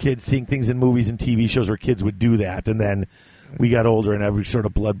a little kid seeing things in movies and TV shows where kids would do that, and then we got older and every sort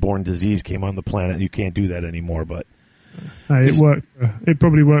of bloodborne disease came on the planet, and you can't do that anymore. But it worked. It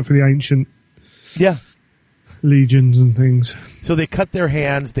probably worked for the ancient. Yeah. Legions and things. So they cut their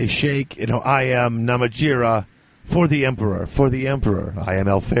hands, they shake, I am Namatjira for the Emperor, I am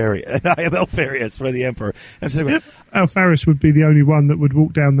Alfarius for the Emperor. And so, yep. Alfarius would be the only one that would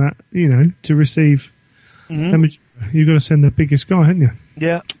walk down that, to receive Namatjira. You've got to send the biggest guy, haven't you?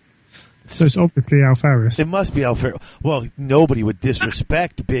 Yeah. So it's obviously Alfarius. It must be Alfarius. Well, nobody would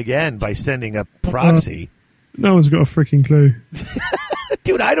disrespect Big N by sending a proxy. No one's got a freaking clue.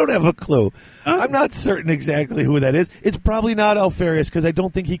 Dude, I don't have a clue. I'm not certain exactly who that is. It's probably not Alfarius because I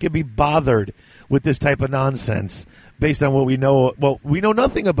don't think he can be bothered with this type of nonsense based on what we know. Well, we know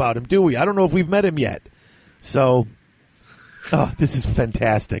nothing about him, do we? I don't know if we've met him yet. So, this is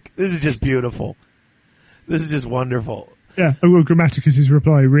fantastic. This is just beautiful. This is just wonderful. Yeah. Well, Grammaticus'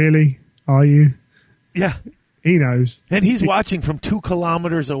 reply, really? Are you? Yeah. He knows. And he's watching from 2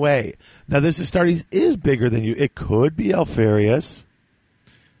 kilometers away. Now, this Astartes is bigger than you. It could be Alfarius.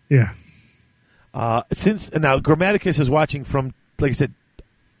 Yeah. Now Grammaticus is watching from, like I said,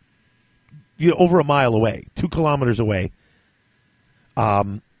 over a mile away, 2 kilometers away.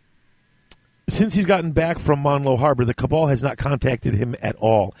 Since he's gotten back from Monlo Harbor, the Cabal has not contacted him at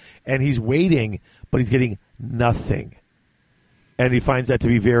all, and he's waiting, but he's getting nothing, and he finds that to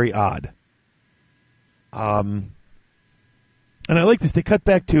be very odd. And I like this. They cut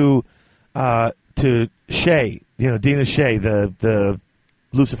back to Shay, Dina Shay, the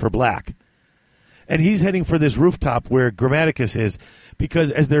Lucifer Black. And he's heading for this rooftop where Grammaticus is, because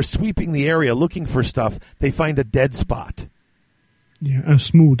as they're sweeping the area looking for stuff, they find a dead spot. Yeah, a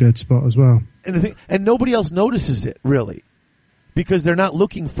small dead spot as well. And nobody else notices it, really, because they're not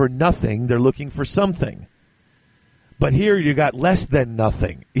looking for nothing, they're looking for something. But here you got less than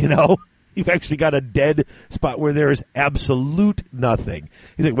nothing, You've actually got a dead spot where there is absolute nothing.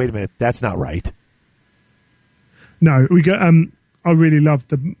 He's like, wait a minute, that's not right. No, we got. I really loved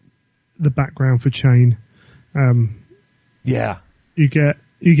the background for Chain. Yeah, you get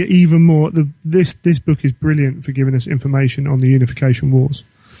even more. This book is brilliant for giving us information on the Unification Wars.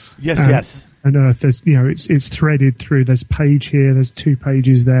 Yes, yes. And Earth, there's it's threaded through. There's page here. There's 2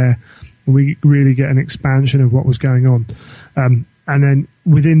 pages there. We really get an expansion of what was going on. And then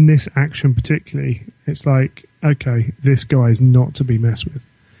within this action particularly, it's like, okay, this guy is not to be messed with.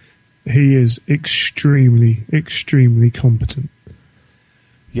 He is extremely, extremely competent.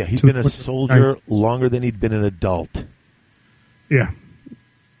 Yeah, he's been a soldier longer than he'd been an adult. Yeah.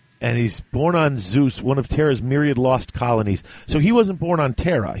 And he's born on Zeus, one of Terra's myriad lost colonies. So he wasn't born on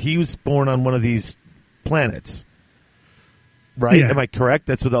Terra. He was born on one of these planets. Right? Yeah. Am I correct?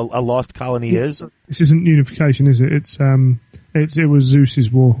 That's what a lost colony is? This isn't Unification, is it? It was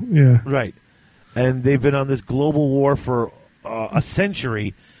Zeus's war, yeah. Right. And they've been on this global war for a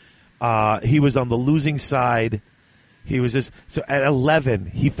century. He was on the losing side. He was just... So at 11,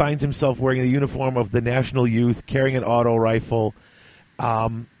 he finds himself wearing the uniform of the National Youth, carrying an auto rifle.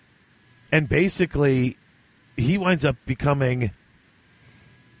 And basically, he winds up becoming...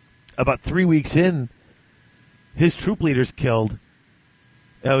 About 3 weeks in, his troop leader's killed.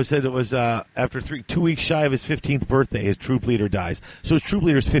 It said it was after 2 weeks shy of his 15th birthday, his troop leader dies. So his troop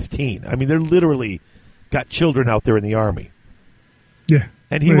leader's 15. I mean, they're literally got children out there in the Army. Yeah.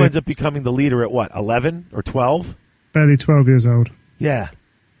 And he Well, winds up becoming the leader at what, 11 or 12? barely 12 years old. Yeah.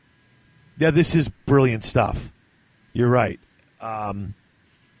 Yeah, this is brilliant stuff. You're right.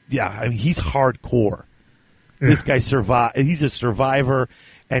 Yeah, I mean, he's hardcore. Yeah. This guy he's a survivor,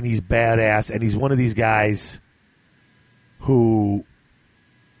 and he's badass, and he's one of these guys who,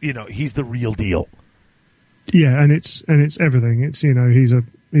 he's the real deal. Yeah, and it's everything. It's he's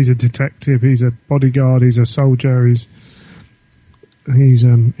a detective, he's a bodyguard, he's a soldier, he's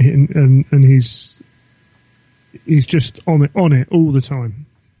just on it all the time.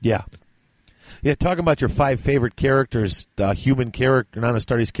 Yeah. Yeah, talking about your 5 favorite characters, human character,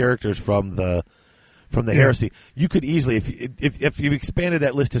 non-Astartes characters from the Heresy. You could easily, if you expanded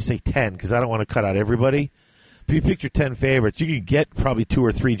that list to say 10, because I don't want to cut out everybody. If you pick your 10 favorites, you could get probably 2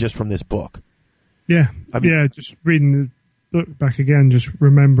 or 3 just from this book. Yeah, just reading the book back again, just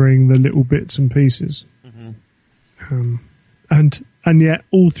remembering the little bits and pieces. Mm-hmm. And yet,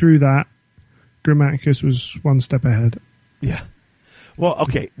 all through that, Grammaticus was one step ahead. Yeah. Well,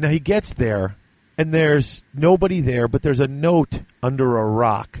 okay, now he gets there, and there's nobody there, but there's a note under a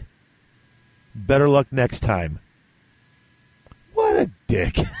rock. Better luck next time. What a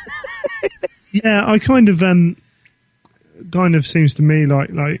dick. Yeah, I kind of seems to me like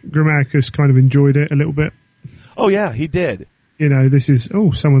Grammaticus kind of enjoyed it a little bit. Oh yeah, he did. This is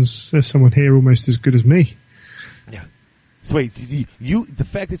there's someone here almost as good as me. Yeah. So wait, the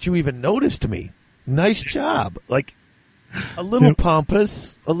fact that you even noticed me, nice job. Like a little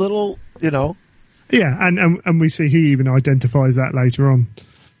pompous, a little, Yeah, and we see he even identifies that later on.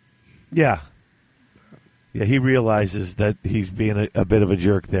 Yeah. Yeah, he realizes that he's being a bit of a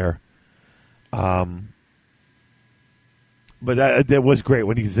jerk there. But that was great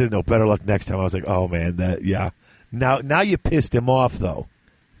when he said, "No, better luck next time." I was like, "Oh man, yeah." Now you pissed him off though.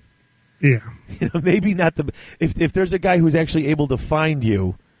 Yeah. Maybe not if there's a guy who's actually able to find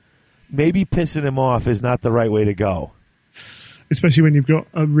you, maybe pissing him off is not the right way to go. Especially when you've got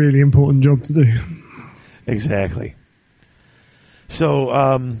a really important job to do. Exactly. So,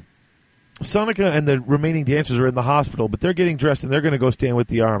 Sonica and the remaining dancers are in the hospital, but they're getting dressed and they're going to go stand with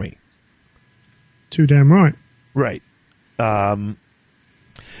the army. Too damn right. Right. And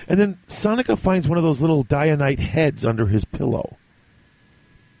then Sonica finds one of those little Dionite heads under his pillow.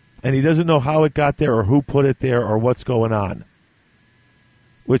 And he doesn't know how it got there or who put it there or what's going on.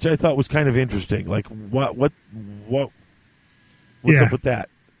 Which I thought was kind of interesting. Like, what's up with that?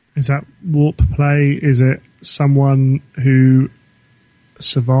 Is that warp play? Is it someone who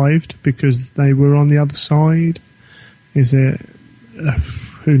survived because they were on the other side? Is it...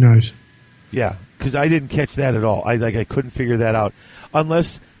 who knows? Yeah, because I didn't catch that at all. I couldn't figure that out.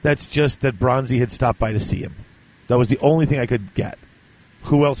 Unless that's just that Bronzy had stopped by to see him. That was the only thing I could get.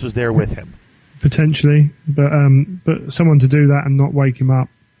 Who else was there with him? Potentially, but someone to do that and not wake him up,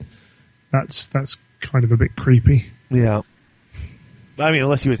 that's kind of a bit creepy. Yeah. I mean,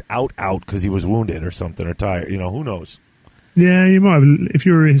 unless he was out because he was wounded or something or tired. Who knows? Yeah, you might have. If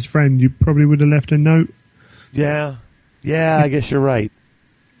you were his friend, you probably would have left a note. Yeah. Yeah, I guess you're right.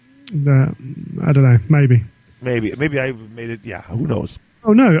 I don't know. Maybe I made it. Yeah, who knows?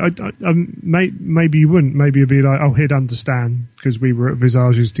 Oh no, maybe you wouldn't. Maybe you'd be like, "Oh, he'd understand because we were at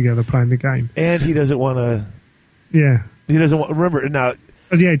Visages together playing the game." And he doesn't want to. Yeah, he doesn't want. Remember now.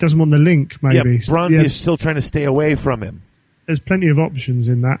 Yeah, he doesn't want the link. Maybe. Yeah, Bronzy is still trying to stay away from him. There's plenty of options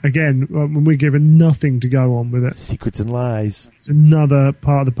in that. Again, when we're given nothing to go on with it, secrets and lies. It's another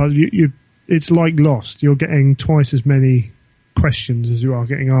part of the puzzle. It's like Lost. You're getting twice as many questions as you are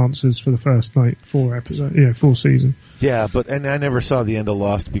getting answers for the first 4 seasons. Yeah, and I never saw the end of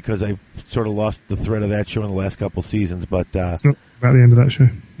Lost because I sort of lost the thread of that show in the last couple seasons. But it's not about the end of that show.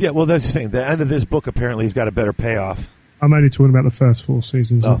 Yeah, well, that's the thing. The end of this book apparently has got a better payoff. I'm only talking about the first 4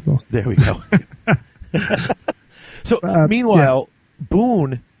 seasons of Lost. There we go. So, meanwhile,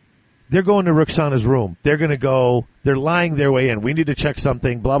 Boone, they're going to Roxana's room. They're going to go. They're lying their way in. We need to check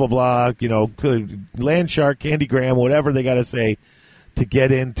something. Blah blah blah. Land Shark, Candygram, whatever they got to say to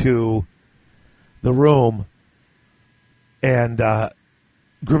get into the room. And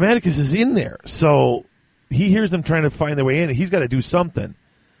Grammaticus is in there, so he hears them trying to find their way in. And he's got to do something.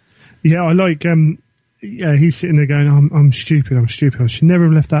 Yeah, I like. He's sitting there going, "I'm stupid. I should never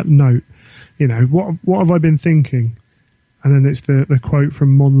have left that note. What have I been thinking?" And then it's the quote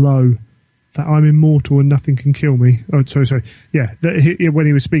from Monlo that I'm immortal and nothing can kill me. Oh, sorry. Yeah, when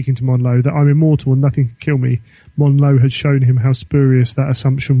he was speaking to Monlo, that I'm immortal and nothing can kill me, Monlo had shown him how spurious that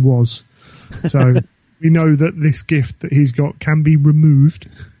assumption was. So we know that this gift that he's got can be removed.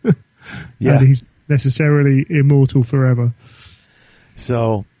 Yeah. And he's necessarily immortal forever.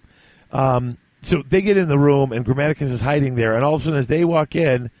 So, So they get in the room, and Grammaticus is hiding there, and all of a sudden as they walk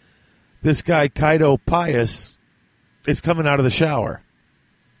in, this guy, Kaido Pius, is coming out of the shower.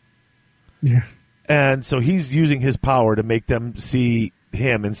 Yeah. And so he's using his power to make them see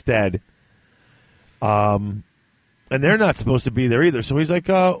him instead. And they're not supposed to be there either. So he's like,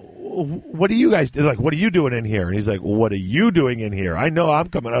 what are you guys doing? Like, what are you doing in here? And he's like, well, what are you doing in here? I know I'm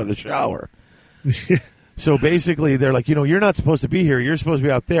coming out of the shower. So basically, they're like, you're not supposed to be here. You're supposed to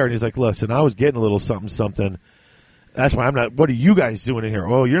be out there. And he's like, listen, I was getting a little something. That's why I'm not. What are you guys doing in here?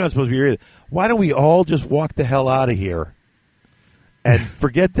 Oh, you're not supposed to be here either. Why don't we all just walk the hell out of here and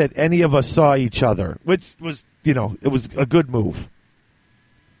forget that any of us saw each other, which was, it was a good move.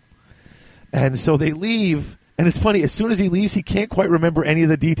 And so they leave. And it's funny, as soon as he leaves, he can't quite remember any of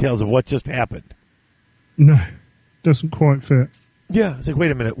the details of what just happened. No, doesn't quite fit. Yeah, it's like, wait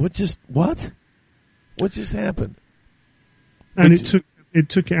a minute, what just happened? And it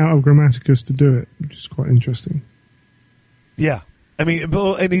took it out of Grammaticus to do it, which is quite interesting. Yeah. I mean,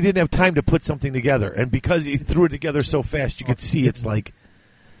 and he didn't have time to put something together. And because he threw it together so fast, you could see it's like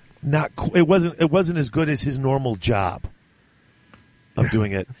it wasn't as good as his normal job of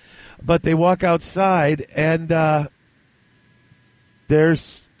doing it. But they walk outside, and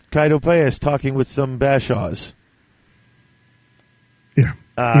there's Kaido Pius talking with some Bashaws. Yeah.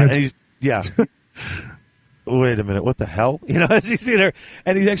 And he's, wait a minute, what the hell? As you see there,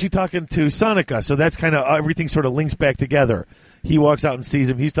 and he's actually talking to Sonica, so that's kind of, everything sort of links back together. He walks out and sees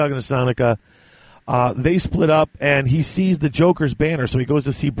him. He's talking to Sonica. They split up, and he sees the Joker's banner, so he goes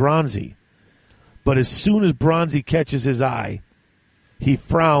to see Bronzy. But as soon as Bronzy catches his eye, he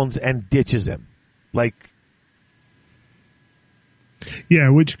frowns and ditches him. Like, yeah,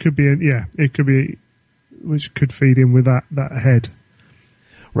 which could be, which could feed in with that head.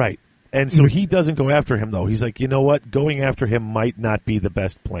 Right. And so he doesn't go after him, though. He's like, you know what? Going after him might not be the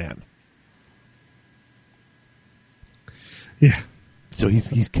best plan. Yeah. So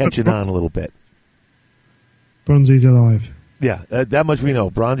he's catching on a little bit. Bronzy's alive. Yeah, that much we know.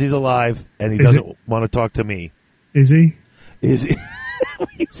 Bronzy's alive, and he doesn't want to talk to me. Is he? Is he?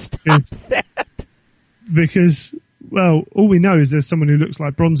 Stop that. Because, well, all we know is there's someone who looks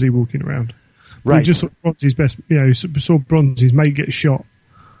like Bronzy walking around. Right. We just saw Bronzy's saw Bronzy's mate get shot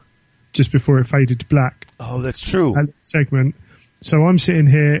just before it faded to black. Oh, that's true. That segment. So I'm sitting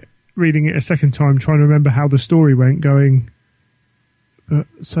here reading it a second time, trying to remember how the story went, going,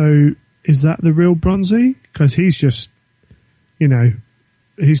 so is that the real Bronzy? Because he's just,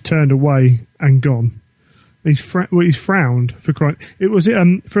 he's turned away and gone. He's frowned for crying.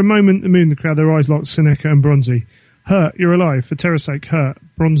 For a moment, the moon, the crowd, their eyes locked, Seneca and Bronzy. Hurt, you're alive. For terror's sake, hurt.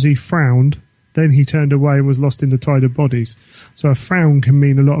 Bronzy frowned. Then he turned away and was lost in the tide of bodies. So a frown can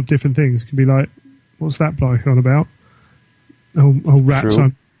mean a lot of different things. It can be like, what's that bloke on about? Oh rats,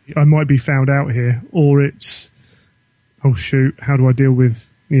 I might be found out here. Or it's, oh shoot, how do I deal with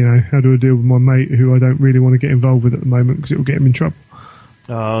my mate who I don't really want to get involved with at the moment because it will get him in trouble.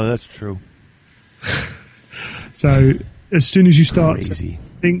 Oh, that's true. So as soon as you start to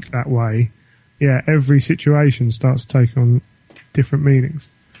think that way, every situation starts to take on different meanings.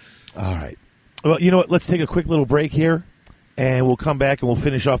 All right. Well, you know what? Let's take a quick little break here, and we'll come back and we'll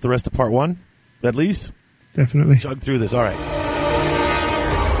finish off the rest of part one, at least. Definitely. Chug through this. All right.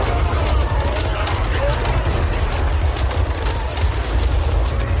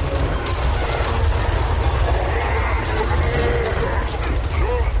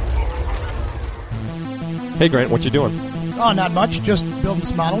 Hey, Grant, what you doing? Oh, not much. Just building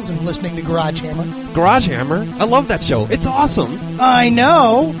some models and listening to Garage Hammer. Garage Hammer? I love that show. It's awesome. I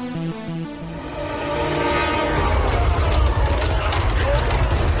know.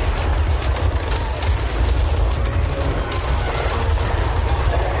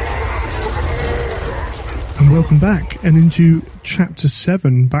 And welcome back, and into Chapter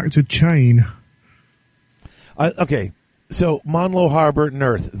 7, back to Chain. Okay, so Monlo Harbor,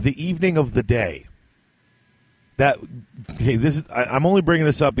 Earth, the evening of the day. I'm only bringing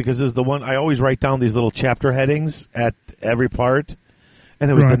this up because this is the one I always write down these little chapter headings at every part,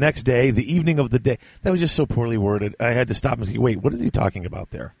 and it was the next day, the evening of the day. That was just so poorly worded. I had to stop and say, wait, what is he talking about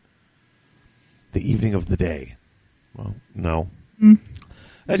there? The evening of the day. Well, no.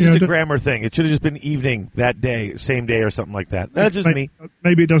 That's just a grammar thing. It should have just been evening that day, same day, or something like that. That's just me.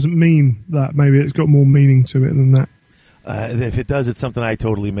 Maybe it doesn't mean that. Maybe it's got more meaning to it than that. If it does, it's something I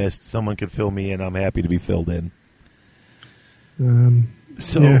totally missed. Someone could fill me in. I'm happy to be filled in.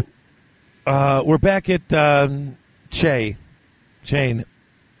 We're back at Chain,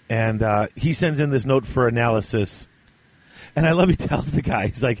 and he sends in this note for analysis. And I love he tells the guy,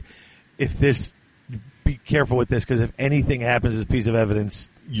 he's like, be careful with this, because if anything happens to this piece of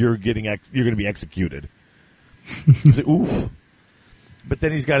evidence, you're going to be executed. He's like, oof. But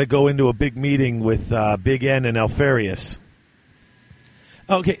then he's got to go into a big meeting with Big N and Alfarius.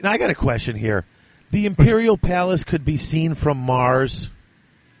 Okay, now I got a question here. The Imperial Palace could be seen from Mars.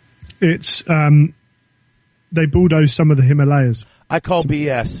 It's they bulldozed some of the Himalayas. I call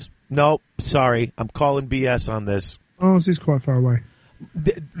BS. Nope, sorry. I'm calling BS on this. Mars is quite far away.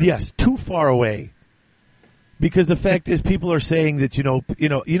 Yes, too far away. Because the fact is, people are saying that you know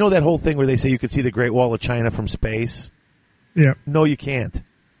that whole thing where they say you could see the Great Wall of China from space. Yeah, No, you can't.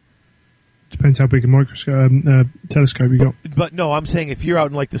 depends how big a microscope telescope you got. But no, I'm saying if you're out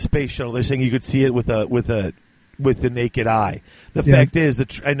in like the space shuttle, they're saying you could see it with the naked eye. The Yeah. fact is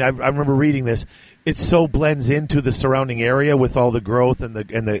that, and I remember reading this, it so blends into the surrounding area with all the growth and the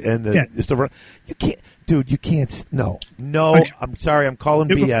Yeah. stuff. You can't, dude. You can't. No. Okay. I'm sorry. I'm calling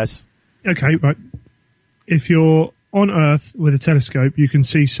It will- BS. Okay, right. If you're on Earth with a telescope, you can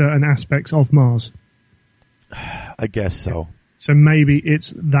see certain aspects of Mars. I guess so. So maybe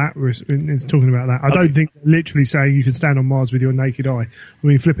it's that. It's talking about that. I don't think they're literally saying you can stand on Mars with your naked eye. I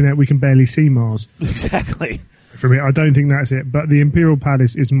mean, flipping out, we can barely see Mars Exactly. from it. I don't think that's it. But the Imperial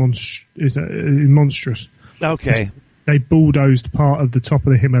Palace is monstrous. Okay. They bulldozed part of the top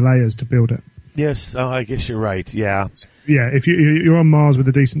of the Himalayas to build it. Yes. Oh, I guess you're right. Yeah. Yeah, if you're on Mars with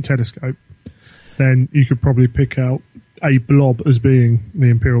a decent telescope, then you could probably pick out a blob as being the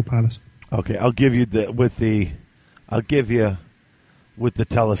Imperial Palace. Okay. I'll give you with the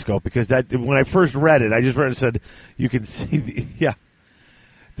telescope, because that when I first read it, I just read it and said you can see yeah.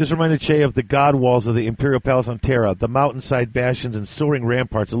 This reminded Che of the god walls of the Imperial Palace on Terra, the mountainside bastions and soaring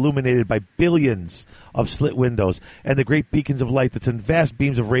ramparts illuminated by billions of slit windows, and the great beacons of light that send vast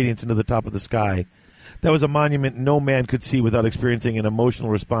beams of radiance into the top of the sky. That was a monument no man could see without experiencing an emotional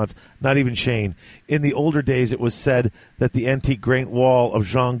response, not even Shane. In the older days, it was said that the antique Great Wall of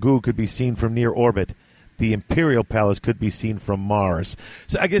Zhonggu could be seen from near orbit. The Imperial Palace could be seen from Mars.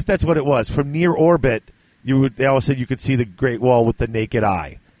 So I guess that's what it was. From near orbit, they always said you could see the Great Wall with the naked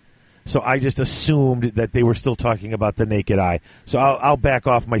eye. So I just assumed that they were still talking about the naked eye. So I'll back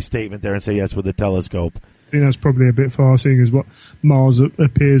off my statement there and say yes with the telescope. I think that's probably a bit far, seeing as what Mars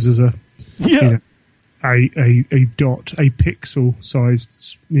appears as a a dot, a pixel-sized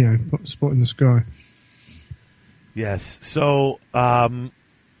spot in the sky. Yes. So I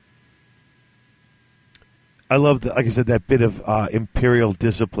love, like I said, that bit of imperial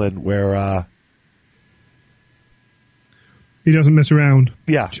discipline where He doesn't mess around.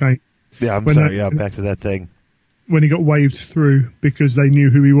 yeah, Che. yeah. I'm When sorry. they- Yeah, back to that thing. When he got waved through because they knew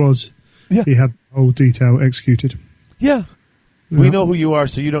who he was, Yeah. he had the whole detail executed. Yeah. We Yeah. know who you are,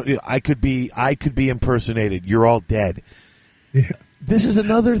 so you don't. I could be impersonated. You're all dead. Yeah. This is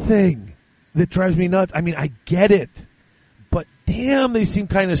another thing that drives me nuts. I mean, I get it, but damn, they seem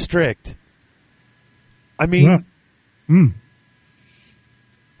kind of strict. I mean, Well,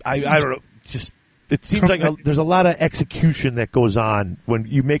 I don't know. Just it seems like there's a lot of execution that goes on. When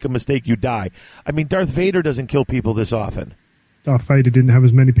you make a mistake, you die. I mean, Darth Vader doesn't kill people this often. Darth Vader didn't have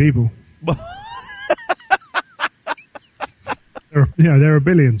as many people. There are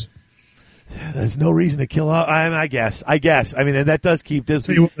billions. There's no reason to kill. I guess. I mean, and that does keep Tell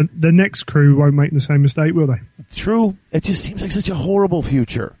you what, the next crew won't make the same mistake, will they? true. It just seems like such a horrible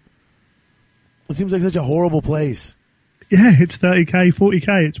future. It seems like such a horrible place. Yeah, it's 30k,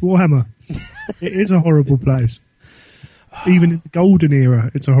 40k. It's Warhammer. It is a horrible place. Even in the golden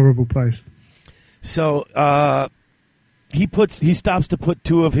era, it's a horrible place. So he stops to put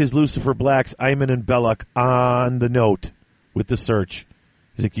two of his Lucifer Blacks, Ayman and Belloc, on the note with the search.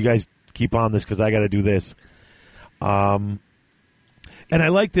 He's like, "You guys keep on this because I got to do this." And I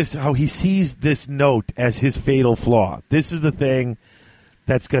like this, how he sees this note as his fatal flaw. This is the thing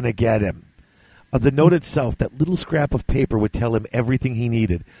that's going to get him. The note itself, that little scrap of paper, would tell him everything he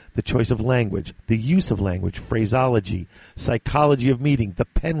needed. The choice of language, the use of language, phraseology, psychology of meaning, the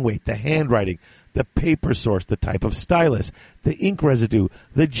pen weight, the handwriting, the paper source, the type of stylus, the ink residue,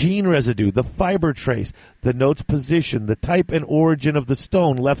 the gene residue, the fiber trace, the note's position, the type and origin of the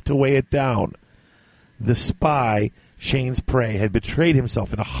stone left to weigh it down. The spy, Shane's prey, had betrayed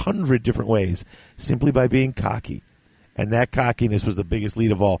himself in 100 different ways simply by being cocky. And that cockiness was the biggest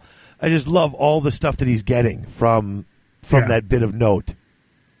lead of all. I just love all the stuff that he's getting from that bit of note.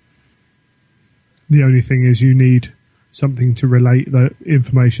 The only thing is you need something to relate the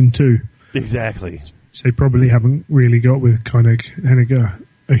information to. Exactly. So they probably haven't really got with Henniger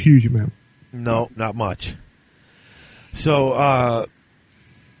a huge amount. No, not much. So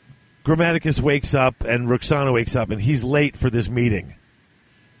Grammaticus wakes up and Roxana wakes up, and he's late for this meeting.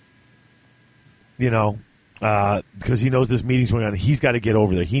 You know, because he knows this meeting's going on. He's got to get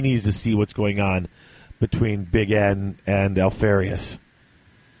over there. He needs to see what's going on between Big N and Alfarius.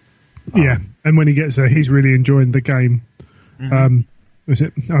 Yeah, and when he gets there, he's really enjoying the game. Was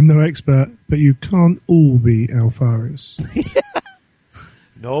it? I'm no expert, but you can't all be Alfarius.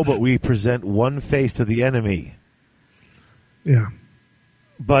 No, but we present one face to the enemy. Yeah.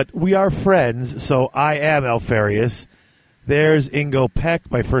 But we are friends, so I am Alfarius. There's Ingo Peck,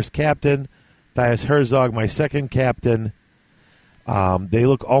 my first captain. Thias Herzog, my second captain. They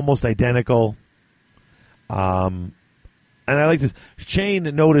look almost identical. And I like this. Shane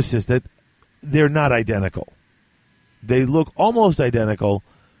notices that they're not identical. They look almost identical.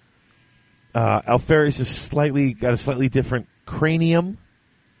 Alfarius is got a slightly different cranium,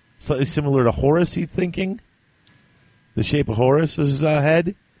 slightly similar to Horus. He's thinking the shape of Horus's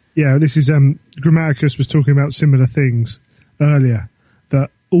head. Yeah, this is Grammaticus was talking about similar things earlier.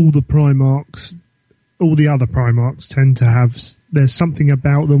 That all the Primarchs, all the other Primarchs, tend to have. There's something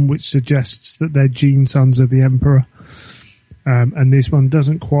about them which suggests that they're gene sons of the Emperor. And this one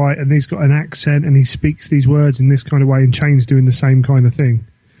doesn't quite, and he's got an accent, and he speaks these words in this kind of way, and Chain's doing the same kind of thing.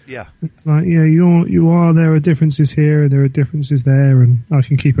 Yeah, it's like, yeah, you are. There are differences here, and there are differences there, and I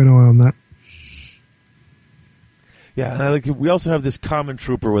can keep an eye on that. Yeah, and I like. We also have this common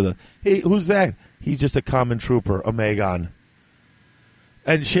trooper with a. Hey, who's that? He's just a common trooper, Omegon.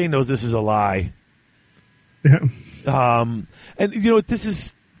 And Shane knows this is a lie. Yeah. And you know what? This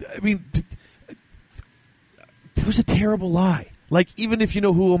is. I mean. It was a terrible lie. Like, even if you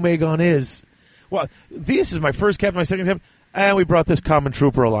know who Omegon is, well, this is my first captain, my second captain, and we brought this common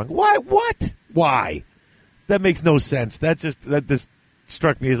trooper along. Why? What? Why? That makes no sense. That just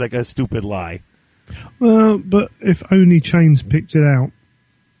struck me as like a stupid lie. Well, but if only Chain's picked it out,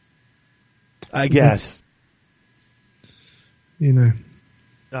 I guess. You know.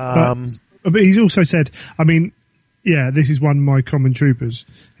 But he's also said, I mean, yeah, this is one of my common troopers.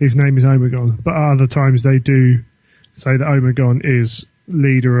 His name is Omegon. But other times they do say that Omegon is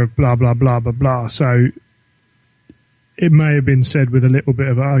leader of blah, blah, blah, blah, blah. So it may have been said with a little bit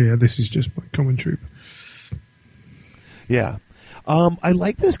of, oh, yeah, this is just my common trooper. Yeah. I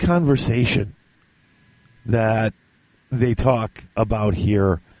like this conversation that they talk about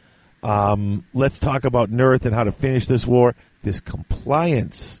here. Let's talk about Nurth and how to finish this war. This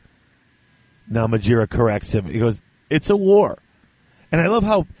compliance. Namajira corrects him. He goes, it's a war. And I love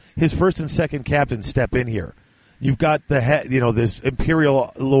how his first and second captains step in here. You've got the head, this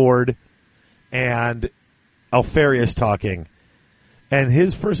Imperial Lord and Alfarius talking. And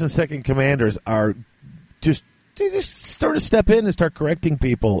his first and second commanders are they just sort of step in and start correcting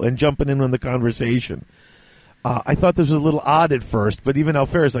people and jumping in on the conversation. I thought this was a little odd at first, but even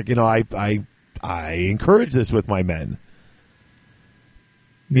Alfarius, I encourage this with my men.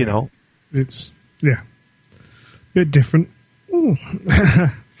 It's, a bit different.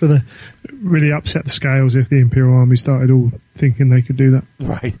 Really upset the scales if the Imperial Army started all thinking they could do that.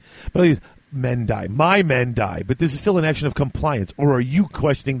 Right. But men die. My men die. But this is still an action of compliance. Or are you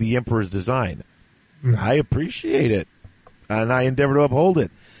questioning the Emperor's design? I appreciate it. And I endeavor to uphold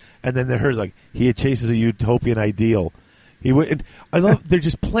it. And then there's like, he chases a utopian ideal. I love, they're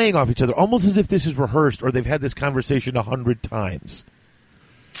just playing off each other, almost as if this is rehearsed or they've had this conversation 100 times.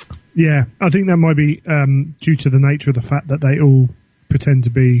 Yeah, I think that might be due to the nature of the fact that they all pretend to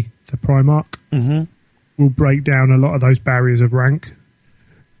be the Primarch. Mm-hmm. Will break down a lot of those barriers of rank.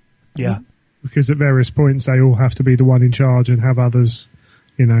 Yeah. Because at various points they all have to be the one in charge and have others,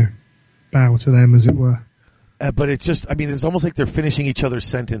 bow to them, as it were. But it's just, it's almost like they're finishing each other's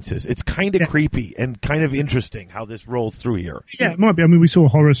sentences. It's kind of creepy and kind of interesting how this rolls through here. Yeah, it might be. We saw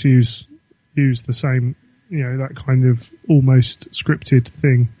Horus use the same, that kind of almost scripted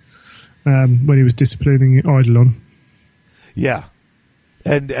thing when he was disciplining Eidolon. Yeah.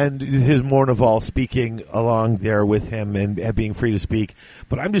 And his Mournival speaking along there with him and being free to speak.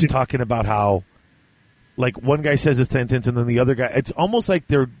 But I'm just talking about how, like, one guy says a sentence and then the other guy, it's almost like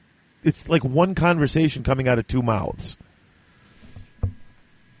it's like one conversation coming out of two mouths.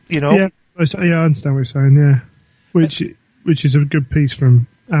 Yeah, I understand what you're saying, yeah. Which is a good piece from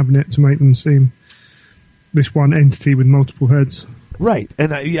Abnett to make them seem this one entity with multiple heads. Right.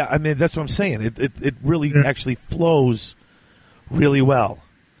 And that's what I'm saying. It really actually flows really well.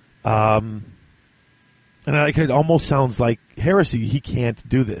 And it almost sounds like heresy. He can't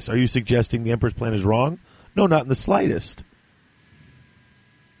do this. Are you suggesting the Emperor's plan is wrong? No, not in the slightest.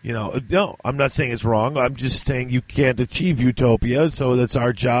 No, I'm not saying it's wrong. I'm just saying you can't achieve utopia, so that's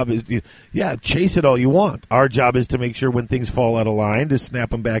our job is, chase it all you want. Our job is to make sure when things fall out of line, to snap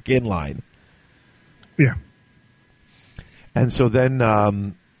them back in line. Yeah. And so then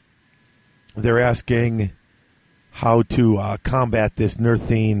they're asking how to combat this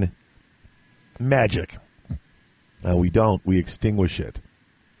Nerthine magic. We don't. We extinguish it.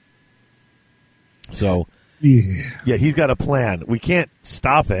 So, yeah, he's got a plan. We can't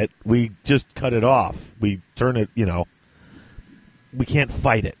stop it. We just cut it off. We turn it, we can't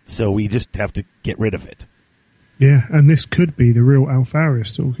fight it. So we just have to get rid of it. Yeah, and this could be the real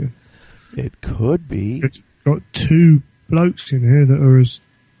Alpharius talking. It could be. It's got two blokes in here that are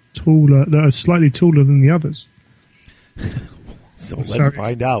slightly taller than the others. So let's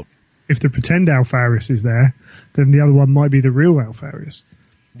find out. If the pretend Alpharius is there, then the other one might be the real Alpharius.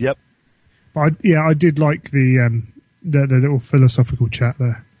 Yep. But I did like the little philosophical chat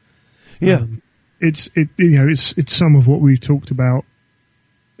there. Yeah. It's some of what we've talked about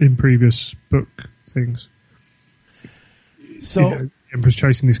in previous book things. So Emperor's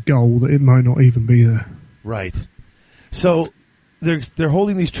chasing this goal that it might not even be there. Right. So they're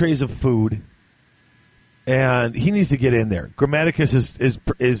holding these trays of food, and he needs to get in there. Grammaticus is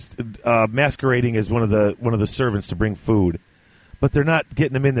masquerading as one of the servants to bring food, but they're not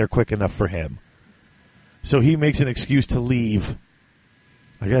getting him in there quick enough for him. So he makes an excuse to leave.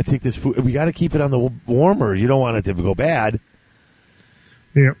 I got to take this food. We got to keep it on the warmer. You don't want it to go bad.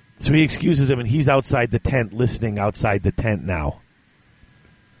 Yeah. So he excuses him, and he's outside the tent, listening outside the tent now.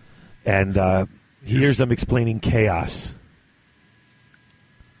 And he hears them explaining chaos.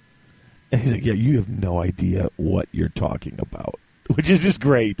 And he's like, yeah, you have no idea what you're talking about, which is just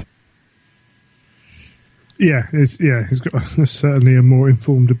great. Yeah, he's got certainly a more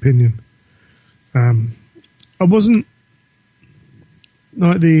informed opinion. I wasn't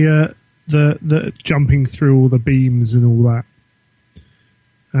like the jumping through all the beams and all that.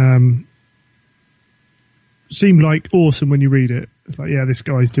 Seemed like awesome when you read it. It's like, yeah, this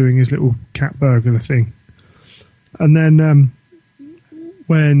guy's doing his little cat burglar thing. And then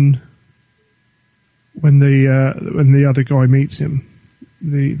when the other guy meets him,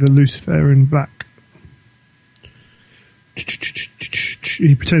 the Lucifer in black,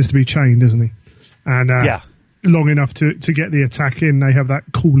 he pretends to be chained, doesn't he? And yeah, long enough to get the attack in, they have that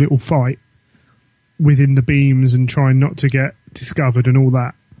cool little fight within the beams and trying not to get discovered and all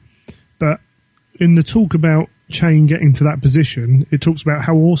that. But in the talk about Chain getting to that position, it talks about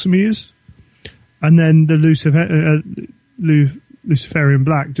how awesome he is, and then the Luciferian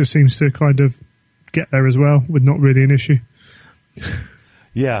Black just seems to kind of get there as well, with not really an issue.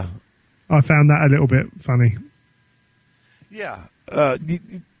 Yeah, I found that a little bit funny. Yeah,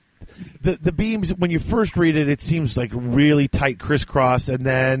 the beams, when you first read it, it seems like really tight crisscross,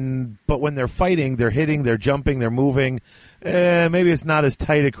 but when they're fighting, they're hitting, they're jumping, they're moving. Maybe it's not as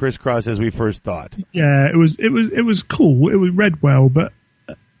tight a crisscross as we first thought. Yeah, it was cool. It was read well, but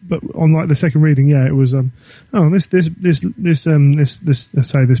on like the second reading, yeah, it was this this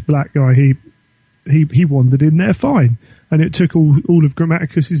black guy, he wandered in there fine, and it took all of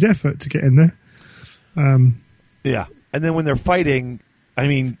Grammaticus's effort to get in there. Yeah, and then when they're fighting, I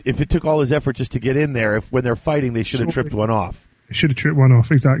mean, if it took all his effort just to get in there, when they're fighting, they should have tripped one off. Should have tripped one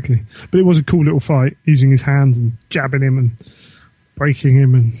off, exactly. But it was a cool little fight, using his hands and jabbing him and breaking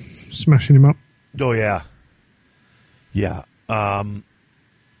him and smashing him up. Oh, yeah. Yeah.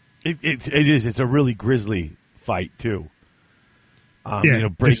 It is. It's a really grisly fight, too.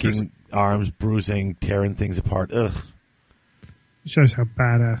 Breaking arms, bruising, tearing things apart. Ugh. It shows how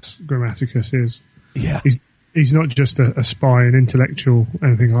badass Grammaticus is. Yeah. He's not just a spy, an intellectual,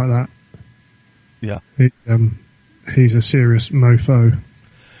 anything like that. Yeah. He's a serious mofo.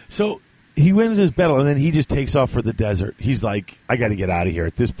 So he wins his battle, and then he just takes off for the desert. He's like, I got to get out of here.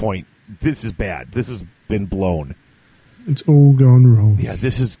 At this point, this is bad. This has been blown. It's all gone wrong. Yeah,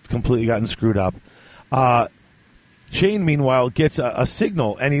 this has completely gotten screwed up. Shane, meanwhile, gets a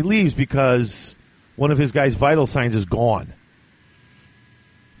signal, and he leaves because one of his guys' vital signs is gone.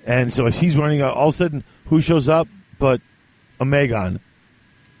 And so as he's running out, all of a sudden, who shows up but Omegon?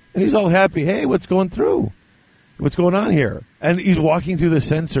 And he's all happy. Hey, what's going through? What's going on here? And he's walking through the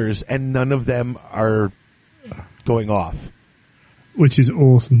sensors, and none of them are going off. Which is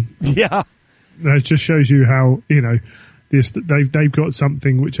awesome. Yeah. It just shows you how, they've got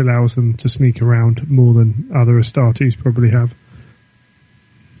something which allows them to sneak around more than other Astartes probably have.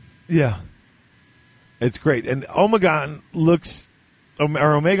 Yeah. It's great. And Omegon looks,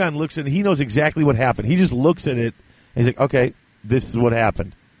 and he knows exactly what happened. He just looks at it, and he's like, okay, this is what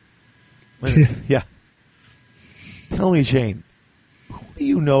happened. Yeah. Tell me, Shane, who do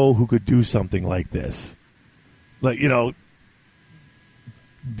you know who could do something like this? Like,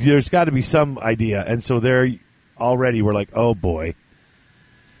 there's got to be some idea. And so we're like, oh, boy.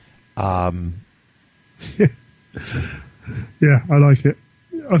 Yeah, I like it.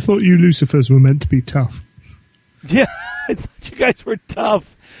 I thought you Lucifers were meant to be tough. Yeah, I thought you guys were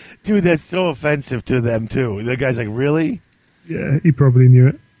tough. Dude, that's so offensive to them, too. The guy's like, really? Yeah, he probably knew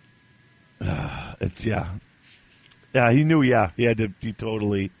it. Yeah, he knew, he had to be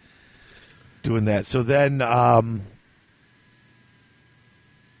totally doing that. So then,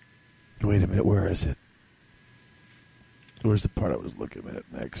 wait a minute, where is it? Where's the part I was looking at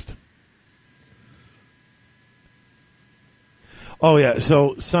next? Oh, yeah,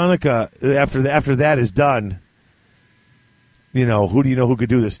 so Sonika, after that is done, who do you know who could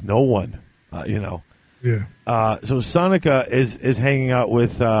do this? No one, Yeah. So Sonika is hanging out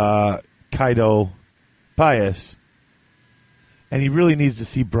with Kaido Pius, and he really needs to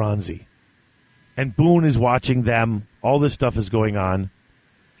see Bronzy. And Boone is watching them. All this stuff is going on.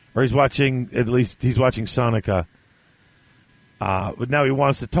 Or he's watching Sonika. But now he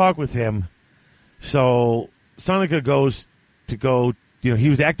wants to talk with him. So Sonika goes to go, he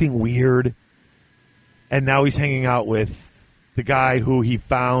was acting weird. And now he's hanging out with the guy who he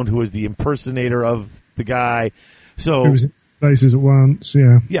found, who was the impersonator of the guy. So It was in places at once,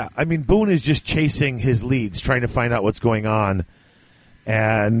 yeah. yeah, I mean, Boone is just chasing his leads, trying to find out what's going on.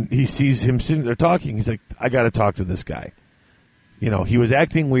 And he sees him sitting there talking. He's like, I got to talk to this guy. He was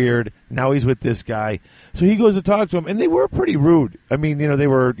acting weird. Now he's with this guy. So he goes to talk to him, and they were pretty rude. I mean, they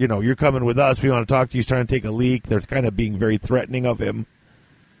were, you're coming with us. We want to talk to you. He's trying to take a leak. They're kind of being very threatening of him.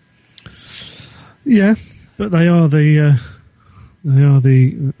 Yeah, but they are the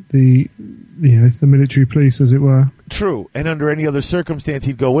military police, as it were. True. And under any other circumstance,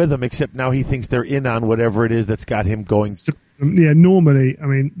 he'd go with them, except now he thinks they're in on whatever it is that's got him going. Yeah, normally, I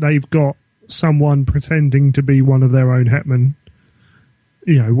mean, they've got someone pretending to be one of their own hetmen,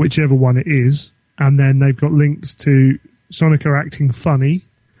 whichever one it is, and then they've got links to Sonika acting funny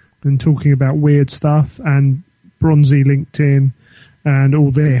and talking about weird stuff, and Bronzy linked in, and all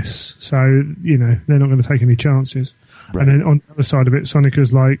this. So, they're not going to take any chances. Right. And then on the other side of it,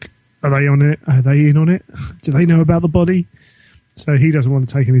 Sonika's like, are they on it? Are they in on it? Do they know about the body? So he doesn't want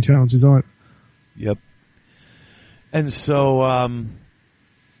to take any chances either. Yep. And so,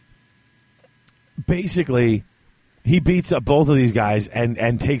 basically, he beats up both of these guys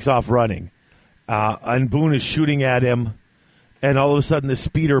and takes off running. And Boone is shooting at him, and all of a sudden the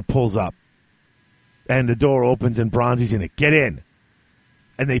speeder pulls up, and the door opens, and Bronzy's in it. Get in!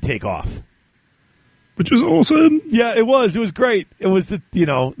 And they take off. Which was awesome. Yeah, it was. It was great. It was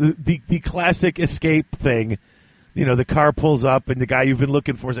the classic escape thing. The car pulls up, and the guy you've been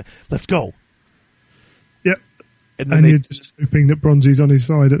looking for is like, let's go. Yep. And then And you're just hoping that Bronzy's on his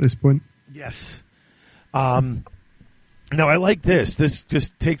side at this point. Yes. Now I like this. This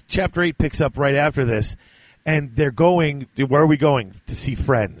just takes chapter 8 picks up right after this, and they're going. Where are we going? To see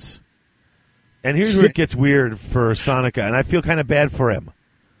friends. And here's where it gets weird for Sonika, and I feel kind of bad for him.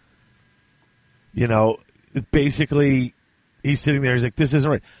 Basically, he's sitting there. He's like, "This isn't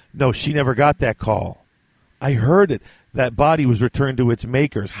right." No, she never got that call. I heard it. That body was returned to its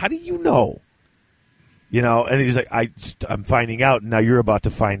makers. How do you know? And he's like, I'm finding out. And now you're about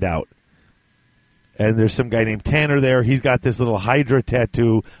to find out. And there's some guy named Tanner there. He's got this little Hydra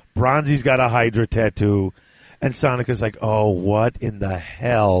tattoo. Bronzy's got a Hydra tattoo. And Sonika's like, oh, what in the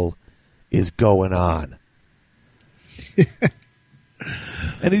hell is going on?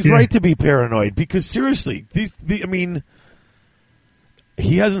 And he's right to be paranoid because, seriously, he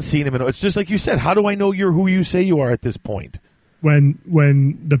hasn't seen him. It's just like you said. How do I know you're who you say you are at this point? When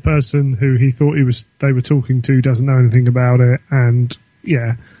the person who he thought they were talking to doesn't know anything about it, and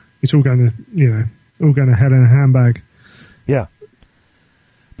yeah, it's all going to hell in a handbag. Yeah.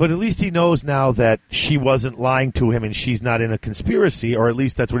 But at least he knows now that she wasn't lying to him and she's not in a conspiracy, or at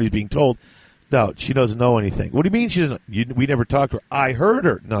least that's what he's being told. No, she doesn't know anything. What do you mean she doesn't? We never talked to her. I heard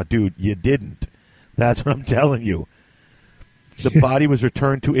her. No, dude, you didn't. That's what I'm telling you. The body was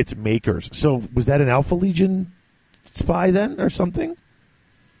returned to its makers. So was that an Alpha Legion spy then or something?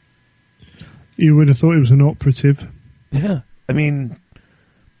 You would have thought it was an operative. Yeah. I mean...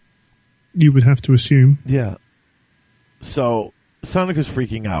 You would have to assume. Yeah. So Sonika's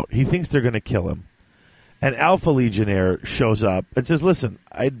freaking out. He thinks they're going to kill him. And Alpha Legionnaire shows up and says, listen,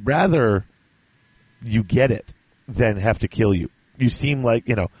 I'd rather you get it than have to kill you. You seem like,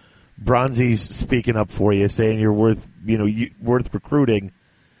 Bronzy's speaking up for you, saying you're worth recruiting.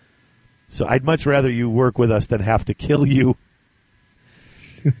 So I'd much rather you work with us than have to kill you.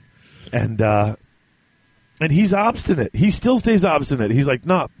 And he's obstinate. He still stays obstinate. He's like,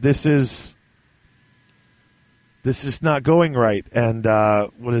 no, this is not going right. And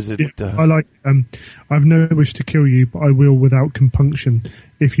what is it? Yeah, I like. I've no wish to kill you, but I will without compunction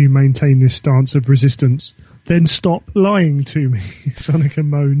if you maintain this stance of resistance. Then stop lying to me. Sonika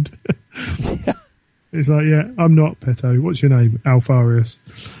moaned. Yeah. It's like, yeah, I'm not Peto. What's your name? Alfarius.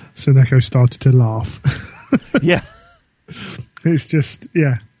 Seneko started to laugh. Yeah. It's just,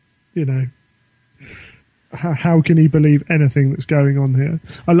 yeah, you know. How can he believe anything that's going on here?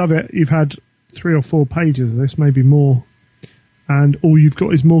 I love it. You've had 3 or 4 pages of this, maybe more. And all you've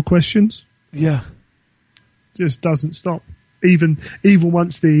got is more questions. Yeah. Just doesn't stop. Even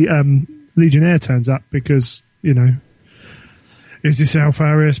once the Legionnaire turns up, because, you know, is this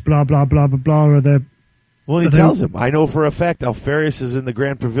Alfarius, blah, blah, blah, blah, blah, or they're... Well, he tells him, I know for a fact Alfarius is in the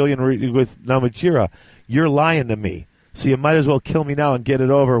Grand Pavilion with Namajira. You're lying to me, so you might as well kill me now and get it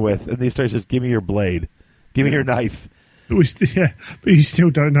over with. And he starts just, give me your blade. Give me your knife. But you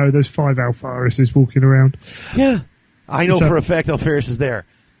still don't know there's 5 Alfariuses walking around. Yeah. I know for a fact Alfarius is there.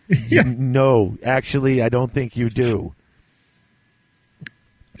 Yeah. No, actually, I don't think you do.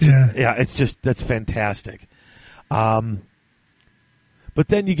 Yeah. Yeah, it's just, that's fantastic. But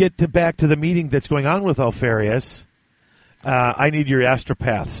then you get back to the meeting that's going on with Alfarius. I need your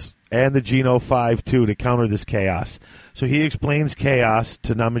astropaths and the Geno 5 too to counter this chaos. So he explains chaos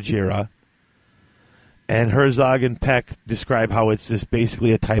to Namajira, and Herzog and Peck describe how it's this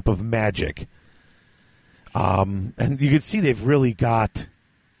basically a type of magic. And you can see they've really got.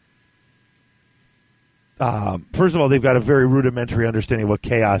 First of all, they've got a very rudimentary understanding of what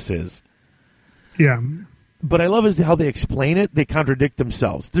chaos is. Yeah. But I love is how they explain it. They contradict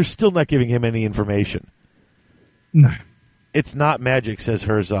themselves. They're still not giving him any information. No. It's not magic, says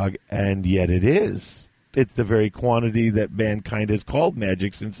Herzog, and yet it is. It's the very quantity that mankind has called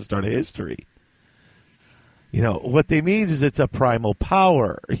magic since the start of history. You know, what they mean is it's a primal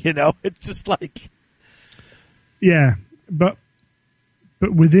power. You know, it's just like... Yeah, but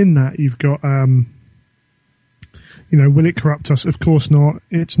within that you've got, you know, will it corrupt us? Of course not.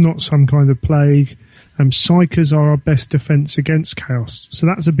 It's not some kind of plague. Psychers are our best defense against chaos. So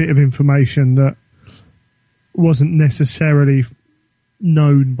that's a bit of information that wasn't necessarily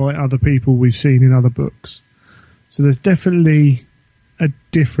known by other people we've seen in other books. So there's definitely a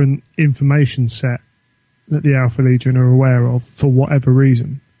different information set that the Alpha Legion are aware of for whatever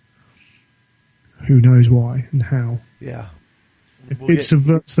reason. Who knows why and how. Yeah. If it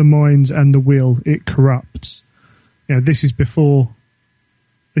subverts the minds and the will, it corrupts. You know, this is well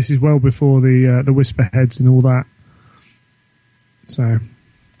before the Whisperheads and all that. So,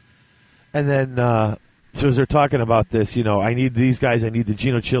 and then so as they're talking about this, you know, I need these guys. I need the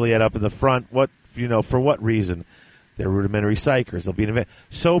Geno Chiliad up in the front. What, you know, for what reason? They're rudimentary psychers. They'll be an event.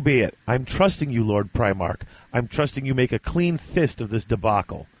 So be it. I'm trusting you, Lord Primarch. I'm trusting you make a clean fist of this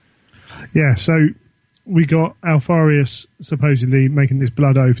debacle. Yeah. So we got Alfarius supposedly making this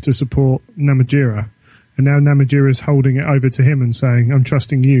blood oath to support Namajira. And now Namajira's holding it over to him and saying, I'm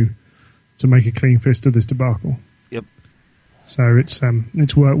trusting you to make a clean fist of this debacle. Yep. So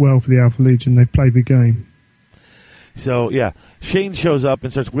it's worked well for the Alpha Legion. They've played the game. So, yeah, Shane shows up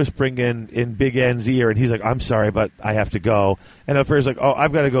and starts whispering in Big N's ear, and he's like, I'm sorry, but I have to go. And Alfarius like, oh,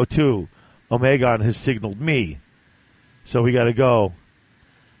 I've got to go too. Omegon has signaled me, so we got to go.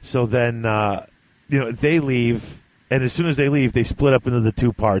 So then, you know, they leave, and as soon as they leave, they split up into the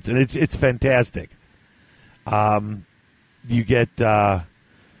 2 parts, and it's fantastic. You get, as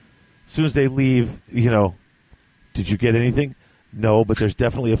soon as they leave, you know, did you get anything? No, but there's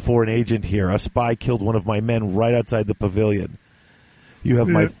definitely a foreign agent here. A spy killed one of my men right outside the pavilion. You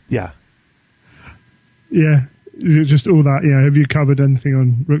have Yeah, just all that. Yeah, have you covered anything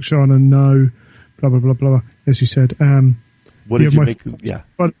on Ruxana? No, blah, blah, blah, blah. As you said. What did you make? Yeah.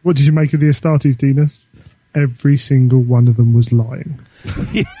 What did you make of the Astartes, Dinas? Every single one of them was lying.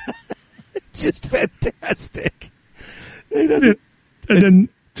 It's just fantastic. And then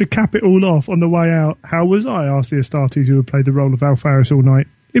to cap it all off, on the way out, how was I? Asked the Astartes, who had played the role of Alfarius all night.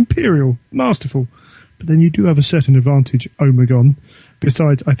 Imperial, masterful. But then you do have a certain advantage, Omegon.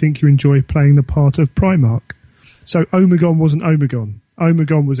 Besides, I think you enjoy playing the part of Primarch. So Omegon wasn't Omegon.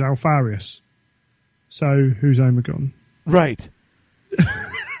 Omegon was Alfarius. So who's Omegon? Right.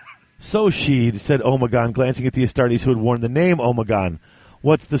 So Sheed, said Omegon, glancing at the Astartes who had worn the name Omegon.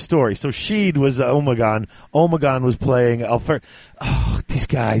 What's the story? So Sheed was Omegon. Omegon was playing Alfarius. Oh, these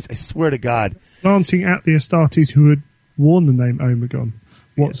guys, I swear to God. Glancing at the Astartes who had worn the name Omegon.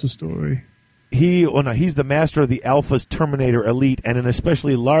 What's the story? He's the master of the Alpha's Terminator Elite and an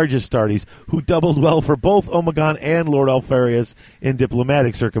especially large Astartes who doubled well for both Omegon and Lord Alfarius in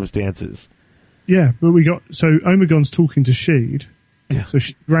diplomatic circumstances. Yeah, but so Omegon's talking to Sheed. Yeah. So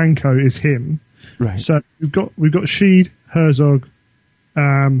Ranko is him. Right. So we've got Sheed, Herzog,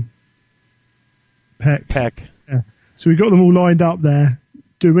 Peck. Yeah. So we've got them all lined up there.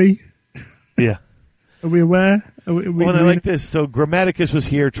 Do we? Yeah. Are we aware? Well, and I like this. So Grammaticus was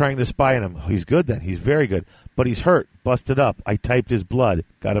here trying to spy on him. He's good then. He's very good. But he's hurt. Busted up. I typed his blood.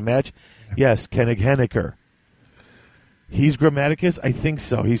 Got a match? Yes, Kennig Henniker. He's Grammaticus? I think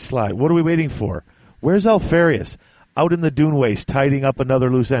so. He's Sly. What are we waiting for? Where's Alfarius? Out in the dune waste, tidying up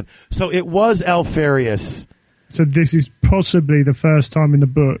another loose end. So it was Alfarius. So this is possibly the first time in the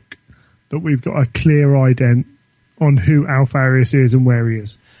book that we've got a clear ident on who Alfarius is and where he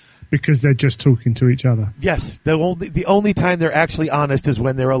is, because they're just talking to each other. Yes, the only time they're actually honest is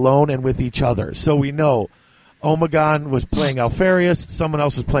when they're alone and with each other. So we know Omegon was playing Alfarius, someone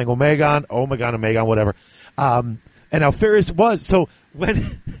else was playing Omegon, whatever. And Alfarius was so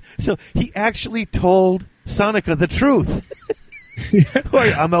he actually told Sonica the truth.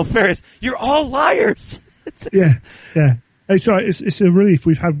 I'm Alfarius. You're all liars. Yeah. It's a relief.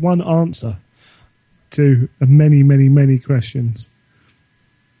 We've had one answer to many, many, many questions.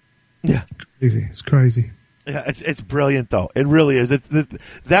 Yeah, crazy. It's crazy. Yeah, it's brilliant though. It really is.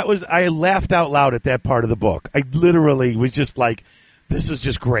 I laughed out loud at that part of the book. I literally was just like, "This is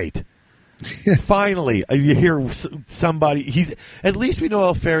just great." Yeah. Finally, you hear somebody. At least we know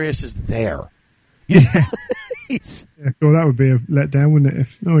Alfarius is there. Yeah. Well, that would be a letdown, wouldn't it?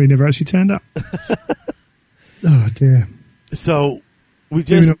 He never actually turned up. Oh dear. So we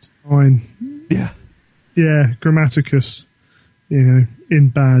just fine. Yeah. Grammaticus,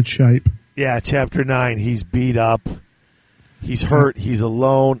 in bad shape. Yeah, chapter 9. He's beat up. He's hurt. He's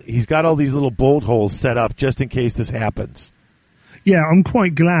alone. He's got all these little bolt holes set up just in case this happens. Yeah, I'm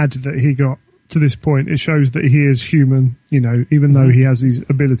quite glad that he got to this point. It shows that he is human. Even though he has these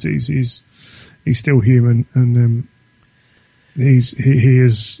abilities, he's still human, and he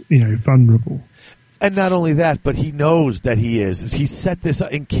is vulnerable. And not only that, but he knows that he is. He set this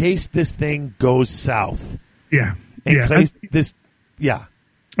up in case this thing goes south. Yeah. In case this.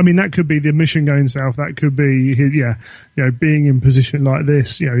 I mean, that could be the mission going south. That could be his, being in position like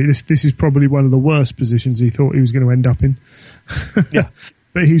this. This is probably one of the worst positions he thought he was going to end up in. Yeah.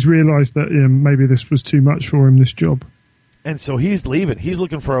 But he's realised that maybe this was too much for him, this job. And so he's leaving. He's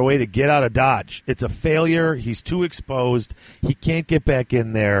looking for a way to get out of Dodge. It's a failure. He's too exposed. He can't get back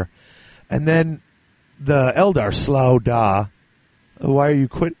in there. And then the Eldar, Slough Da, why are you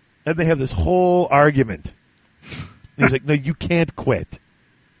quit? And they have this whole argument. And he's like, no, you can't quit.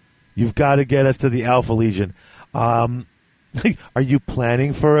 You've got to get us to the Alpha Legion. Are you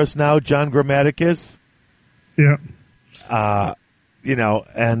planning for us now, John Grammaticus? Yeah.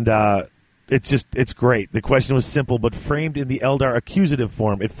 It's great. The question was simple, but framed in the Eldar accusative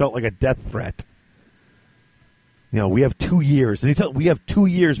form. It felt like a death threat. We have 2 years. And we have 2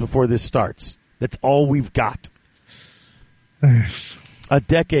 years before this starts. That's all we've got. Yes. A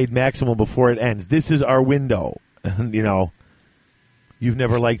decade maximum before it ends. This is our window. And, you've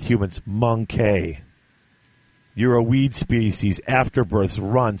never liked humans. Monkey. You're a weed species. Afterbirths,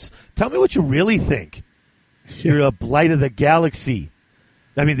 runts. Tell me what you really think. Yeah. You're a blight of the galaxy.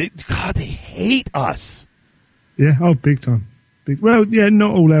 I mean, they hate us. Yeah, big time. Well, yeah,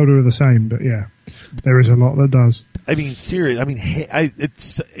 not all Eldar are the same, but yeah, there is a lot that does. I mean, serious. I mean,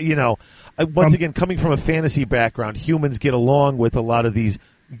 once again, coming from a fantasy background, humans get along with a lot of these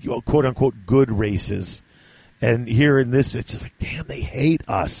quote-unquote good races. And here in this, it's just like, damn, they hate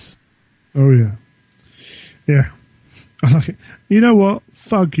us. Oh, yeah. Yeah. I like it. You know what?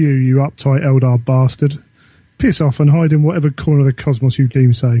 Fuck you uptight Eldar bastard. Piss off and hide in whatever corner of the cosmos you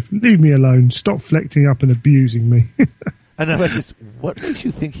deem safe. Leave me alone. Stop flecting up and abusing me. And I'm like, what makes you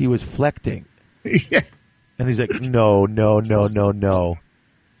think he was flecting? Yeah. And he's like, no.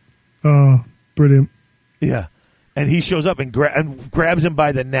 Oh, brilliant. Yeah. And he shows up and grabs him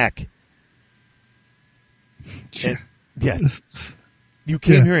by the neck. And, yeah. You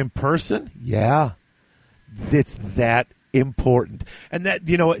came here in person? Yeah. It's that important. And that,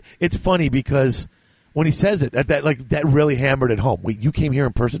 it's funny because when he says it, that really hammered it home. Wait, you came here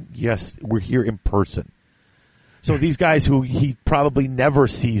in person? Yes, we're here in person. So these guys who he probably never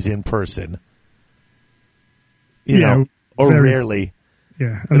sees in person, rarely.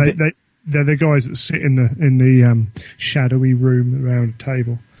 Yeah, and they're the guys that sit in the shadowy room around a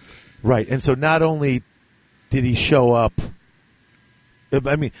table. Right, and so not only did he show up,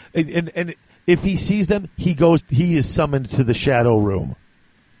 I mean, and if he sees them, he is summoned to the shadow room.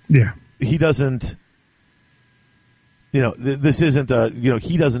 Yeah. He doesn't, this isn't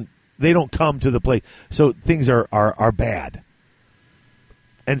he doesn't, they don't come to the place. So things are bad.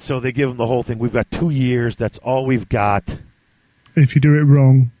 And so they give him the whole thing. We've got 2 years. That's all we've got. If you do it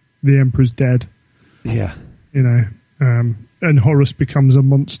wrong, the Emperor's dead. Yeah. And Horus becomes a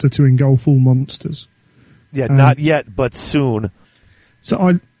monster to engulf all monsters. Yeah, not yet, but soon. So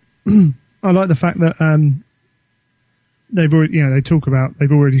I like the fact that they've already, they talk about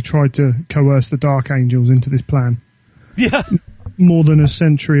they've already tried to coerce the Dark Angels into this plan Yeah. more than a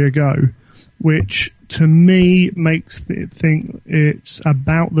century ago, which to me makes it think it's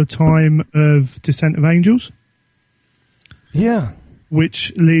about the time of Descent of Angels, Yeah.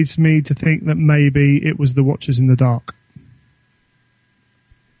 which leads me to think that maybe it was the Watchers in the Dark.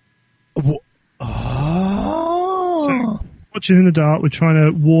 Oh. So, Watchers in the Dark were trying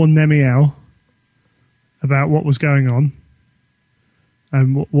to warn Nemiel about what was going on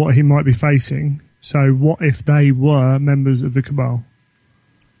and what he might be facing. So what if they were members of the Cabal?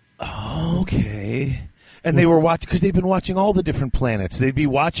 Okay. And they were watching, because they've been watching all the different planets. They'd be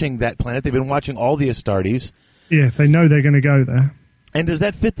watching that planet. They've been watching all the Astartes. Yeah, if they know they're going to go there. And does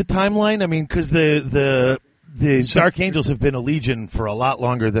that fit the timeline? I mean, because the Dark Angels have been a legion for a lot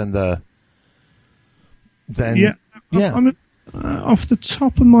longer than Yeah. I'm off the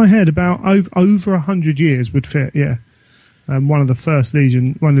top of my head, about over 100 years would fit, yeah. One of the first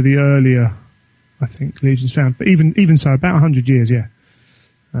legion, one of the earlier, I think, legions found. But even so, about 100 years, yeah.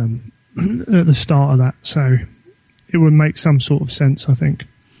 At the start of that. So it would make some sort of sense, I think.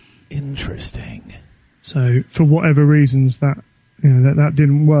 Interesting. So for whatever reasons that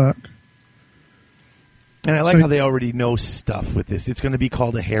didn't work. And I like how they already know stuff with this. It's going to be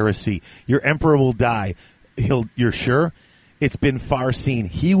called a heresy. Your emperor will die. You're sure? It's been far seen.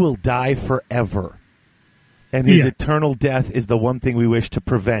 He will die forever. And his eternal death is the one thing we wish to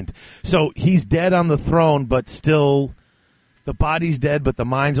prevent. So he's dead on the throne, but still the body's dead, but the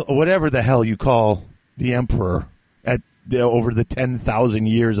mind's, whatever the hell you call the emperor over the 10,000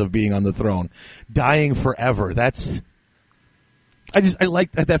 years of being on the throne, dying forever. I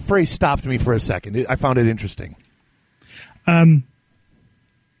like that phrase. Stopped me for a second. I found it interesting.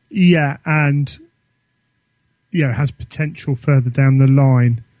 Yeah, and it has potential further down the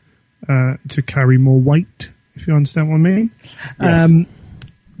line to carry more weight, if you understand what I mean. Yes.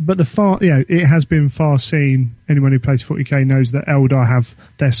 But it has been far seen. Anyone who plays 40k knows that Eldar have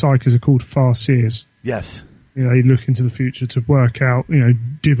their psykers are called Farseers. Yes. They look into the future to work out,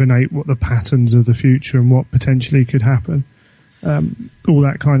 divinate what the patterns of the future and what potentially could happen. All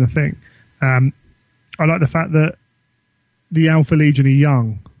that kind of thing. I like the fact that the Alpha Legion are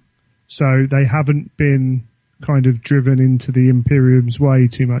young, so they haven't been kind of driven into the Imperium's way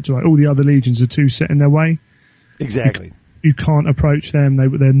too much. Like all the other legions are too set in their way. Exactly. You can't approach them.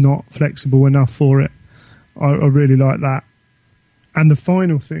 They're not flexible enough for it. I really like that. And the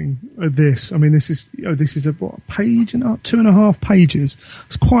final thing of this, I mean, this is a page and 2.5 pages.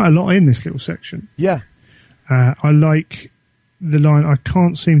 There's quite a lot in this little section. Yeah. I like the line. I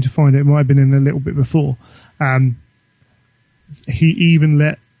can't seem to find it. It might have been in a little bit before. He even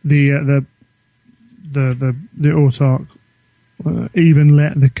let the Autarch even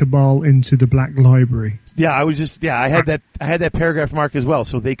let the Cabal into the Black Library. Yeah, I had that paragraph mark as well,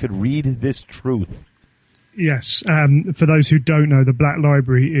 so they could read this truth. Yes. For those who don't know, the Black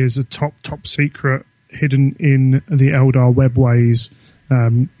Library is a top secret, hidden in the Eldar webways,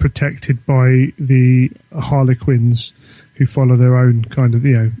 protected by the Harlequins, who follow their own kind of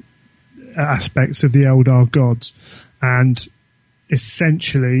aspects of the Eldar gods. And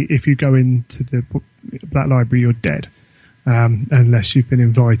essentially, if you go into the Black Library, you're dead, unless you've been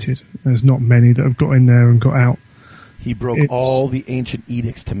invited. There's not many that have got in there and got out. He broke all the ancient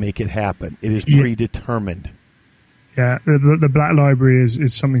edicts to make it happen. It is predetermined. Yeah, the Black Library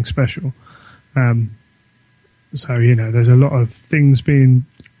is something special. So there's a lot of things being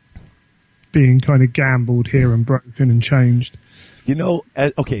kind of gambled here and broken and changed.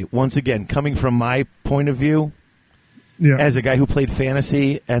 Okay, once again, coming from my point of view, as a guy who played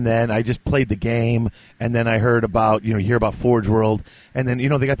fantasy, and then I just played the game, and then I heard about, you hear about Forge World, and then,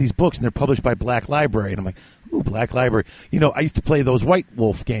 they got these books, and they're published by Black Library, and I'm like, ooh, Black Library. I used to play those White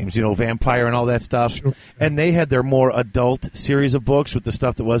Wolf games, Vampire and all that stuff, Sure. And they had their more adult series of books with the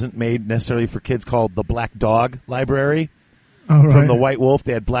stuff that wasn't made necessarily for kids called the Black Dog Library. Oh, right. From the White Wolf,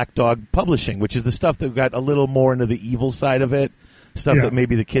 they had Black Dog Publishing, which is the stuff that got a little more into the evil side of it, stuff that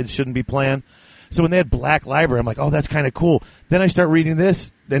maybe the kids shouldn't be playing. So when they had Black Library, I'm like, oh, that's kind of cool. Then I start reading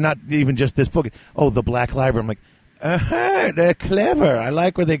this, and not even just this book. Oh, the Black Library. I'm like, they're clever. I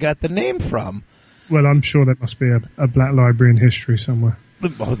like where they got the name from. Well, I'm sure there must be a Black Library in history somewhere.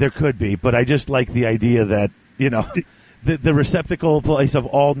 Oh, there could be, but I just like the idea that, the receptacle place of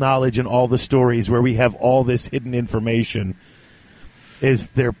all knowledge and all the stories where we have all this hidden information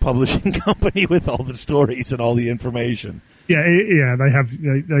is their publishing company with all the stories and all the information. Yeah, they have.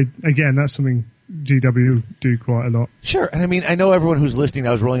 They again, that's something do quite a lot. Sure, and I mean, I know everyone who's listening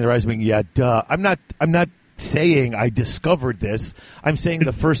now is rolling their eyes, being, yeah, duh. I'm not saying I discovered this. I'm saying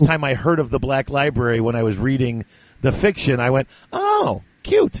the first time I heard of the Black Library when I was reading the fiction, I went, "Oh,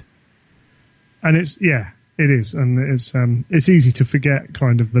 cute." And it is, and it's easy to forget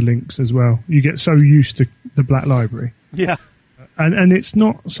kind of the links as well. You get so used to the Black Library. Yeah. And it's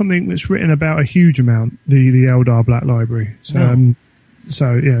not something that's written about a huge amount, the Eldar Black Library. So, No.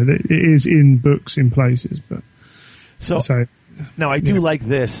 It is in books in places. But So now I do like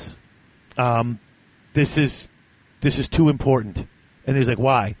this. This is too important. And he's like,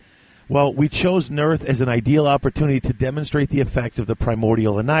 why? Well, we chose Nurth as an ideal opportunity to demonstrate the effects of the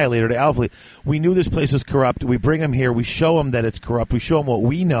primordial annihilator to Alpha Fleet. We knew this place was corrupt. We bring him here. We show him that it's corrupt. We show him what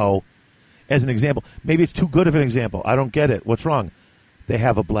we know as an example. Maybe it's too good of an example. I don't get it. What's wrong? They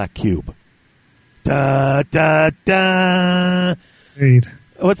have a black cube. Da, da, da. Indeed.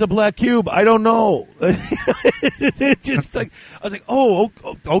 What's a black cube? I don't know. It's just like, I was like, oh,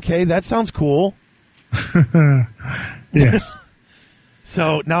 okay, that sounds cool. Yes.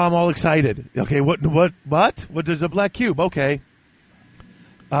 So now I'm all excited. Okay, what? There's a black cube. Okay.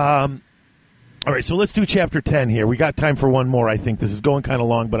 All right, so let's do chapter 10 here. We got time for one more, I think. This is going kind of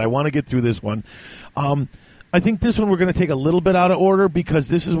long, but I want to get through this one. I think this one we're going to take a little bit out of order because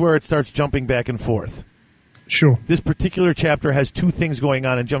this is where it starts jumping back and forth. Sure. This particular chapter has two things going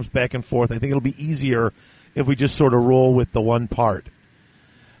on and jumps back and forth. I think it'll be easier if we just sort of roll with the one part.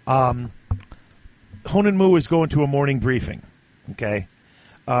 Honan Mu is going to a morning briefing, okay?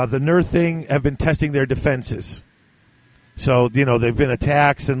 The Nurth thing have been testing their defenses. So, they've been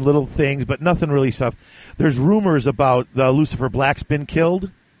attacks and little things, but nothing really stuff. There's rumors about Lucifer Black's been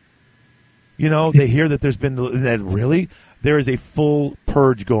killed. They hear that there's been, really? There is a full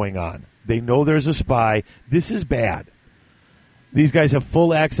purge going on. They know there's a spy. This is bad. These guys have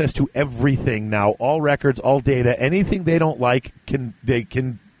full access to everything now, all records, all data. Anything they don't like, they're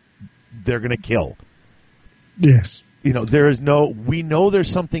going to kill. Yes. We know there's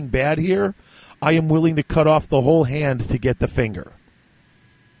something bad here. I am willing to cut off the whole hand to get the finger.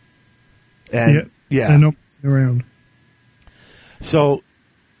 And they're not messing around. So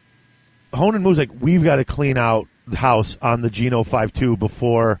Honan Mu's like, we've got to clean out the house on the Geno 5-2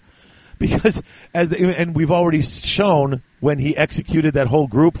 before, because and we've already shown when he executed that whole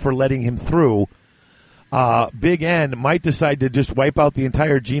group for letting him through. Big N might decide to just wipe out the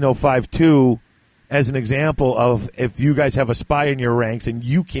entire Geno 5-2 as an example of, if you guys have a spy in your ranks and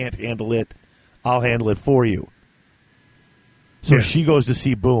you can't handle it, I'll handle it for you. So she goes to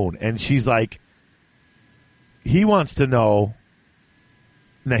see Boone, and she's like, he wants to know.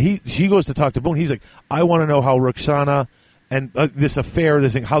 Now she goes to talk to Boone. He's like, I want to know how Ruxana and this affair,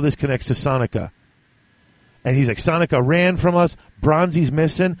 this thing, how this connects to Sonika. And he's like, Sonika ran from us. Bronzy's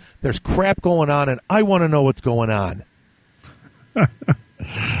missing. There's crap going on, and I want to know what's going on.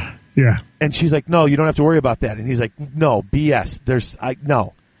 Yeah. And she's like, no, you don't have to worry about that. And he's like, no, BS.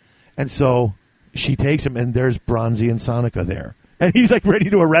 No. And so she takes him, and there's Bronzy and Sonika there. And he's like ready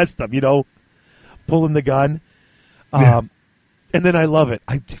to arrest them, pulling the gun. Yeah. And then I love it.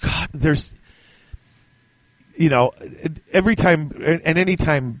 There's, every time and any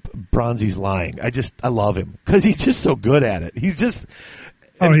time Bronzy's lying, I love him because he's just so good at it. He's just.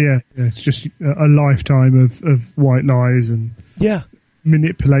 It's just a lifetime of white lies and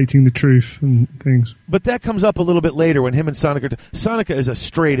manipulating the truth and things. But that comes up a little bit later when him and Sonika. Sonika is a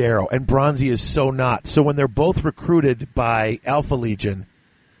straight arrow, and Bronzy is so not. So when they're both recruited by Alpha Legion,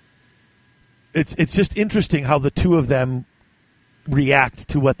 it's just interesting how the two of them react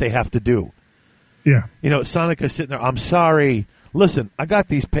to what they have to do. Yeah. Sonika's sitting there. I'm sorry. Listen, I got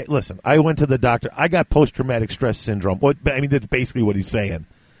these. Listen, I went to the doctor. I got post-traumatic stress syndrome. That's basically what he's saying.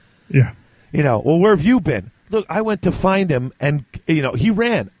 Yeah. Well, where have you been? Look, I went to find him, and, he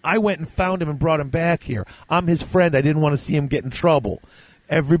ran. I went and found him and brought him back here. I'm his friend. I didn't want to see him get in trouble.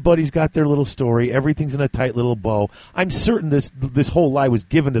 Everybody's got their little story. Everything's in a tight little bow. I'm certain this whole lie was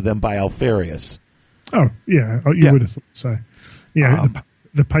given to them by Alfarius. Oh, yeah. You would have thought so. Yeah,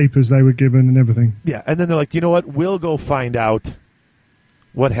 the papers they were given and everything. Yeah, and then they're like, you know what? We'll go find out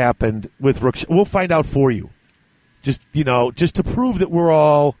what happened with Rook. We'll find out for you. Just to prove that we're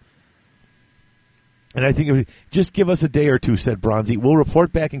all... And I think just give us a day or two, said Bronzy. We'll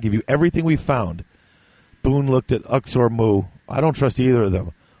report back and give you everything we found. Boone looked at Uxor Mu. I don't trust either of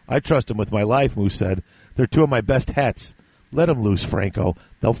them. I trust them with my life, Mu said. They're two of my best hets. Let them loose, Franco.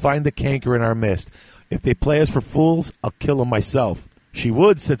 They'll find the canker in our midst. If they play us for fools, I'll kill them myself. She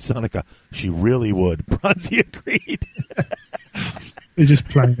would, said Sonika. She really would. Bronzy agreed. They're just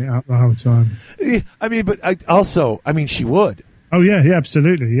playing it out the whole time. She would. Oh, yeah,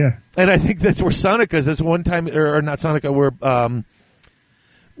 absolutely, yeah. And I think that's where Sonika's, that's one time, or not Sonika,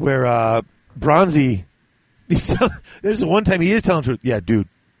 where Bronzy This is the one time he is telling the truth. Yeah, dude,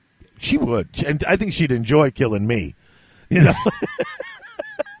 she would. And I think she'd enjoy killing me. You know?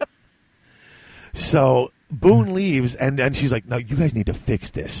 So Boone leaves, and she's like, no, you guys need to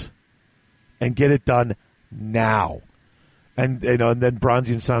fix this and get it done now. And and then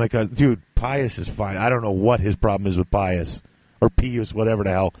Bronzy and Sonica, dude, Pius is fine. I don't know what his problem is with Pius or Pius, whatever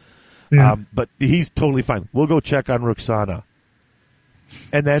the hell. Yeah. But he's totally fine. We'll go check on Roxana.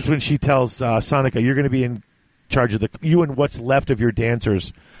 And that's when she tells Sonica, you're going to be in charge of you and what's left of your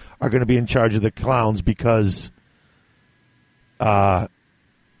dancers are going to be in charge of the clowns because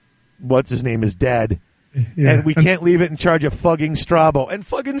what's his name is dead. Yeah. And we can't leave it in charge of Fugging Strabo. And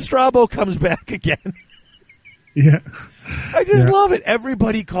Fugging Strabo comes back again. Yeah. I just love it.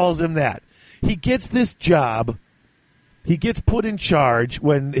 Everybody calls him that. He gets this job. He gets put in charge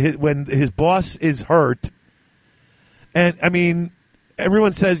when his boss is hurt. And, I mean,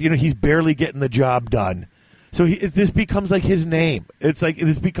 everyone says, he's barely getting the job done. So this becomes like his name. It's like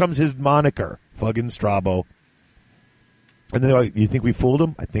this becomes his moniker, Fugging Strabo. And they're like, you think we fooled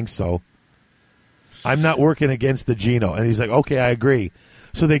him? I think so. I'm not working against the Gino. And he's like, okay, I agree.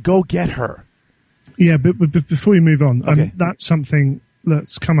 So they go get her. Yeah, but before you move on, Okay. that's something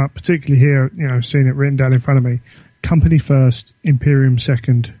that's come up, particularly here, seeing it written down in front of me. Company first, Imperium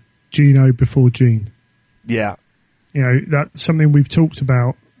second, Gino before Gene. Yeah. That's something we've talked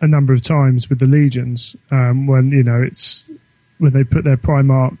about a number of times with the Legions, when, it's when they put their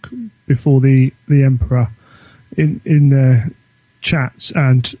Primarch before the Emperor in their chats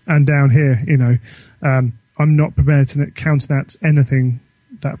and down here, I'm not prepared to countenance anything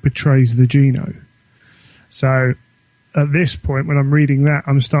that betrays the Gino. So at this point, when I'm reading that,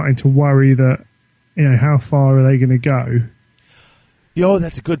 I'm starting to worry that, how far are they going to go?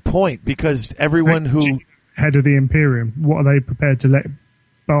 That's a good point, because everyone who... Head of the Imperium, what are they prepared to let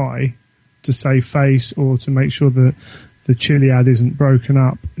by to save face or to make sure that the Chiliad isn't broken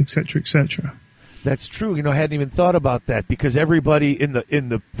up, etc., etc.? That's true. I hadn't even thought about that, because everybody in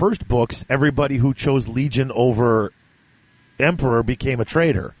the first books, everybody who chose Legion over Emperor became a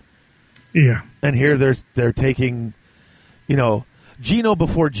traitor. Yeah. And here they're taking, Gino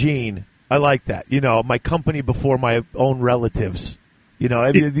before Gene. I like that. My company before my own relatives.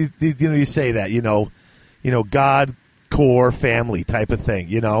 I mean, you say that. God, core, family type of thing.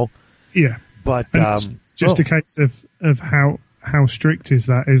 Yeah. But it's just a case of how strict is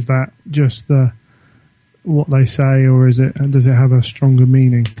that? Is that just what they say, or does it have a stronger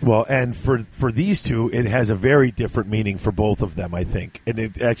meaning? Well, and for these two, it has a very different meaning for both of them, I think, and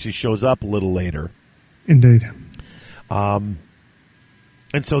it actually shows up a little later. Indeed. And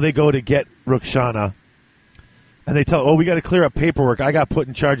so they go to get Roxana, and they tell, we got to clear up paperwork. I got put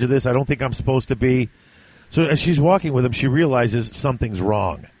in charge of this. I don't think I'm supposed to be. So as she's walking with him, she realizes something's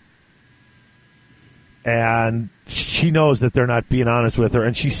wrong. And she knows that they're not being honest with her,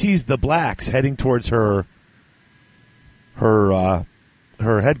 and she sees the blacks heading towards her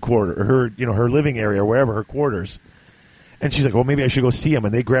headquarters, her living area, wherever, her quarters. And she's like, well, maybe I should go see him.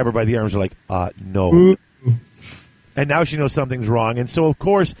 And they grab her by the arms. They're like, no. Ooh. And now she knows something's wrong. And so, of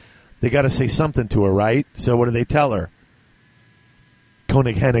course, they got to say something to her, right? So what do they tell her?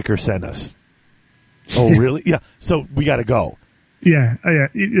 Koenig Henniker sent us. Oh, really? Yeah. So we got to go. Yeah.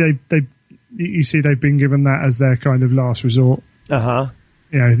 You see, they've been given that as their kind of last resort. Uh-huh.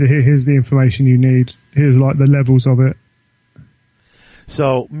 Here's the information you need. Here's like the levels of it.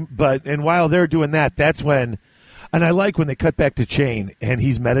 So, and while they're doing that, that's when, and I like when they cut back to Chain and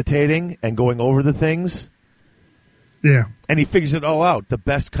he's meditating and going over the things. Yeah. And he figures it all out. The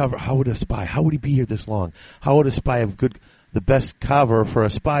best cover, how would he be here this long? How would a spy have the best cover for a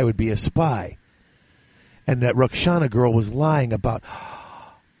spy would be a spy. And that Roxana girl was lying about,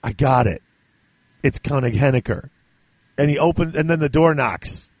 I got it. It's Koenig Henniker. And he opens, and then the door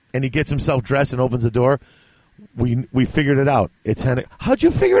knocks, and he gets himself dressed and opens the door. We figured it out. It's Henniker. How'd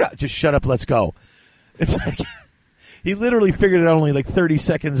you figure it out? Just shut up, let's go. It's like, he literally figured it out only like 30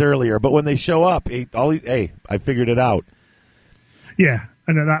 seconds earlier, but when they show up, I figured it out. Yeah,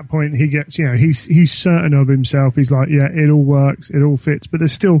 and at that point he gets, he's certain of himself. He's like, yeah, it all works, it all fits, but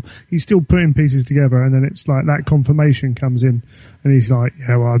he's still putting pieces together, and then it's like that confirmation comes in, and he's like,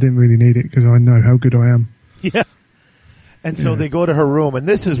 yeah, well, I didn't really need it because I know how good I am. Yeah. And so they go to her room, and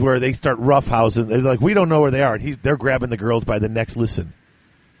this is where they start roughhousing. They're like, we don't know where they are. And they're grabbing the girls by the necks. Listen,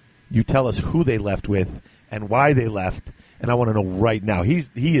 you tell us who they left with and why they left, and I want to know right now. He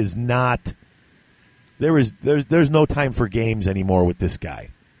is not. There's no time for games anymore with this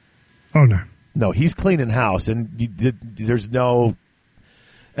guy. Oh no, no, he's cleaning house, and there's no.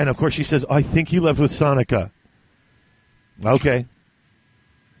 And of course, she says, I think he left with Sonica. Okay.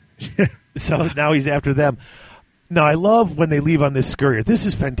 So now he's after them. Now, I love when they leave on this scurrier. This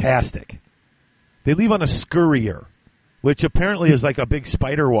is fantastic. They leave on a scurrier, which apparently is like a big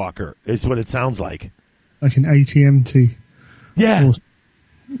spider walker, is what it sounds like. Like an ATMT. Yeah. Or-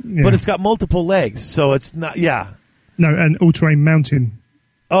 yeah. But it's got multiple legs, so it's not, yeah. No, an all-terrain mountain.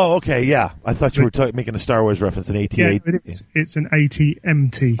 Oh, okay, yeah. I thought you were making a Star Wars reference, an AT-8. Yeah, it's an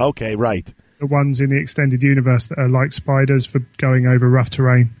ATMT. Okay, right. The ones in the extended universe that are like spiders for going over rough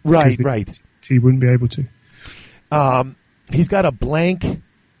terrain. Right, because right. He wouldn't be able to. He's got a blank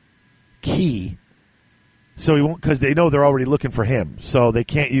key, so he won't, because they know they're already looking for him, so they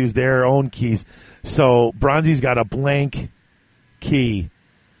can't use their own keys. So Bronzy's got a blank key,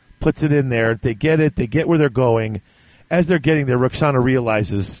 puts it in there. They get it. They get where they're going. As they're getting there, Roxana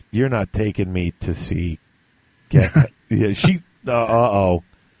realizes, you're not taking me to see. Yeah, she. Oh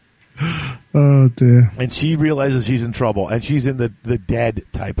dear. And she realizes she's in trouble, and she's in the dead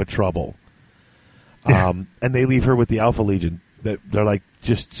type of trouble. Yeah. And they leave her with the Alpha Legion. They're like,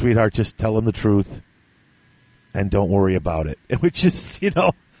 just, sweetheart, just tell them the truth, and don't worry about it. Which is,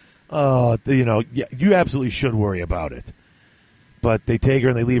 yeah, you absolutely should worry about it. But they take her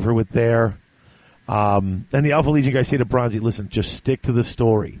and they leave her with their. And the Alpha Legion guys say to Bronzy, listen, just stick to the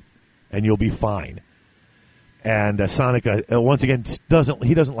story, and you'll be fine. And Sonica, once again, doesn't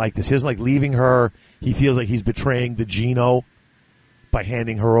like this. He doesn't like leaving her. He feels like he's betraying the Geno by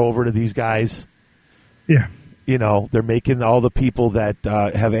handing her over to these guys. Yeah. They're making all the people that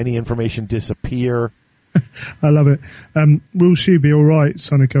have any information disappear. I love it. Will she be all right?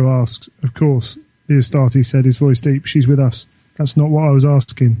 Sonico asks. Of course, the Astarte said, his voice deep. She's with us. That's not what I was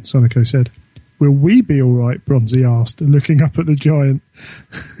asking, Sonico said. Will we be all right? Bronzy asked, looking up at the giant.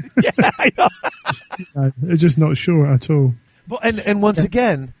 Yeah, I know. They're just not sure at all. Well, and once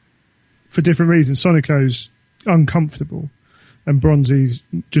again, for different reasons, Sonico's uncomfortable, and Bronzy's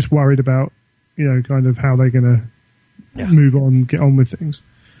just worried about, kind of how they're going to move on, get on with things.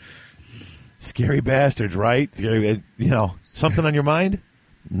 Scary bastards, right? Something on your mind?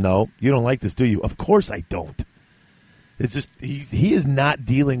 No, you don't like this, do you? Of course I don't. It's just he is not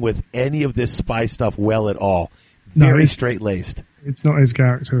dealing with any of this spy stuff well at all. Very straight-laced. It's not his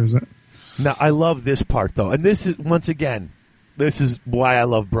character, is it? Now, I love this part, though. And this is, once again, this is why I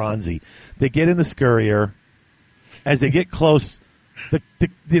love Bronzy. They get in the scurrier. As they get close,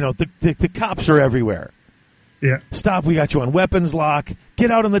 the cops are everywhere. Yeah. Stop, we got you on weapons lock.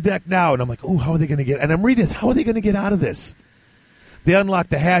 Get out on the deck now. And I'm like, ooh, how are they going to get... And I'm reading this. How are they going to get out of this? They unlock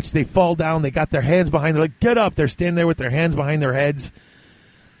the hatch. They fall down. They got their hands behind. They're like, get up. They're standing there with their hands behind their heads.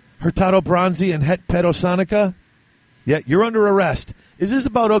 Hurtado Bronzy and Het Pedo Sonica. Yeah, you're under arrest. Is this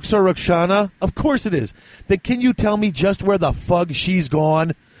about Uxor Roxana? Of course it is. Then can you tell me just where the fug she's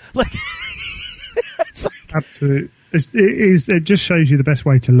gone? Like, it's like absolutely. It just shows you the best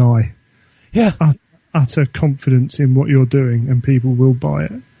way to lie. Yeah. Utter confidence in what you're doing, and people will buy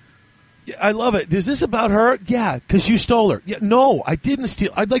it. Yeah, I love it. Is this about her? Yeah, because you stole her. Yeah, no, I didn't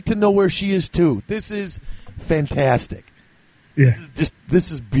steal. I'd like to know where she is, too. This is fantastic. Yeah.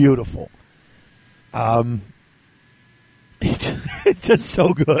 This is beautiful. It's just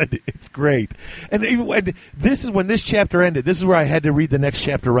so good. It's great. And this is when this chapter ended. This is where I had to read the next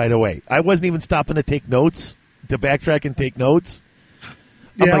chapter right away. I wasn't even stopping to take notes, to backtrack and take notes.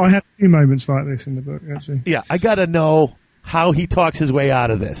 Yeah, I had a few moments like this in the book, actually. Yeah, I got to know how he talks his way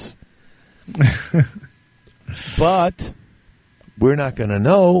out of this. But we're not going to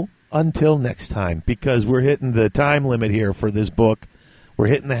know until next time, because we're hitting the time limit here for this book. We're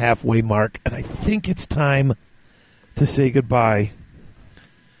hitting the halfway mark, and I think it's time to say goodbye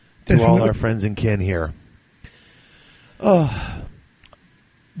to all our friends and kin here.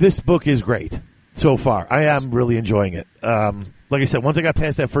 This book is great so far. I am really enjoying it. Like I said, once I got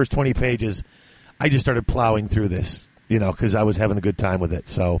past that first 20 pages, I just started plowing through this, because I was having a good time with it.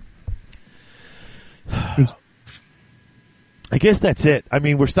 So I guess that's it. I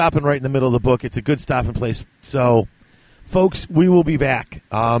mean, we're stopping right in the middle of the book. It's a good stopping place. So, folks, we will be back.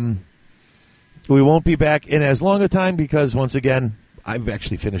 We won't be back in as long a time because, once again, I've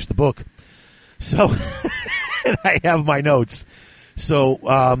actually finished the book. So, and I have my notes. So,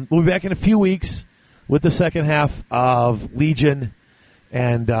 we'll be back in a few weeks with the second half of Legion,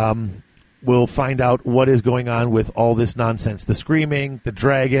 and we'll find out what is going on with all this nonsense. The screaming, the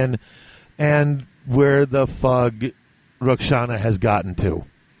dragon, and where the fug Roxana has gotten to.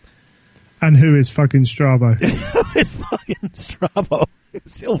 And who is fucking Strabo? Who is fucking Strabo?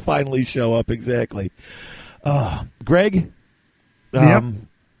 He'll finally show up, exactly. Greg, yep.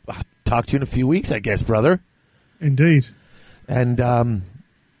 I'll talk to you in a few weeks, I guess, brother. Indeed. And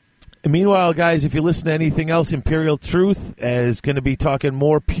Meanwhile, guys, if you listen to anything else, Imperial Truth is going to be talking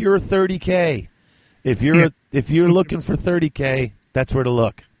more pure 30K. If you're looking for 30K, that's where to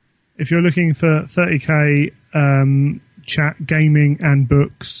look. If you're looking for 30K chat, gaming, and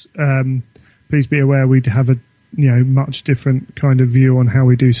books, please be aware we'd have a much different kind of view on how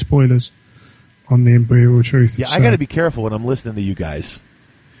we do spoilers on the Imperial Truth. Yeah, I got to be careful when I'm listening to you guys.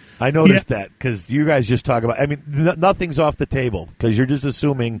 I noticed that because you guys just talk about. I mean, nothing's off the table because you're just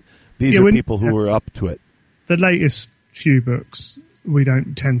assuming these are people who are up to it. The latest few books we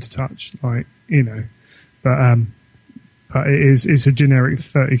don't tend to touch, but it's a generic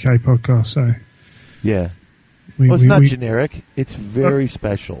 30K podcast, so yeah. It's not generic. It's very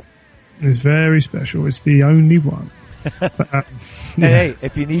special. It's very special. It's the only one. But, And hey,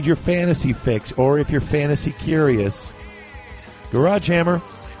 if you need your fantasy fix or if you're fantasy curious, Garage Hammer.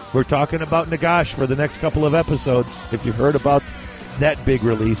 We're talking about Nagash for the next couple of episodes. If you've heard about that big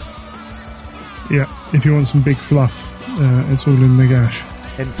release. Yeah, if you want some big fluff, it's all in Nagash.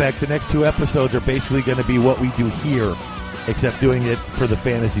 In fact, the next 2 episodes are basically going to be what we do here, except doing it for the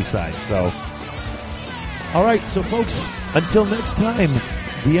fantasy side. So, all right, so folks, until next time,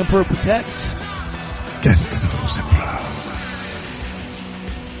 the Emperor protects. Death to the Force Emperor.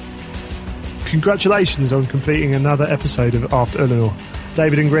 Congratulations on completing another episode of After Eleanor.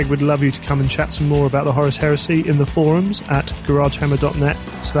 David and Greg would love you to come and chat some more about the Horus Heresy in the forums at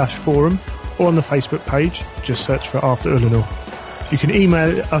garagehammer.net/forum or on the Facebook page. Just search for After Eleanor. You can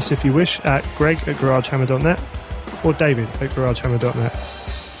email us if you wish at greg@garagehammer.net or david@garagehammer.net.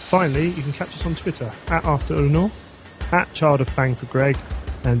 Finally, you can catch us on Twitter at After Eleanor, at Child of Fang for Greg,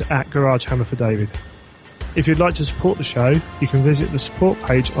 and at Garagehammer for David. If you'd like to support the show, you can visit the support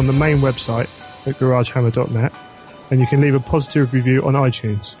page on the main website at garagehammer.net, and you can leave a positive review on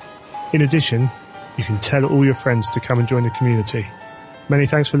iTunes. In addition, you can tell all your friends to come and join the community. Many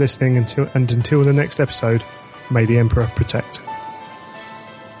thanks for listening, and until the next episode, may the Emperor protect.